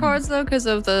 drawing 4 cards though because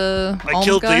of the I alms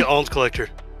killed guy? the Alms Collector.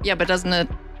 Yeah, but doesn't it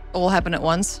all happen at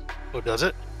once? Oh, does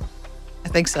it? I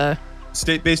think so.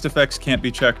 State-based effects can't be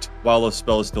checked while a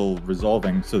spell is still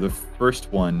resolving, so the first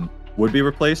one would be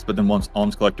replaced, but then once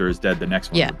Alms Collector is dead, the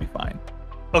next one would be fine.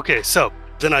 Okay, so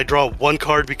then I draw 1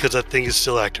 card because that thing is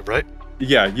still active, right?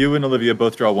 Yeah, you and Olivia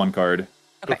both draw 1 card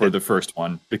Okay. for the first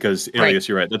one, because Alias,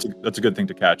 you're right. That's a good thing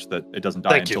to catch, that it doesn't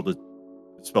die Thank until the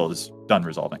spell is done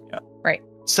resolving. Yeah.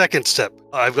 Second step,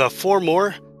 I've got 4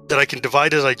 more that I can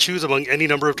divide as I choose among any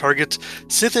number of targets.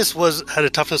 Sithis had a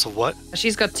toughness of what?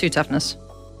 She's got 2 toughness.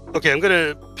 Okay, I'm going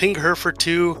to ping her for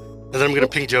 2, and then I'm going to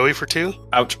ping Joey for 2.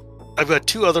 Ouch. I've got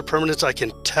 2 other permanents I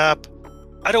can tap.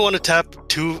 I don't want to tap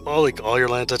all your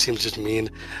lands. That seems just mean.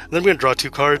 And then I'm going to draw 2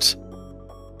 cards,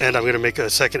 and I'm going to make a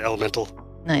second elemental.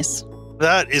 Nice.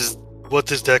 That is what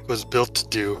this deck was built to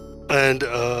do. And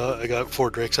I got 4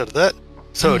 Drakes out of that.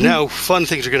 So now fun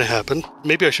things are going to happen.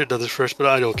 Maybe I should have done this first, but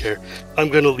I don't care. I'm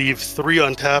going to leave 3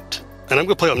 untapped, and I'm going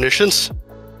to play Omniscience.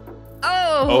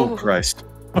 Oh, Christ.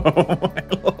 Oh, my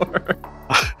Lord.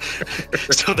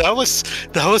 So that was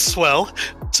swell.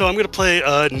 So I'm going to play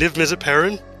Niv Mizzet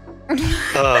Perrin.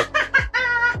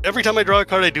 Every time I draw a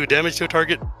card, I do damage to a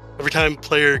target. Every time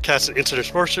player casts an instant or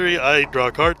sorcery, I draw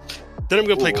a card. Then I'm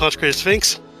going to play Consecrated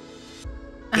Sphinx.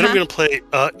 Then I'm going to play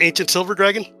Ancient Silver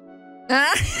Dragon.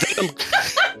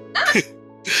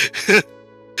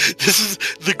 This is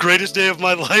the greatest day of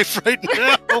my life right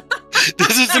now.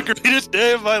 This is the greatest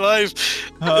day of my life.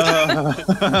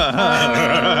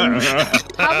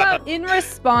 How about in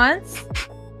response,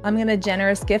 I'm gonna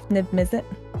generous gift Niv Mizzet.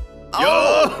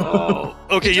 Oh!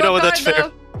 Okay, you know what? That's fair.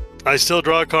 Though. I still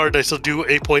draw a card. I still do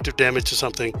a point of damage to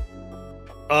something.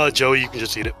 Joey, you can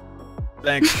just eat it.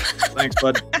 Thanks. Thanks,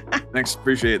 bud. Thanks.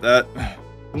 Appreciate that.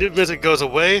 Mystic goes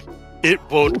away. It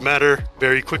won't matter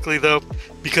very quickly, though,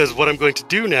 because what I'm going to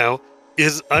do now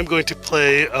is I'm going to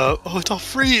play... it's all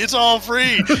free! It's all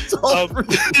free! It's all free.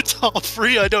 It's all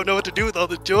free! I don't know what to do with all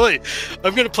the joy.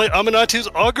 I'm going to play Amanatu's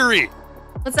Augury.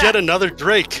 What's Get that? another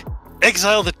Drake.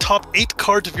 Exile the top 8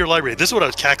 cards of your library. This is what I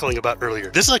was cackling about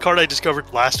earlier. This is a card I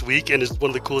discovered last week and is one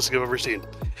of the coolest things I've ever seen.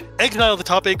 Exile the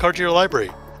top 8 cards of your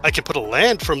library. I can put a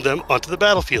land from them onto the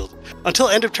battlefield. Until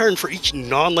end of turn, for each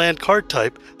non-land card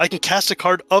type, I can cast a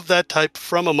card of that type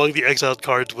from among the exiled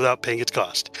cards without paying its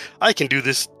cost. I can do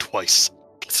this twice.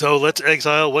 So let's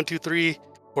exile 1, 2, 3,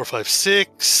 4, 5,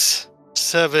 6,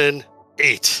 7,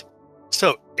 8.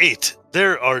 So 8.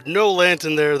 There are no lands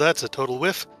in there. That's a total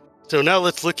whiff. So now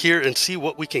let's look here and see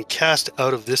what we can cast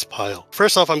out of this pile.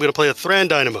 First off, I'm going to play a Thran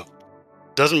Dynamo.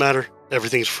 Doesn't matter.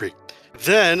 Everything's free.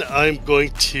 Then I'm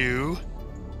going to...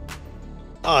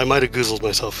 Oh, I might have goozled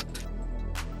myself.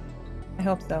 I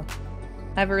hope so.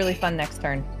 I have a really fun next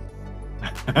turn.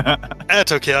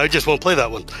 That's okay. I just won't play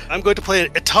that one. I'm going to play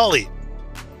an Itali.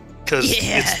 Because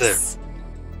it's there.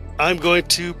 I'm going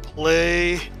to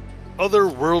play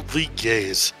Otherworldly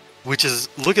Gaze, which is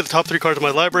look at the top 3 cards of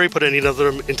my library, put any of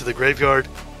them into the graveyard.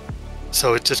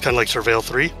 So it's just kind of like Surveil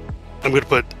 3. I'm going to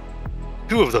put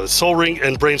 2 of those, Soul Ring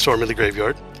and Brainstorm, in the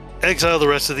graveyard. Exile the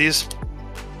rest of these,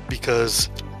 because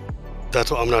that's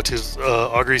what Amanatu's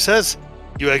Augury says.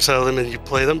 You exile them and you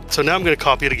play them. So now I'm going to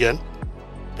copy it again.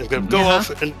 I'm going to go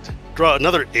off and draw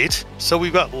another 8. So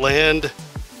we've got land.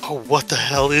 Oh, what the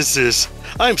hell is this?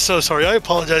 I'm so sorry. I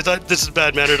apologize. This is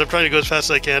bad manners. I'm trying to go as fast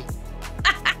as I can.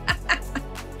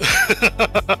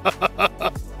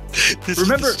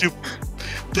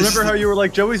 Remember how you were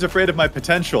like, Joey's afraid of my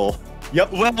potential?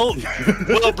 Yep. Well,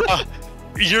 bruh,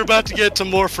 you're about to get some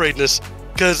more afraidness.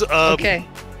 Because, Okay.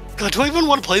 God, do I even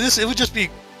want to play this? It would just be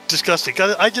disgusting.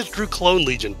 I just drew Clone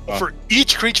Legion. For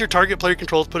each creature target player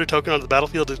controls, put a token on the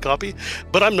battlefield as copy.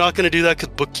 But I'm not going to do that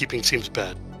because bookkeeping seems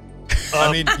bad.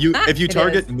 I mean, if you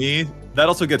target me, that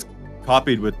also gets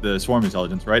copied with the Swarm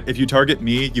Intelligence, right? If you target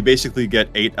me, you basically get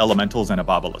 8 elementals and a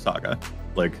Baba Lysaga.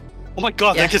 Like, oh my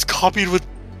god, that gets copied with...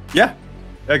 Yeah,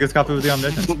 that gets copied with the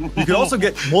Omniscience. You could also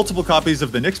get multiple copies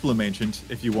of the Nyxbloom Ancient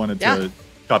if you wanted to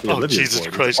copy Olivia's Jesus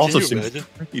board, Christ, also can you seems imagine?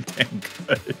 pretty dang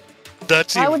good.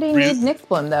 Why would he need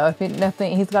Nyxbloom though? If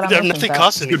he's got nothing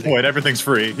costs anything. Good point. Everything's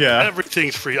free. Yeah.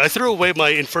 Everything's free. I threw away my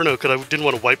Inferno because I didn't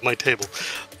want to wipe my table.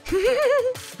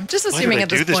 I'm just assuming at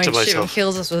this point Shivam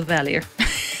kills us with value.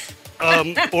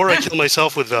 Or I kill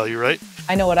myself with value, right?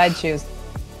 I know what I'd choose.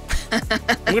 I'm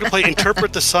going to play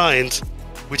Interpret the Signs,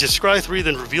 which is scry 3,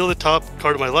 then reveal the top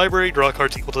card of my library, draw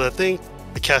cards equal to that thing.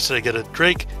 I cast it, I get a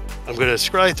Drake. I'm going to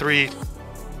scry 3,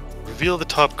 reveal the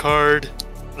top card.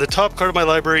 The top card of my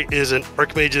library is an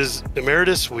Archmage's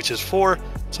Emeritus, which is 4.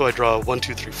 So I draw 1,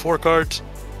 2, 3, 4 cards,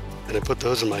 and I put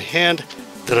those in my hand.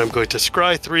 Then I'm going to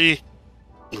scry 3,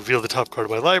 reveal the top card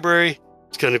of my library.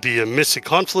 It's going to be a Mystic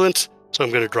Confluence, so I'm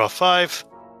going to draw 5.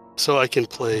 So I can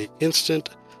play instant.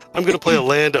 I'm going to play a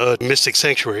land, a Mystic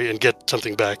Sanctuary, and get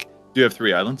something back. Do you have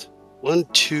 3 islands? 1,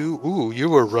 2. Ooh, you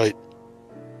were right.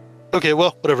 Okay,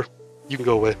 well, whatever. You can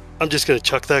go away. I'm just going to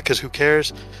chuck that because who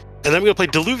cares? And then I'm going to play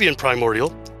Diluvian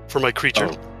Primordial for my creature,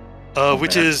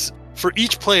 which is for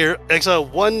each player, exile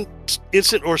 1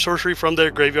 instant or sorcery from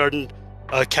their graveyard and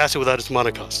cast it without its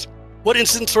mana cost. What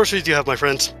instant sorceries do you have, my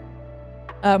friends?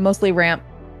 Mostly Ramp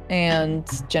and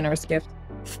Generous Gift.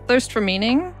 Thirst for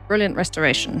Meaning, Brilliant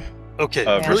Restoration. Okay,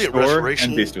 Brilliant Restoration.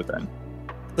 And Beast Within.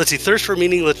 Let's see, Thirst for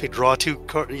Meaning lets me draw 2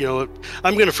 cards. You know what?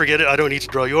 I'm going to forget it. I don't need to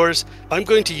draw yours. I'm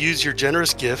going to use your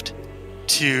Generous Gift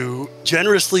to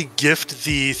generously gift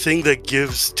the thing that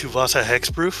gives Tuvasa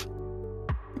hexproof.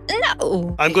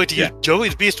 No. I'm going to use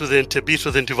Joey's Beast Within to Beast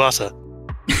Within Tuvasa.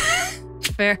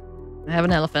 Fair. I have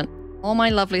an elephant. All my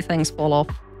lovely things fall off.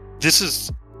 This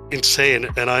is insane,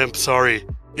 and I am sorry.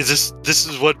 This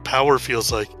is what power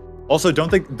feels like. Also, don't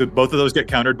think both of those get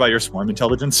countered by your Swarm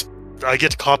Intelligence? I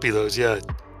get to copy those, yeah.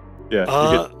 Yeah,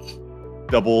 you get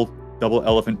double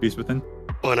Elephant Beast Within.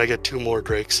 Oh, and I get 2 more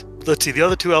Drakes. Let's see, the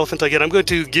other 2 elephants I get. I'm going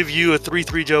to give you a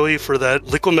 3/3 Joey for that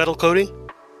liquid metal coating.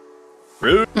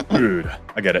 Rude.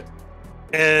 I get it.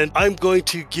 And I'm going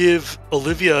to give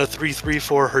Olivia a 3/3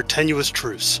 for her Tenuous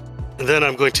Truce. And then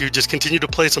I'm going to just continue to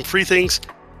play some free things.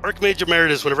 Archmage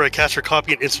Emeritus, whenever I cast her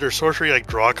copy an instant or sorcery, I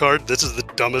draw a card. This is the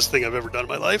dumbest thing I've ever done in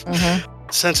my life.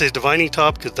 Sensei's Divining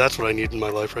Top, because that's what I need in my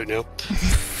life right now.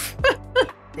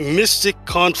 Mystic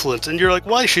Confluence. And you're like,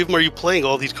 why, Shivam, are you playing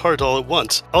all these cards all at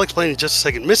once? I'll explain in just a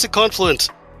second. Mystic Confluence.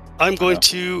 I'm going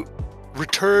to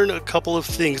return a couple of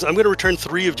things. I'm going to return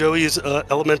 3 of Joey's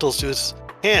elementals to his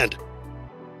hand,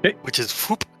 which is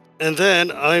whoop. And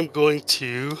then I'm going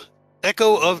to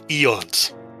Echo of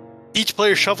Eons. Each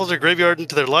player shuffles their graveyard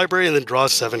into their library and then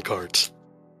draws 7 cards.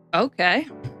 Okay.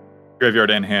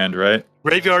 Graveyard and hand, right?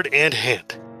 Graveyard and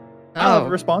hand. I'll have a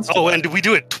response to that. And we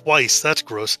do it twice. That's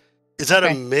gross. Is that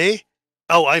a may?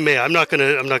 Oh, I may. I'm not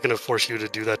gonna force you to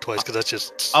do that twice because that's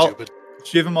just stupid.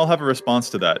 Shivam, I'll have a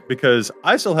response to that because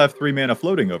I still have 3 mana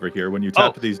floating over here when you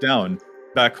tap these down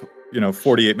back,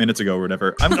 48 minutes ago or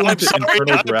whatever. I'm going to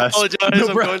Infernal Grasp. I apologize.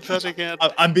 I'm going fast I can.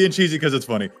 I'm being cheesy because it's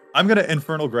funny. I'm going to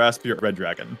Infernal Grasp your Red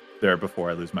Dragon there before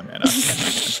I lose my mana.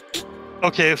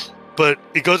 Okay, but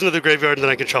it goes into the graveyard and then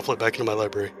I can shuffle it back into my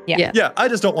library. Yeah, I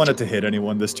just don't want it to hit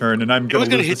anyone this turn, and I'm going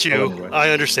to hit you. Anyway.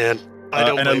 I understand. I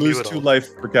don't and I blame lose you at 2 all.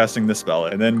 life for casting this spell,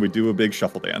 and then we do a big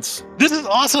shuffle dance. This is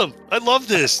awesome. I love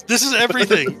this. This is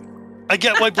everything. I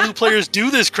get why blue players do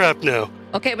this crap now.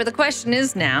 Okay, but the question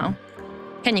is now,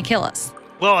 can you kill us?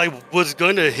 Well, I was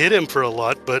going to hit him for a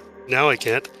lot, but now I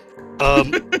can't.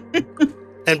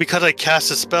 And because I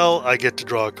cast a spell, I get to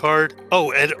draw a card.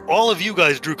 Oh, and all of you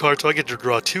guys drew cards, so I get to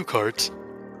draw 2 cards.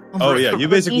 Oh yeah, you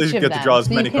basically Each of get to them. draw as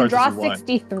So many you can cards draw as you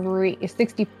want.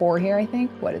 64 here, I think.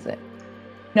 What is it?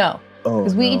 No, Oh,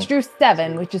 because we no. each drew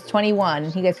 7, which is 21,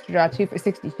 and he gets to draw 2 for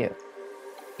 62.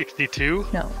 62?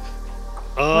 No.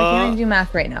 Why can't I do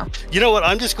math right now? You know what?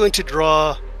 I'm just going to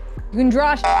draw... You can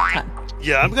draw a ton.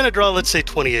 Yeah, I'm going to draw, let's say,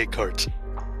 28 cards.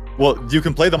 Well, you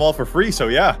can play them all for free, so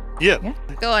yeah. Yeah.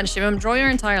 Go on, Shivam, draw your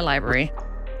entire library.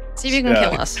 See if you can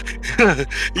kill us.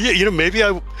 Yeah,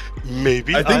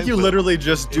 maybe I think you will. literally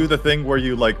just do the thing where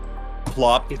you like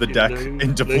plop the deck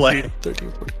into play.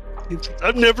 13, 14, 15.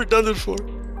 I've never done this before.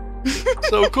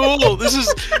 So cool.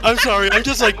 I'm sorry. I'm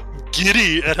just like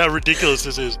giddy at how ridiculous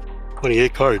this is.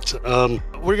 28 cards. We're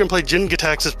going to play Jin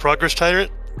Gitax's Progress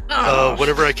Tyrant.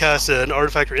 Whenever I cast an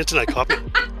artifact or instant, I copy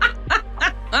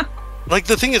it. Like,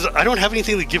 the thing is, I don't have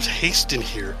anything that gives haste in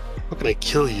here. How can I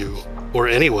kill you? Or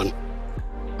anyone?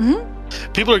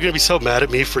 Mm-hmm. People are going to be so mad at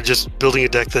me for just building a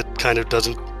deck that kind of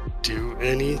doesn't do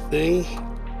anything.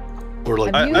 Or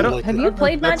like, Have you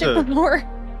played that's Magic before?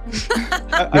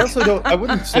 I also don't. I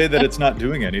wouldn't say that it's not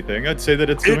doing anything. I'd say that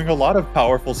it's doing a lot of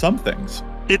powerful some things.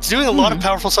 It's doing a lot of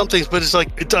powerful some things, but it's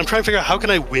like I'm trying to figure out how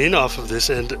can I win off of this,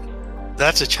 and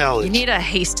that's a challenge. You need a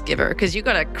haste giver because you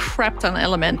got a crap ton of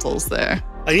elementals there.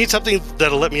 I need something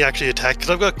that'll let me actually attack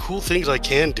because I've got cool things I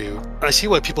can do. I see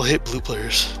why people hate blue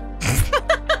players.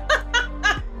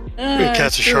 I'm gonna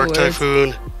cast a Shark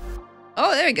Typhoon.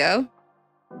 Oh, there we go.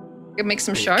 Gonna make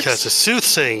some sharks. Cast a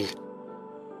Soothsaying.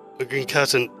 We're gonna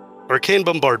cast an Arcane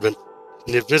Bombardment.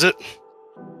 Niv Mizzet.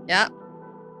 Yeah.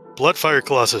 Bloodfire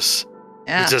Colossus.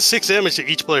 Yeah. It does 6 damage to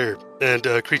each player and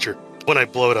creature when I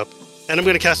blow it up. And I'm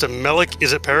going to cast a Melek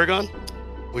Izzet Paragon,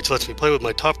 which lets me play with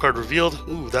my top card revealed.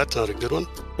 Ooh, that's not a good one.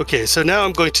 Okay, so now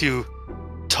I'm going to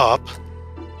top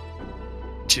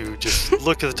to just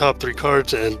look at the top 3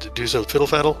 cards and do some fiddle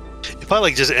faddle. If I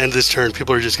like just end this turn,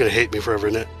 people are just going to hate me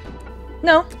forever, innit?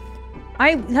 No.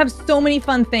 I have so many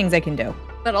fun things I can do.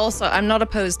 But also, I'm not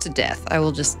opposed to death.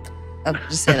 I'll just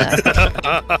say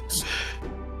that.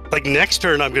 Like next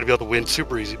turn, I'm going to be able to win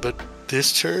super easy, but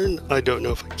this turn, I don't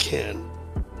know if I can.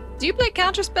 Do you play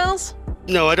counter spells?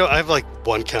 No, I don't. I have like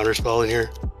 1 counter spell in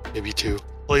here, maybe 2.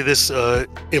 Play this,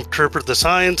 Interpret the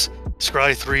Signs,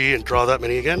 scry 3, and draw that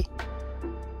many again.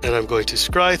 And I'm going to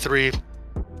scry 3.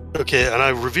 Okay, and I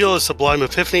reveal a Sublime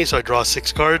Epiphany, so I draw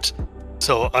 6 cards.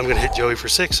 So I'm going to hit Joey for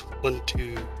 6. 1,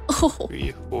 2,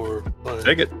 3, 4, 5,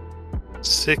 Take it.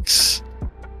 6.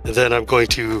 And then I'm going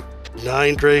to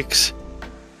 9 Drakes.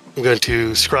 I'm going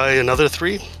to scry another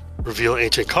 3, reveal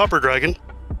Ancient Copper Dragon,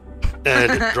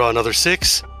 and draw another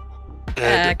 6,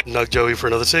 and nug Joey for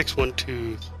another 6. 1,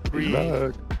 2, 3.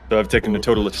 So I've taken a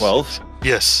total of 12.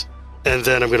 Yes. And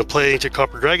then I'm going to play Ancient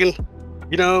Copper Dragon.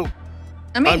 You know,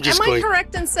 I mean, I'm just am going- I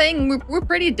correct in saying we're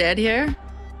pretty dead here?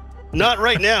 not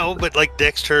right now, but like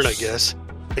next turn, I guess.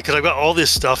 Because I've got all this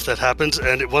stuff that happens,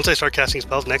 and once I start casting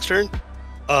spells next turn,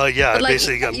 yeah, But like,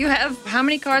 basically, you have how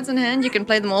many cards in hand? You can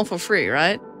play them all for free,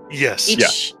 right? yes.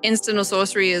 Each instant or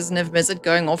sorcery is Niv Mizzet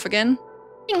going off again.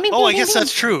 Oh, I guess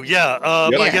that's true. Yeah.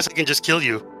 But I Yeah. guess I can just kill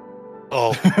you.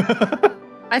 Oh.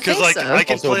 I Because think like so. I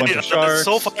can Also a play bunch of sharks.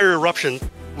 Soulfire Eruption,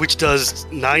 which does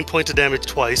 9 points of damage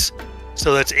twice,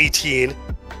 so that's 18.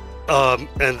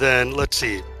 And then let's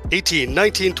see, 18,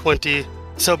 19, 20.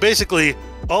 So basically,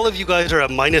 all of you guys are at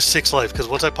 -6 life because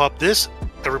once I pop this,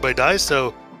 everybody dies.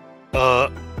 So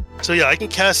yeah, I can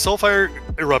cast Soulfire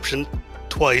Eruption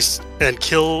twice and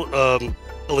kill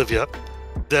Olivia.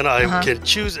 Then I can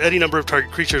choose any number of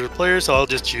target creatures or players. So I'll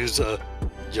just choose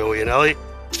Joey and Ellie.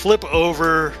 Flip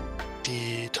over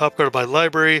the top card of my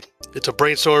library. It's a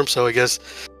brainstorm, so I guess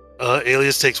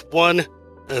Alias takes 1,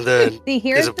 and then See,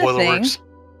 here's the Boiler thing. Works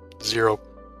 0.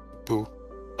 Boo.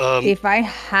 If I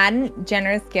hadn't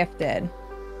generous gifted,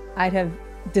 I'd have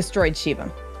destroyed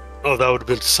Shivam. Oh, that would have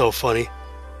been so funny.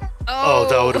 Oh,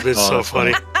 that would have been so that's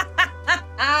funny.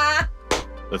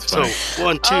 That's So funny.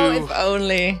 1, 2. Oh, if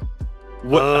only.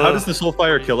 How does the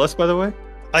Soulfire kill us, by the way?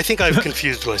 I think I've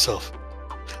confused myself.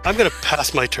 I'm gonna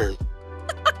pass my turn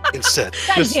instead.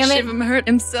 God Just- damn it. Shivam hurt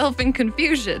himself in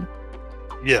confusion.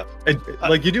 Yeah,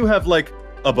 Like, you do have, like,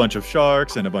 a bunch of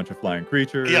sharks and a bunch of flying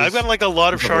creatures. yeah. I've got like a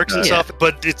lot of Stuff like sharks and that. stuff,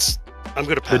 but I'm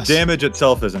gonna The pass. damage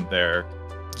itself isn't there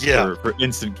Yeah, for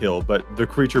instant kill, but the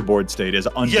creature board state is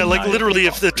undeniable. yeah. Like literally,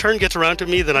 if the turn gets around to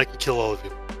me, then I can kill all of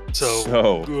you.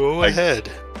 So go ahead.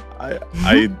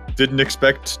 I didn't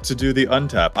expect to do the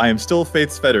untap. I am still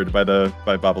Faith's Fettered by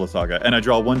Baba Lysaga, and I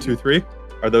draw 1, 2, 3.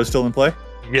 Are those still in play?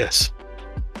 Yes.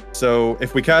 So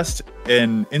if we cast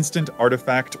an instant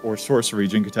artifact or sorcery,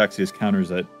 Jin-Gitaxias counters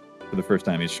it for the first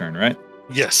time each turn, right?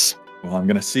 Yes. Well, I'm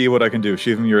gonna see what I can do.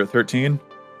 Shivam, you're at 13.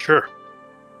 Sure.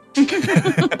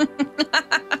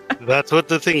 That's what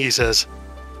the thingy says.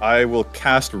 I will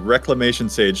cast Reclamation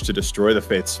Sage to destroy the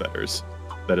Faith's Fetters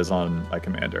that is on my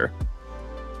commander.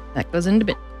 That goes into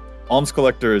bin. Alms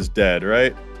Collector is dead,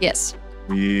 right? Yes.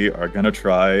 We are gonna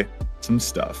try some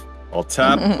stuff. I'll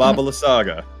tap Baba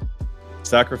Lysaga,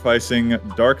 sacrificing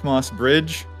Dark Moss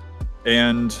Bridge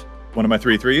and one of my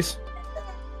 3/3s.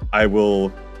 I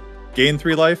will gain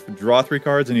 3 life, draw 3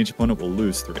 cards, and each opponent will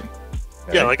lose 3.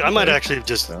 Okay? Yeah, like I might actually have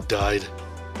just died.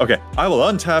 Okay, I will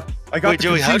untap. I got Wait, the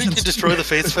Joey, how did you confusion. destroy the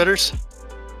Faith Fetters?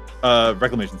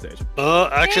 Reclamation Stage.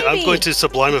 Actually, I'm Maybe. going to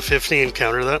Sublime Epiphany and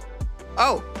counter that.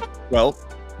 Oh, Well,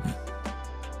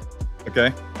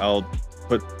 okay, I'll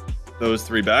put those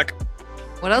 3 back.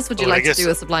 what else would you Oh, I like to guess- do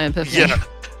with Sublime Epiphany?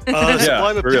 Yeah.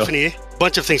 Sublime for real. Epiphany.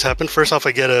 Bunch of things happen. First off,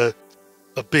 I get a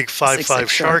big 5/5 6/6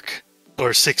 shark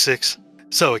or 6/6.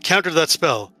 So I counter that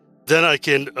spell. Then I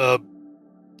can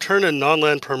turn a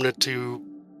non-land permanent to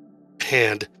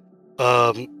hand.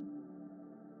 I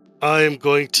am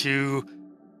going to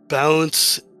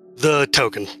bounce the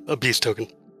token, a beast token,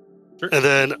 Sure. and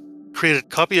then create a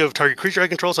copy of target creature I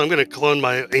control. So I'm going to clone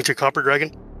my Ancient Copper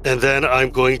Dragon, and then I'm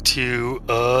going to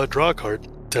draw a card.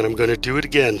 Then I'm going to do it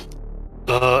again,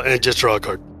 and just draw a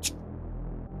card,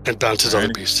 and bounce his other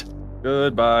Alrighty. beast.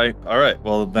 Goodbye. All right,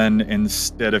 well then,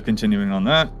 instead of continuing on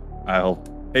that, I'll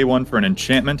pay 1 for an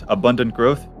enchantment, Abundant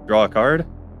Growth, draw a card.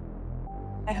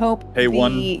 I hope Hey, the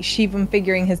one- Shivam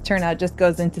figuring his turn out just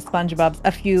goes into SpongeBob's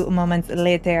a few moments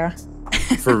later.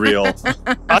 For real.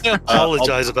 I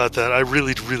apologize about that. I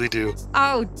really, really do.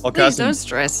 Oh, I'll please cast don't him.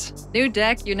 stress. New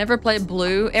deck, you never play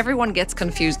blue. Everyone gets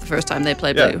confused the first time they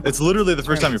play Yeah, blue. it's literally the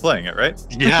first time you're playing it, right?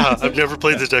 Yeah, I've never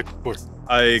played this deck before.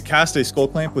 I cast a Skull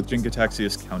Clamp with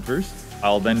Jin-Gitaxias counters.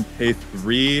 I'll then pay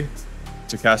 3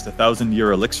 to cast a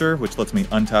 1,000-year elixir, which lets me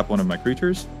untap one of my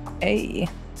creatures. Hey.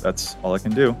 That's all I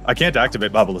can do. I can't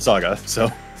activate Baba Lysaga,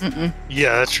 so Mm-mm.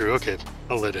 Yeah, that's true. Okay,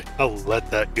 I'll let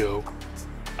that go.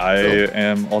 I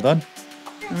am all done.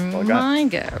 all I got. My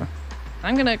go.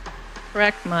 I'm gonna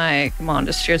correct my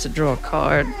commander's here to draw a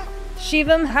card.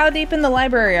 Shivam, how deep in the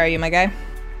library are you, my guy?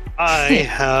 I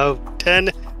have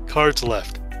 10 cards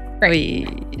left. Wee.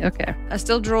 Okay. I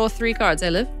still draw 3 cards. I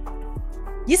live.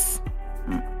 Yes.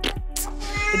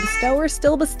 The bestower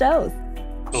still bestows.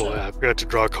 Oh, I forgot to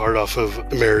draw a card off of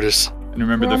Emeritus. And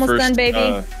remember, We're the almost first done,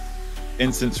 baby.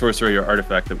 instant sorcery or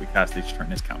artifact that we cast each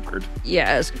turn is countered.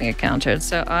 Yeah, it's gonna get countered.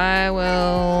 So I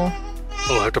will.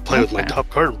 Oh, I have to play with my Okay. top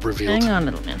card revealed. Hang on,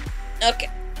 little man. Okay.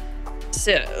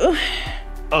 So.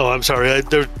 Oh, I'm sorry.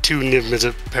 There are 2 Niv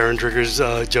Mizzet parent triggers.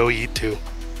 Joey eat 2.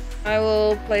 I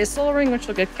will play Soul Ring, which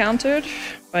will get countered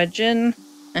by Jin.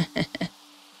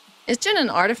 Is Jin an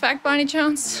artifact by any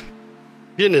chance?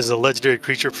 Jin is a legendary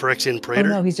creature, Phyrexian Oh Praetor.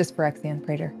 no, he's just Phyrexian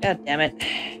Praetor. God damn it.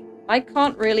 I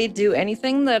can't really do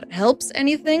anything that helps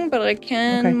anything, but I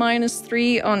can Okay.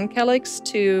 -3 on Calyx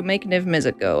to make Niv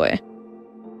Mizzet go away.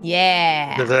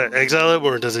 Yeah. Does that exile him,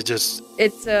 or does it just...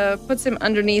 It puts him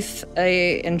underneath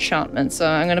a enchantment, so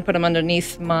I'm gonna put him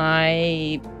underneath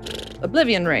my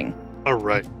Oblivion Ring.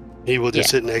 Alright. He will just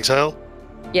sit in exile?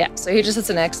 Yeah, so he just sits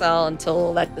in exile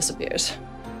until that disappears.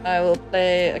 I will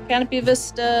play a Canopy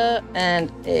Vista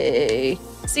and a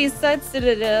Seaside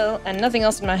Citadel, and nothing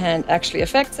else in my hand actually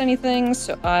affects anything,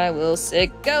 so I will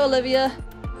say go, Olivia.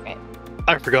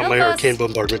 I forgot my Help us. Arcane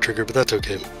Bombardment trigger, but that's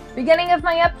okay. Beginning of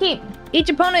my upkeep. Each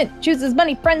opponent chooses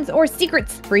money, friends, or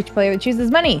secrets. For each player that chooses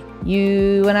money,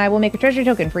 you and I will make a treasure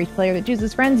token. For each player that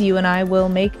chooses friends, you and I will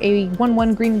make a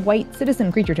 1/1 green-white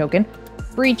citizen creature token.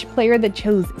 For each player that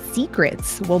chose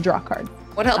secrets, we'll draw cards.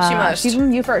 What helps you most?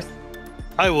 Shivam, you first.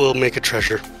 I will make a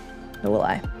treasure. So will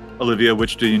I. Olivia,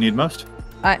 which do you need most?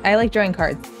 I like drawing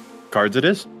cards. Cards it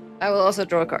is. I will also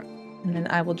draw a card. And then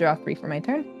I will draw 3 for my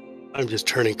turn. I'm just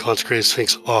turning Consecrated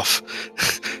Sphinx off.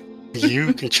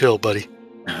 You can chill, buddy.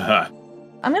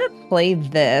 I'm going to play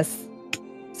this.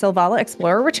 Sylvala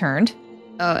Explorer returned.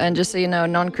 Oh, and just so you know,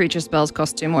 non-creature spells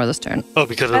cost 2 more this turn. Oh,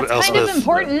 because That's of kind Elspeth. of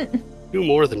important. 2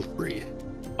 more than 3.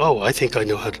 Oh, I think I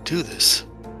know how to do this.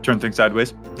 Turn things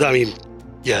sideways. I mean,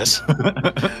 yes.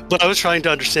 But I was trying to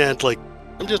understand, like,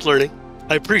 I'm just learning.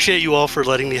 I appreciate you all for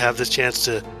letting me have this chance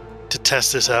to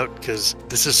test this out, because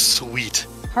this is sweet.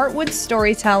 Heartwood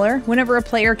Storyteller. Whenever a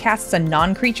player casts a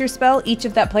non-creature spell, each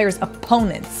of that player's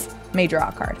opponents may draw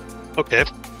a card. Okay.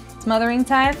 Smothering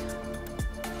Tithe.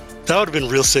 That would have been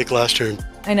real sick last turn.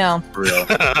 I know. For real.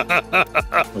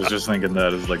 I was just thinking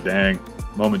that. It's like, dang,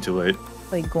 moment too late.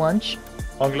 Play Gluntch.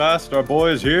 Long last, our boy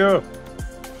is here.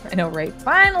 I know, right?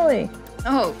 Finally.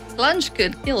 Oh, Gluntch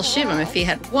could kill Shivam if he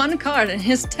had 1 card in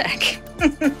his deck.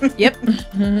 Yep.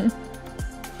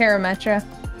 Parametra.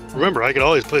 Remember, I could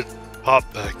always put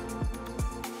Pop back.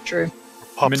 True.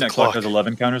 Pop the Midnight Clock clock. has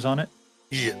 11 counters on it.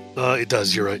 Yeah, it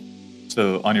does. You're right.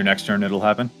 So on your next turn, it'll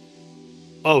happen.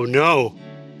 Oh, no.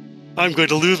 I'm going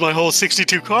to lose my whole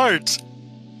 62 cards.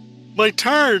 My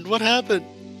turn. What happened?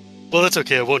 Well, that's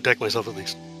okay. I won't deck myself at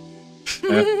least.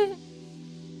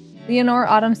 Leonore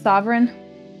Autumn Sovereign.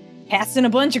 Casting a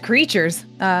bunch of creatures.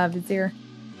 Vizier.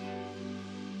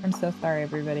 I'm so sorry,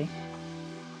 everybody.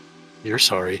 You're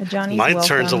sorry. Johnny's My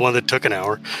turn's the welcome. one that took an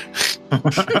hour.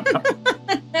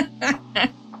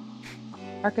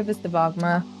 Archivist of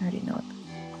Ogma. I already know it.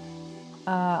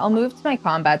 I'll move to my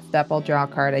combat step. I'll draw a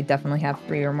card. I definitely have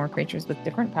 3 or more creatures with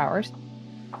different powers.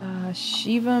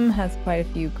 Shivam has quite a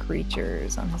few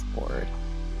creatures on his board.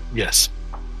 Yes.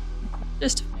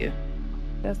 Just a few.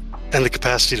 And the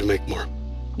capacity to make more.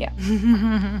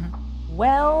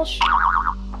 Well,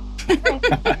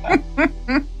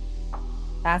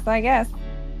 pass, I guess.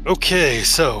 Okay,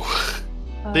 so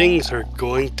things are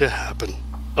going to happen.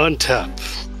 Untap.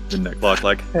 Midnight Clock,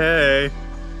 like, hey.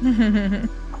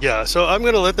 Yeah, so I'm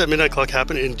going to let that midnight clock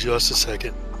happen in just a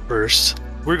second. First,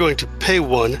 we're going to pay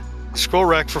 1, scroll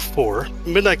rack for 4.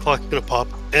 Midnight clock is going to pop,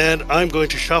 and I'm going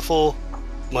to shuffle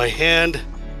my hand,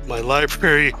 my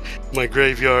library, my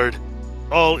graveyard,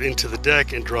 all into the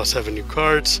deck and draw 7 new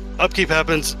cards. Upkeep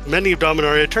happens. Mending of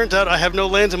Dominaria. It turns out I have no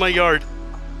lands in my yard.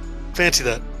 Fancy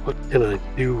that. What can I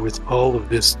do with all of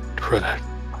this trash?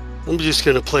 I'm just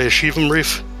going to play a Shivam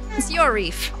Reef. It's your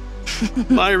reef.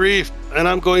 My Reef. And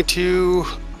I'm going to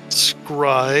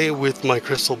scry with my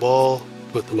crystal ball.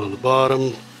 Put them on the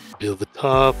bottom. Deal the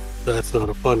top. That's not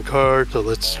a fun card, so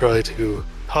let's try to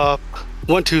top.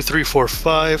 1, 2, 3, 4,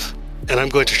 5. And I'm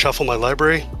going to shuffle my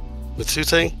library with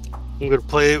Soothsaying. I'm going to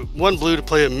play 1 blue to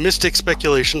play a Mystic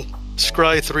Speculation.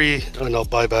 Scry 3, and I'll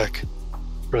buy back.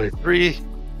 Scry 3.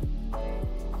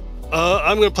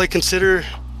 I'm going to play Consider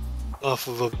off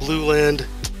of a blue land.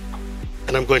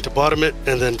 And I'm going to bottom it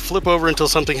and then flip over until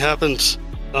something happens.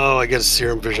 Oh, I get a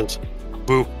Serum Visions.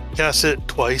 Boo. Cast it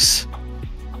twice.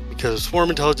 Because Swarm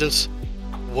Intelligence.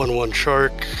 1/1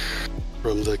 Shark.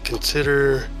 From the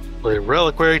Consider. Play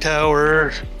Reliquary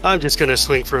Tower. I'm just going to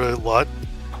swing for a lot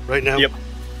right now. Yep.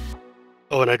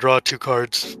 Oh, and I draw 2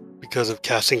 cards because of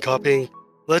casting copying.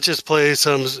 Let's just play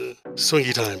some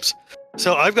swingy times.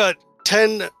 So I've got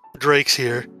 10 drakes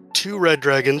here, 2 red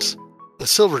dragons, a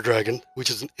silver dragon, which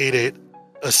is an 8/8,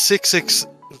 a 6/6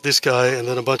 this guy, and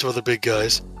then a bunch of other big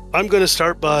guys. I'm going to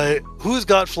start by who's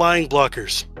got flying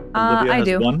blockers? Olivia I has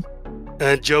do. 1.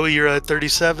 And Joey, you're at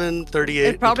 37,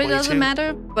 38, It probably and 22. doesn't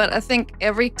matter, but I think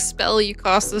every spell you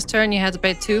cast this turn, you had to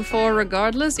pay 2 for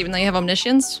regardless, even though you have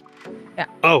Omniscience.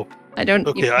 Oh, I don't.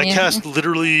 okay. I yeah. cast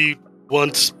literally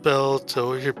 1 spell,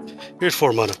 so here's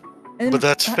 4 mana. And But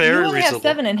that's fair you and only have reasonable.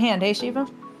 7 in hand, hey, Shiva?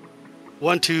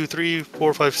 1, 2, 3,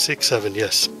 4, 5, 6, 7,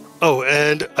 yes. Oh,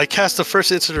 and I cast the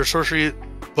first instant or sorcery,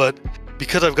 but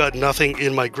because I've got nothing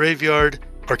in my graveyard,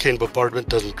 Arcane Bombardment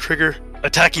doesn't trigger.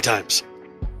 Attacky times.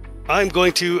 I'm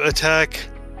going to attack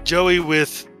Joey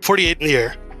with 48 in the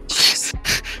air,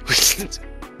 which is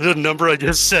the number I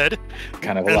just said.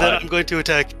 Kind of a And then lot. I'm going to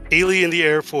attack Ailey in the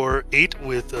air for 8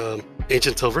 with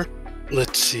Ancient Silver.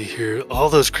 Let's see here. All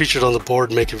those creatures on the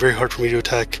board make it very hard for me to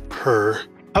attack her.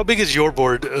 How big is your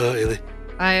board, Ailey?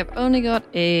 I've only got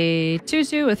a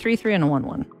 2/2, a 3/3, and a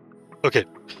 1/1. Okay.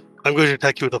 I'm going to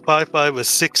attack you with a 5/5, a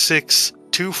 6/6,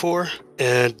 2/4,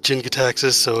 and Jin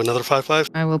Gitaxis, so another 5/5.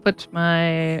 I will put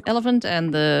my elephant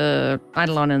and the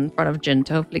Eidolon in front of Jin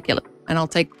to hopefully kill it. And I'll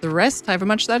take the rest, however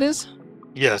much that is.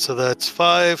 Yeah, so that's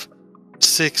 5,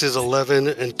 6 is 11,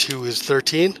 and 2 is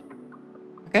 13.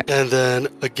 Okay. And then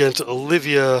against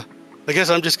Olivia, I guess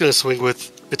I'm just going to swing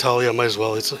with Italia. Might as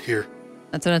well. It's here.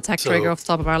 That's an attack So- trigger off the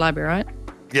top of our library, right?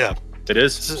 Yeah. It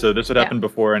is. So this would happen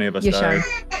before any of us You die. shine.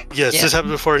 Yes, Yeah. this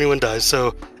happens before anyone dies.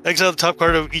 So exile the top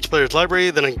card of each player's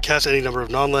library, then I can cast any number of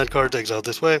non-land cards exiled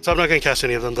this way. So I'm not going to cast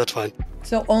any of them. That's fine.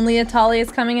 So only Italia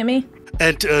is coming at me?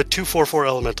 And 2 4/4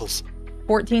 elementals.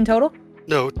 14 total?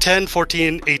 No, 10,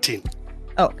 14, 18.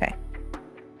 Oh, okay.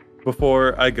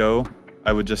 Before I go,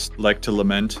 I would just like to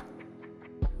lament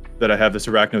that I have this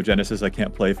Arachnogenesis I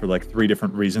can't play for like 3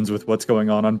 different reasons with what's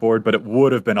going on board, but it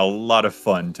would have been a lot of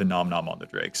fun to nom on the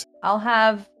Drakes. I'll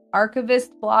have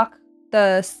Archivist block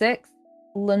the 6,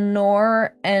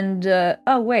 Lenore, and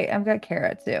oh wait, I've got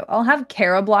Kara too. I'll have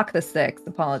Kara block the 6.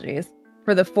 Apologies.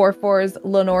 For the 4/4s,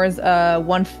 Lenore's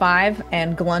 1/5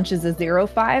 and Gluntch is a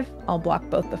 0/5. I'll block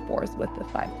both the 4s with the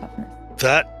 5 toughness.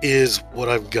 That is what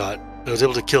I've got. I was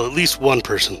able to kill at least one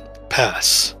person.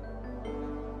 Pass.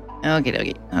 Okie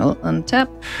dokie. I will untap.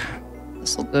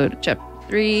 This will go to chapter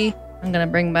 3. I'm going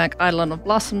to bring back Island of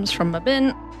Blossoms from my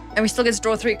bin. And we still get to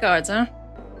draw 3 cards, huh?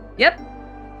 Yep.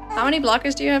 How many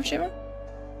blockers do you have, Shivam?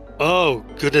 Oh,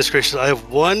 goodness gracious. I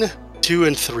have 1, 2,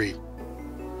 and 3.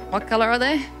 What color are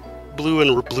they? Blue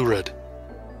and blue-red.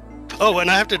 Oh,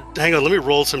 and I have to... Hang on, let me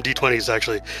roll some d20s,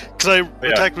 actually. Because I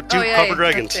attacked with 2 copper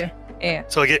dragons. Yeah.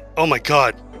 So I get... Oh my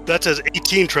god. That says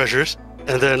 18 treasures.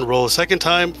 And then roll a second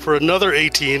time for another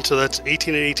 18. So that's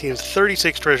 18 and 18 is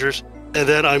 36 treasures. And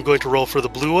then I'm going to roll for the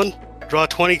blue one. Draw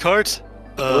 20 cards.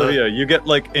 Olivia, you get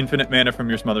like infinite mana from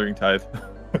your Smothering Tithe.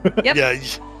 Yep. Yeah,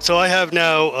 so I have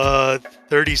now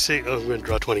 36. Oh, I'm going to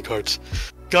draw 20 cards.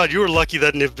 God, you were lucky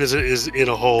that Niv Mizzet is in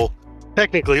a hole.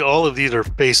 Technically, all of these are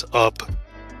face up.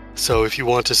 So if you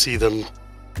want to see them,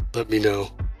 let me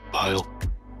know. Pile.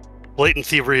 Blatant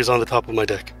Thievery is on the top of my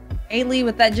deck. Ailey,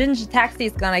 with that Ginger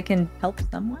Taxi's gun, I can help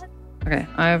somewhat. Okay,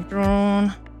 I've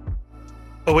drawn...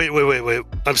 Oh, wait.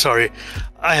 I'm sorry.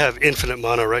 I have infinite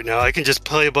mana right now. I can just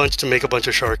play a bunch to make a bunch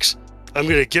of sharks. I'm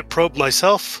going to get probe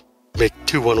myself, make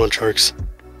 2 1/1 sharks.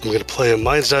 I'm going to play a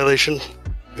Mind's Dilation.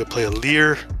 I'm going to play a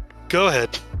Leer. Go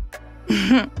ahead.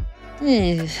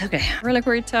 Okay,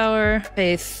 Reliquary Tower.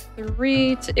 Pay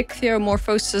 3 to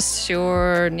Ichthyomorphosis,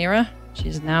 your Neera.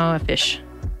 She's now a fish.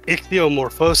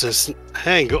 Ichthyomorphosis.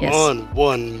 Hang Yes. on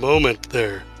one moment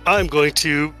there. I'm going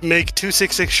to make 2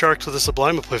 6/6 sharks with a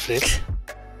Sublime Epiphany.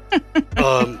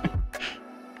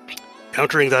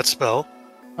 Countering that spell.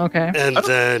 Okay. And I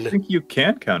then... think you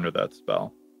can counter that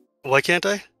spell. Why can't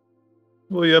I?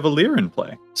 Well, you have a Leer in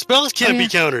play. Spells can't Oh, be yeah.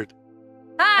 countered.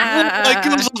 Ah! I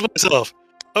Googled myself.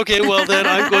 Okay, well then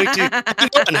I'm going to...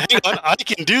 Hang on, I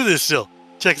can do this still.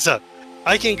 Check this out.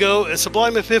 I can go a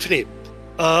Sublime Epiphany.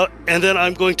 And then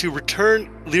I'm going to return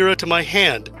Lyra to my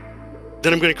hand.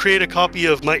 Then I'm going to create a copy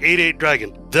of my 8/8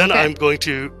 dragon. Then Okay. I'm going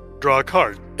to draw a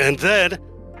card. And then,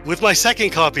 with my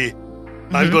second copy,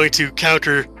 I'm going to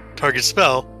counter target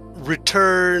spell,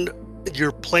 return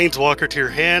your Planeswalker to your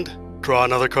hand, draw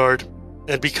another card.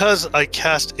 And because I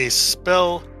cast a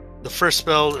spell, the first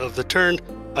spell of the turn,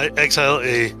 I exile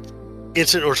a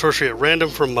instant or sorcery at random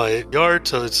from my yard,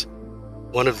 so it's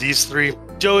one of these 3.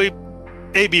 Joey,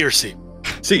 A, B, or C.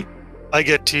 See, I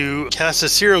get to cast a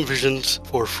Serum Visions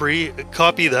for free,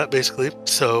 copy that basically,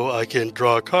 so I can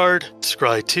draw a card,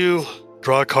 scry 2,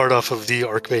 draw a card off of the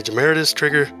Archmage Emeritus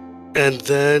trigger, and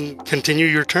then continue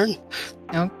your turn.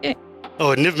 Okay.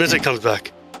 Oh, and Niv Mizzet comes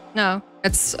back. No,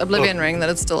 it's Oblivion Ring that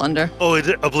it's still under. Oh, is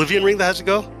it Oblivion Ring that has to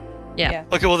go? Yeah.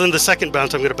 Okay, well then the second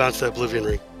bounce, I'm going to bounce the Oblivion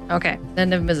Ring. Okay, then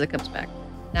Niv Mizzet comes back.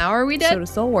 Now are we So dead? does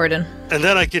Soul Warden. And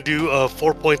then I can do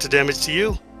 4 points of damage to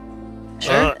you,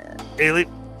 Sure. Ailey,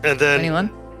 and then 21.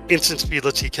 instant speed.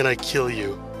 Let's see, can I kill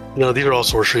you? No, these are all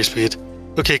sorcery speed.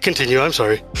 Okay, continue. I'm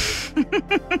sorry.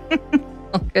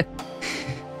 Okay.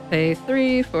 Pay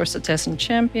 3 for Setessan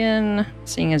Champion.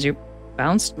 Seeing as you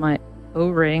bounced my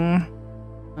O-ring,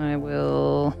 I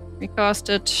will recast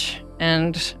it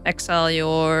and exile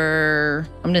your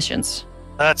Omniscience.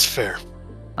 That's fair.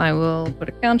 I will put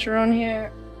a counter on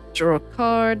here. Draw a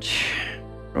card.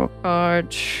 Draw a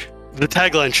card. The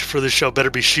tagline for this show better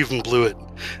be Shivam blew it.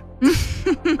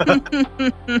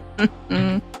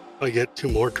 I get 2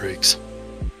 more drakes.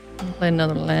 Play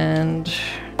another land.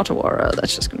 Ottawara,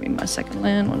 that's just going to be my second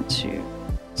land. 1, 2,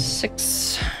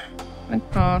 6.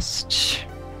 And cost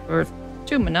for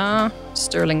 2 mana.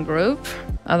 Sterling Grove.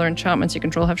 Other enchantments you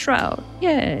control have Shroud.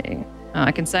 Yay.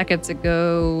 I can sack it to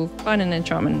go find an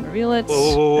enchantment and reveal it.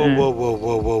 Whoa.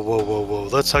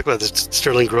 Let's talk about this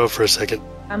Sterling Grove for a second.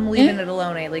 I'm leaving it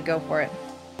alone, Ailey. Go for it.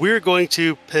 We're going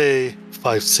to pay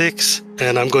 5/6,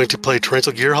 and I'm going to play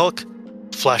Torrential Gearhulk,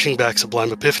 flashing back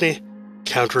Sublime Epiphany,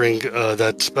 countering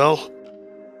that spell.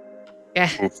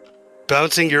 Yeah.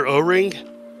 Bouncing your O-ring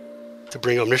to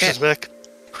bring Omniscience back.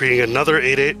 Creating another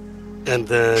 8/8. And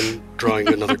then drawing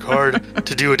another card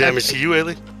to do a damage to you,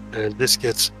 Ailey. And this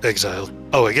gets exiled.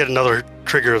 Oh, I get another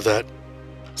trigger of that.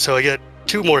 So I get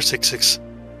 2 more 6/6.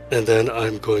 And then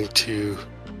I'm going to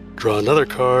draw another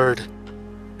card.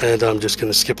 And I'm just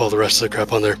going to skip all the rest of the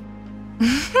crap on there.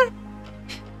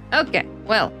 Okay,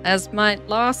 well, as my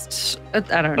last... I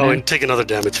don't know. Oh, and take another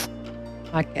damage.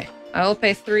 Okay, I will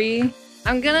pay 3.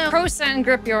 I'm gonna Pro-Sand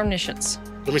Grip your Omniscience.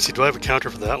 Let me see, do I have a counter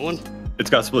for that one? It's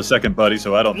got split second, buddy,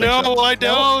 so I don't think so. No, I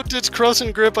don't. It's Cross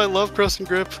and Grip. I love Cross and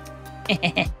Grip.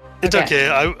 It's okay.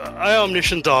 I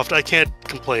Omniscient offed. I can't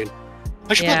complain.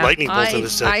 I should put Lightning Bolt in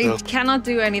this deck, though. I cannot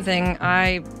do anything.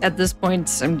 At this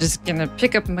point, I'm just gonna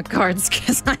pick up my cards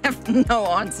because I have no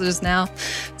answers now.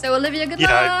 So, Olivia, good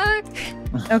luck!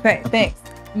 Okay, thanks.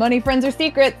 Money, friends, or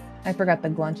secrets? I forgot the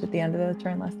Gluntch at the end of the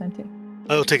turn last time, too.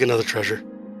 I'll take another treasure.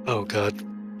 Oh, God.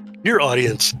 Your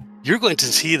audience, you're going to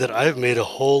see that I've made a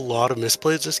whole lot of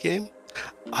misplays this game.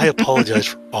 I apologize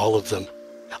for all of them.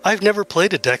 I've never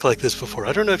played a deck like this before.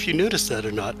 I don't know if you noticed that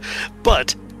or not,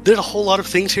 but there's a whole lot of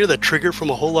things here that trigger from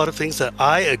a whole lot of things that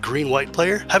I, a green-white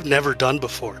player, have never done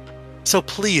before. So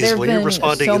please, when you're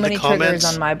responding in the comments... so many triggers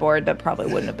on my board that probably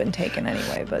wouldn't have been taken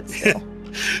anyway, but still.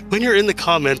 When you're in the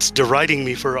comments deriding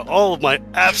me for all of my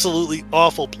absolutely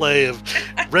awful play of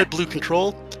red-blue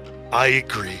control, I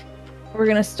agree. We're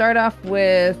going to start off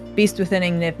with Beast Within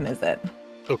Izzet.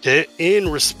 Okay, in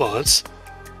response,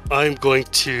 I'm going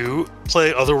to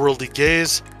play Otherworldly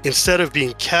Gaze. Instead of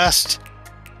being cast,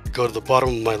 go to the bottom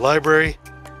of my library,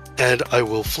 and I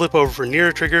will flip over for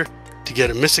Neera trigger to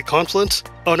get a Mystic Confluence.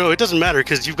 Oh no, it doesn't matter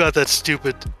because you've got that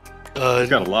stupid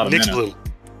got a lot of Nyx mana. Bloom.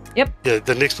 Yep. Yeah,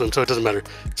 the Nyx Bloom, so it doesn't matter.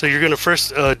 So you're going to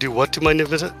first do what to my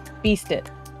Izzet? Beast it.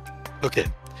 Okay.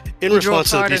 In You draw a response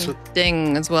to the card Beast... and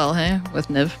ding as well, hey? With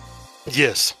Niv.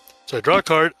 Yes. So I draw a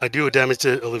card, I do a damage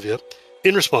to Olivia.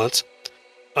 In response,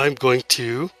 I'm going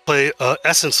to play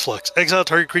Essence Flux. Exile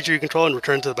target creature you control and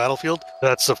return to the battlefield.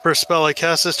 That's the first spell I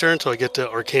cast this turn, so I get to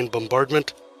Arcane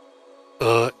Bombardment.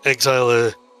 Exile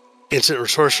a instant or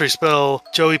sorcery spell.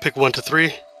 Joey, pick 1 to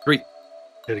 3. 3.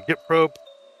 Get a Gift Probe.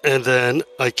 And then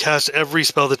I cast every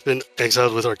spell that's been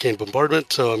exiled with Arcane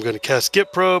Bombardment. So I'm going to cast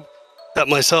Gift Probe, tap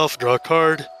myself, draw a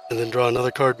card, and then draw another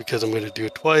card because I'm going to do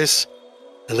it twice.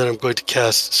 And then I'm going to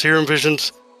cast Serum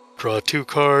Visions, draw 2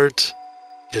 cards,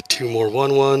 get 2 more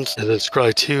 1/1s, and then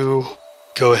scry 2.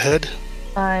 Go ahead.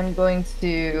 I'm going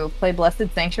to play Blessed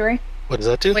Sanctuary. What does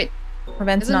that do? Wait,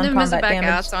 Prevents isn't Niv non-combat back damage.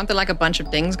 out? So aren't there like a bunch of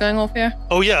dings going off here?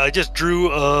 Oh yeah, I just drew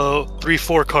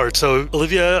 3/4 cards. So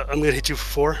Olivia, I'm gonna hit you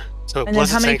for 4. So And then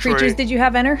Blessed how many Sanctuary, creatures did you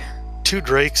have enter? 2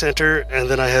 Drakes enter, and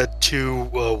then I had 2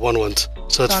 1/1s.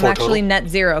 So that's So I'm 4 actually total. net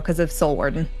 0 because of Soul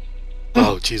Warden.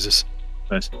 Oh Jesus,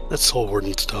 Nice. that Soul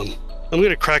Warden's dumb. I'm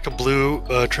gonna crack a blue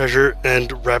treasure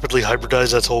and rapidly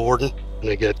hybridize that Soul Warden, and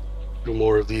I get 2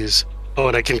 more of these. Oh,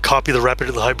 and I can copy the rapid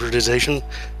hybridization.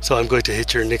 So I'm going to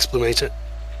hit your Nyx Bloom Ancient.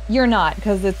 You're not,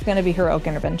 because it's going to be Heroic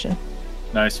Intervention.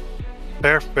 Nice.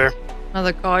 Fair.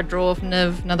 Another card draw of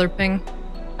Niv, another ping.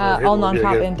 Alright, All we'll get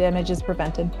non-combat damage is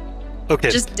prevented. Okay.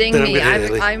 Just ding then I'm me. gonna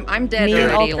hit Ailey. I'm dead Me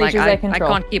and all already. Like creatures I I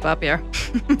control. can't keep up here.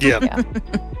 Yeah. Yeah.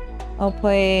 I'll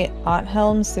play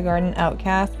Othelm, Sigarden,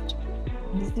 Outcast.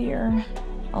 Easier.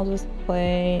 I'll just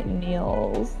play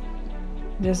Neil's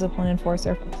Discipline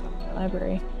Enforcer from the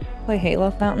library. Play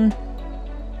Halo Fountain.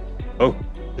 Oh,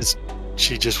 Does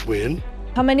she just win?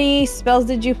 How many spells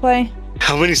did you play?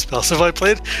 How many spells have I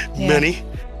played? Yeah. Many.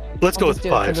 Let's go I'll with just do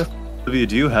it for 5. this. Olivia,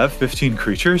 do you have 15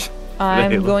 creatures?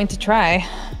 I'm Halo. going to try.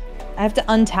 I have to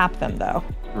untap them though.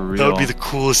 For real. That would be the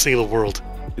coolest thing in the world.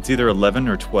 It's either 11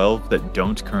 or 12 that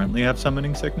don't currently have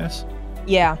summoning sickness.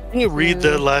 Yeah. Can you read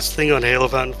the last thing on Halo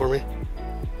Fountain for me?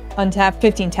 Untap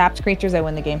 15 tapped creatures, I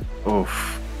win the game.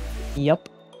 Oof. Yep.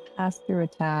 Pass through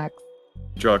attacks.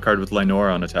 Draw a card with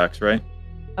Lynora on attacks, right?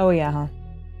 Oh yeah, huh?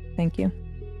 Thank you.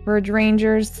 Verge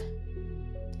Rangers.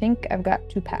 I think I've got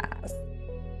to pass.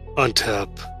 Untap.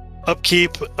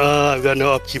 Upkeep. I've got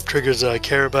no upkeep triggers that I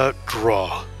care about.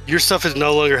 Draw. Your stuff is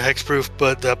no longer hexproof,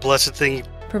 but that blessed thing.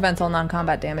 Prevents all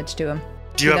non-combat damage to him.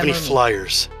 Do you have any Them or me.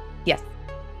 flyers? Yes.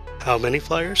 How many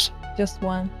flyers? Just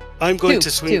one. I'm going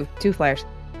to swing. Two flyers.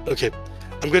 Okay.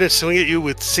 I'm going to swing at you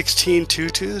with 16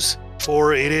 2/2s,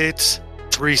 4 8/8s,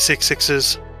 3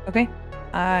 6/6s. Okay.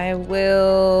 I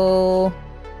will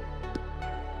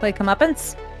play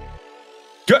Comeuppance.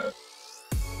 Good.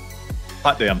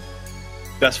 Hot damn.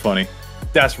 That's funny.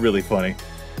 That's really funny.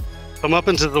 I'm up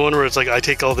into the one where it's like I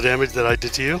take all the damage that I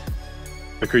did to you.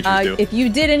 The creatures do. If you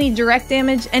did any direct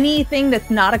damage, anything that's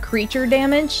not a creature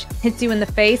damage hits you in the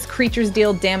face, creatures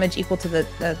deal damage equal to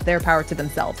their power to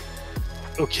themselves.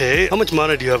 Okay. How much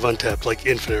mana do you have untapped? Like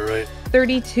infinite, right?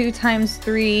 32 times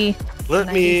 3,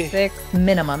 Let me... 96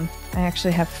 minimum. I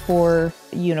actually have 4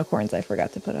 unicorns I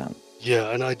forgot to put on. Yeah,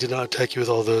 and I did not attack you with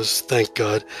all those, thank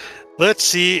God. Let's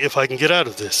see if I can get out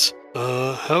of this.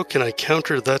 How can I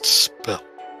counter that spell?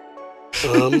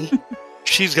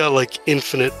 She's got like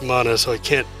infinite mana, so I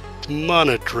can't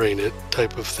mana drain it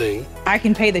type of thing. I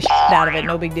can pay the shit out of it,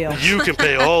 no big deal. You can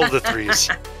pay all the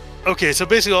 3s. Okay, so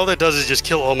basically all that does is just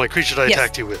kill all my creatures I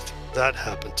attacked you with. That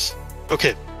happens.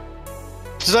 Okay.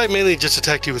 Since I mainly just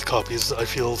attacked you with copies, I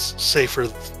feel safer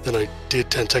than I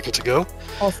did 10 seconds ago.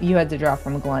 Also, you had to draw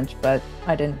from a Gluntch, but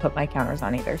I didn't put my counters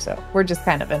on either, so we're just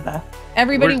kind of in the...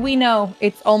 Everybody, we know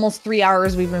it's almost 3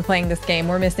 hours we've been playing this game.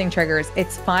 We're missing triggers.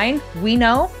 It's fine. We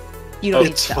know. You don't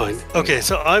need It's spells. fine. Okay,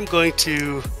 so I'm going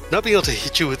to... Not being able to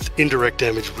hit you with indirect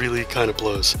damage really kind of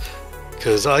blows.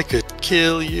 Because I could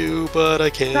kill you, but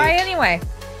I can't. Try anyway.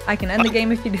 I can end the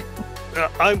game if you do.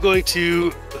 I'm going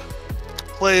to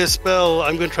play a spell.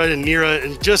 I'm going to try to Neera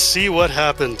and just see what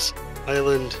happens.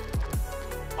 Island.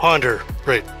 Ponder.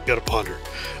 Great. Got a ponder.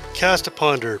 Cast a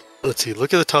ponder. Let's see.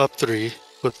 Look at the top 3.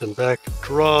 Put them back.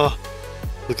 Draw.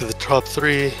 Look at the top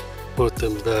 3. Put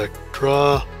them back.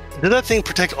 Draw. Did that thing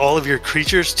protect all of your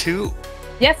creatures too?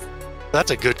 Yes. That's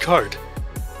a good card.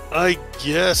 I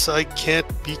guess I can't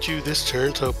beat you this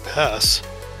turn, so pass.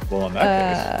 Well, in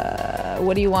that case.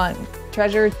 What do you want?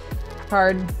 Treasure?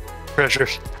 Card?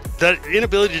 Pressures. That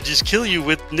inability to just kill you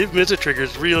with Niv Mizzet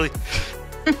triggers really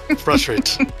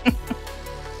frustrates.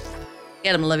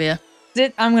 Get him, Olivia.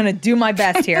 I'm going to do my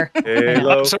best here.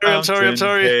 Halo I'm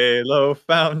sorry. Halo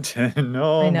fountain.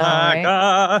 Oh I know, my right?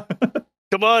 god.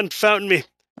 Come on, fountain me.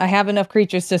 I have enough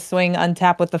creatures to swing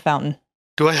untap with the fountain.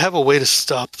 Do I have a way to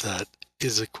stop that?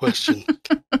 Is a question.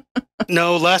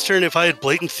 No, last turn, if I had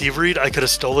blatant thievery, I could have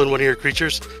stolen one of your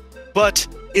creatures. But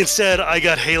instead, I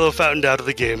got Halo fountained out of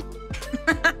the game.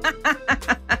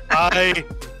 I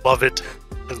love it.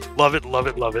 I love it, love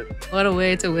it, love it. What a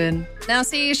way to win. Now,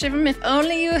 see, Shivam, if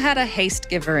only you had a haste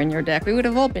giver in your deck, we would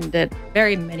have all been dead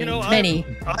very many, many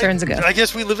turns ago. I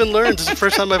guess we live and learn. This is the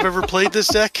first time I've ever played this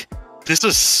deck. This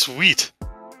is sweet.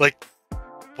 Like,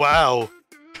 wow.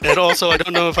 And also, I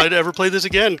don't know if I'd ever play this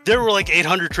again. There were like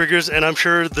 800 triggers, and I'm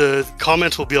sure the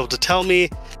comments will be able to tell me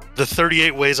the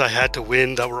 38 ways I had to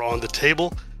win that were on the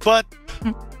table, but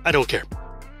I don't care.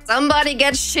 Somebody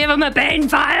get Shivam a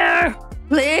Banefire!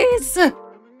 Please!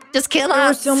 Just kill There were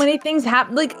us! so many things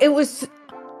happen. Like, it was...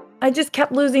 I just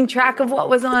kept losing track of what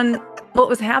was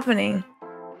happening.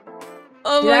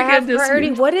 Oh Did I my have goodness. priority?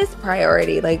 What is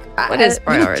priority? Like, What is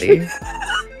priority?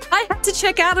 I had to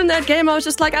check out in that game. I was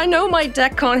just like, I know my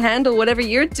deck can't handle whatever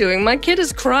you're doing. My kid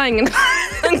is crying and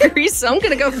hungry, so I'm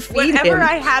gonna go feed Whenever him.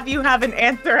 I have you have an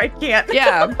answer, I can't.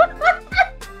 Yeah.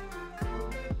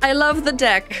 I love the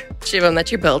deck, Shivam,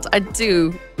 that you built. I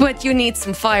do. But you need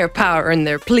some firepower in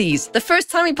there, please. The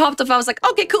first time he popped up, I was like,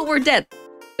 okay, cool, we're dead.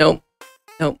 Nope,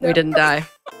 we didn't die.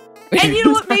 And you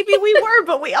know what? Maybe we were,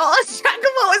 but we all lost track of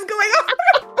what was going on.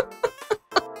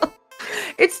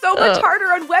 It's so much harder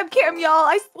on webcam, y'all.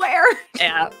 I swear.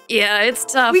 Yeah, it's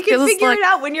tough. We can 'cause figure like, it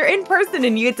out when you're in person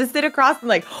and you get to sit across and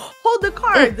like hold the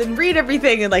cards and read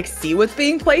everything and like see what's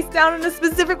being placed down in a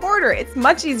specific order. It's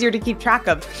much easier to keep track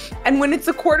of. And when it's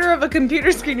a quarter of a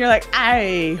computer screen, you're like,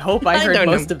 I hope I heard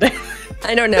most of that.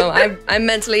 I don't know. I'm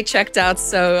mentally checked out,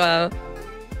 so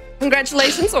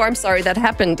congratulations, or I'm sorry that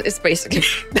happened, is basically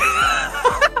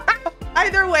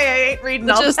Either way, I ain't reading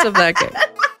the all gist that. of that game.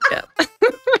 Yeah.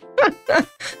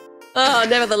 Oh,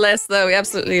 nevertheless, though, we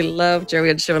absolutely love Joey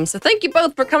and Shivam. So thank you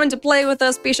both for coming to play with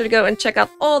us. Be sure to go and check out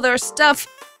all their stuff.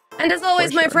 And as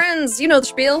always, my friends, you know the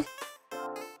spiel.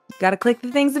 Gotta click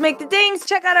the things to make the dings.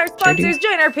 Check out our sponsors.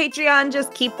 Join our Patreon.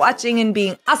 Just keep watching and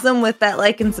being awesome with that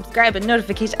like and subscribe and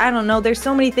notification. I don't know. There's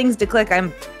so many things to click.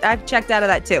 I've checked out of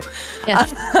that too. Yeah.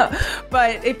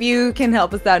 But if you can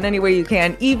help us out in any way you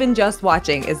can, even just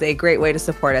watching is a great way to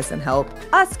support us and help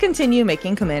us continue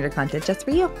making Commander content just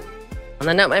for you. On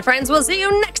that note, my friends, we'll see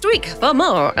you next week for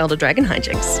more Elder Dragon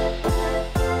Hijinks.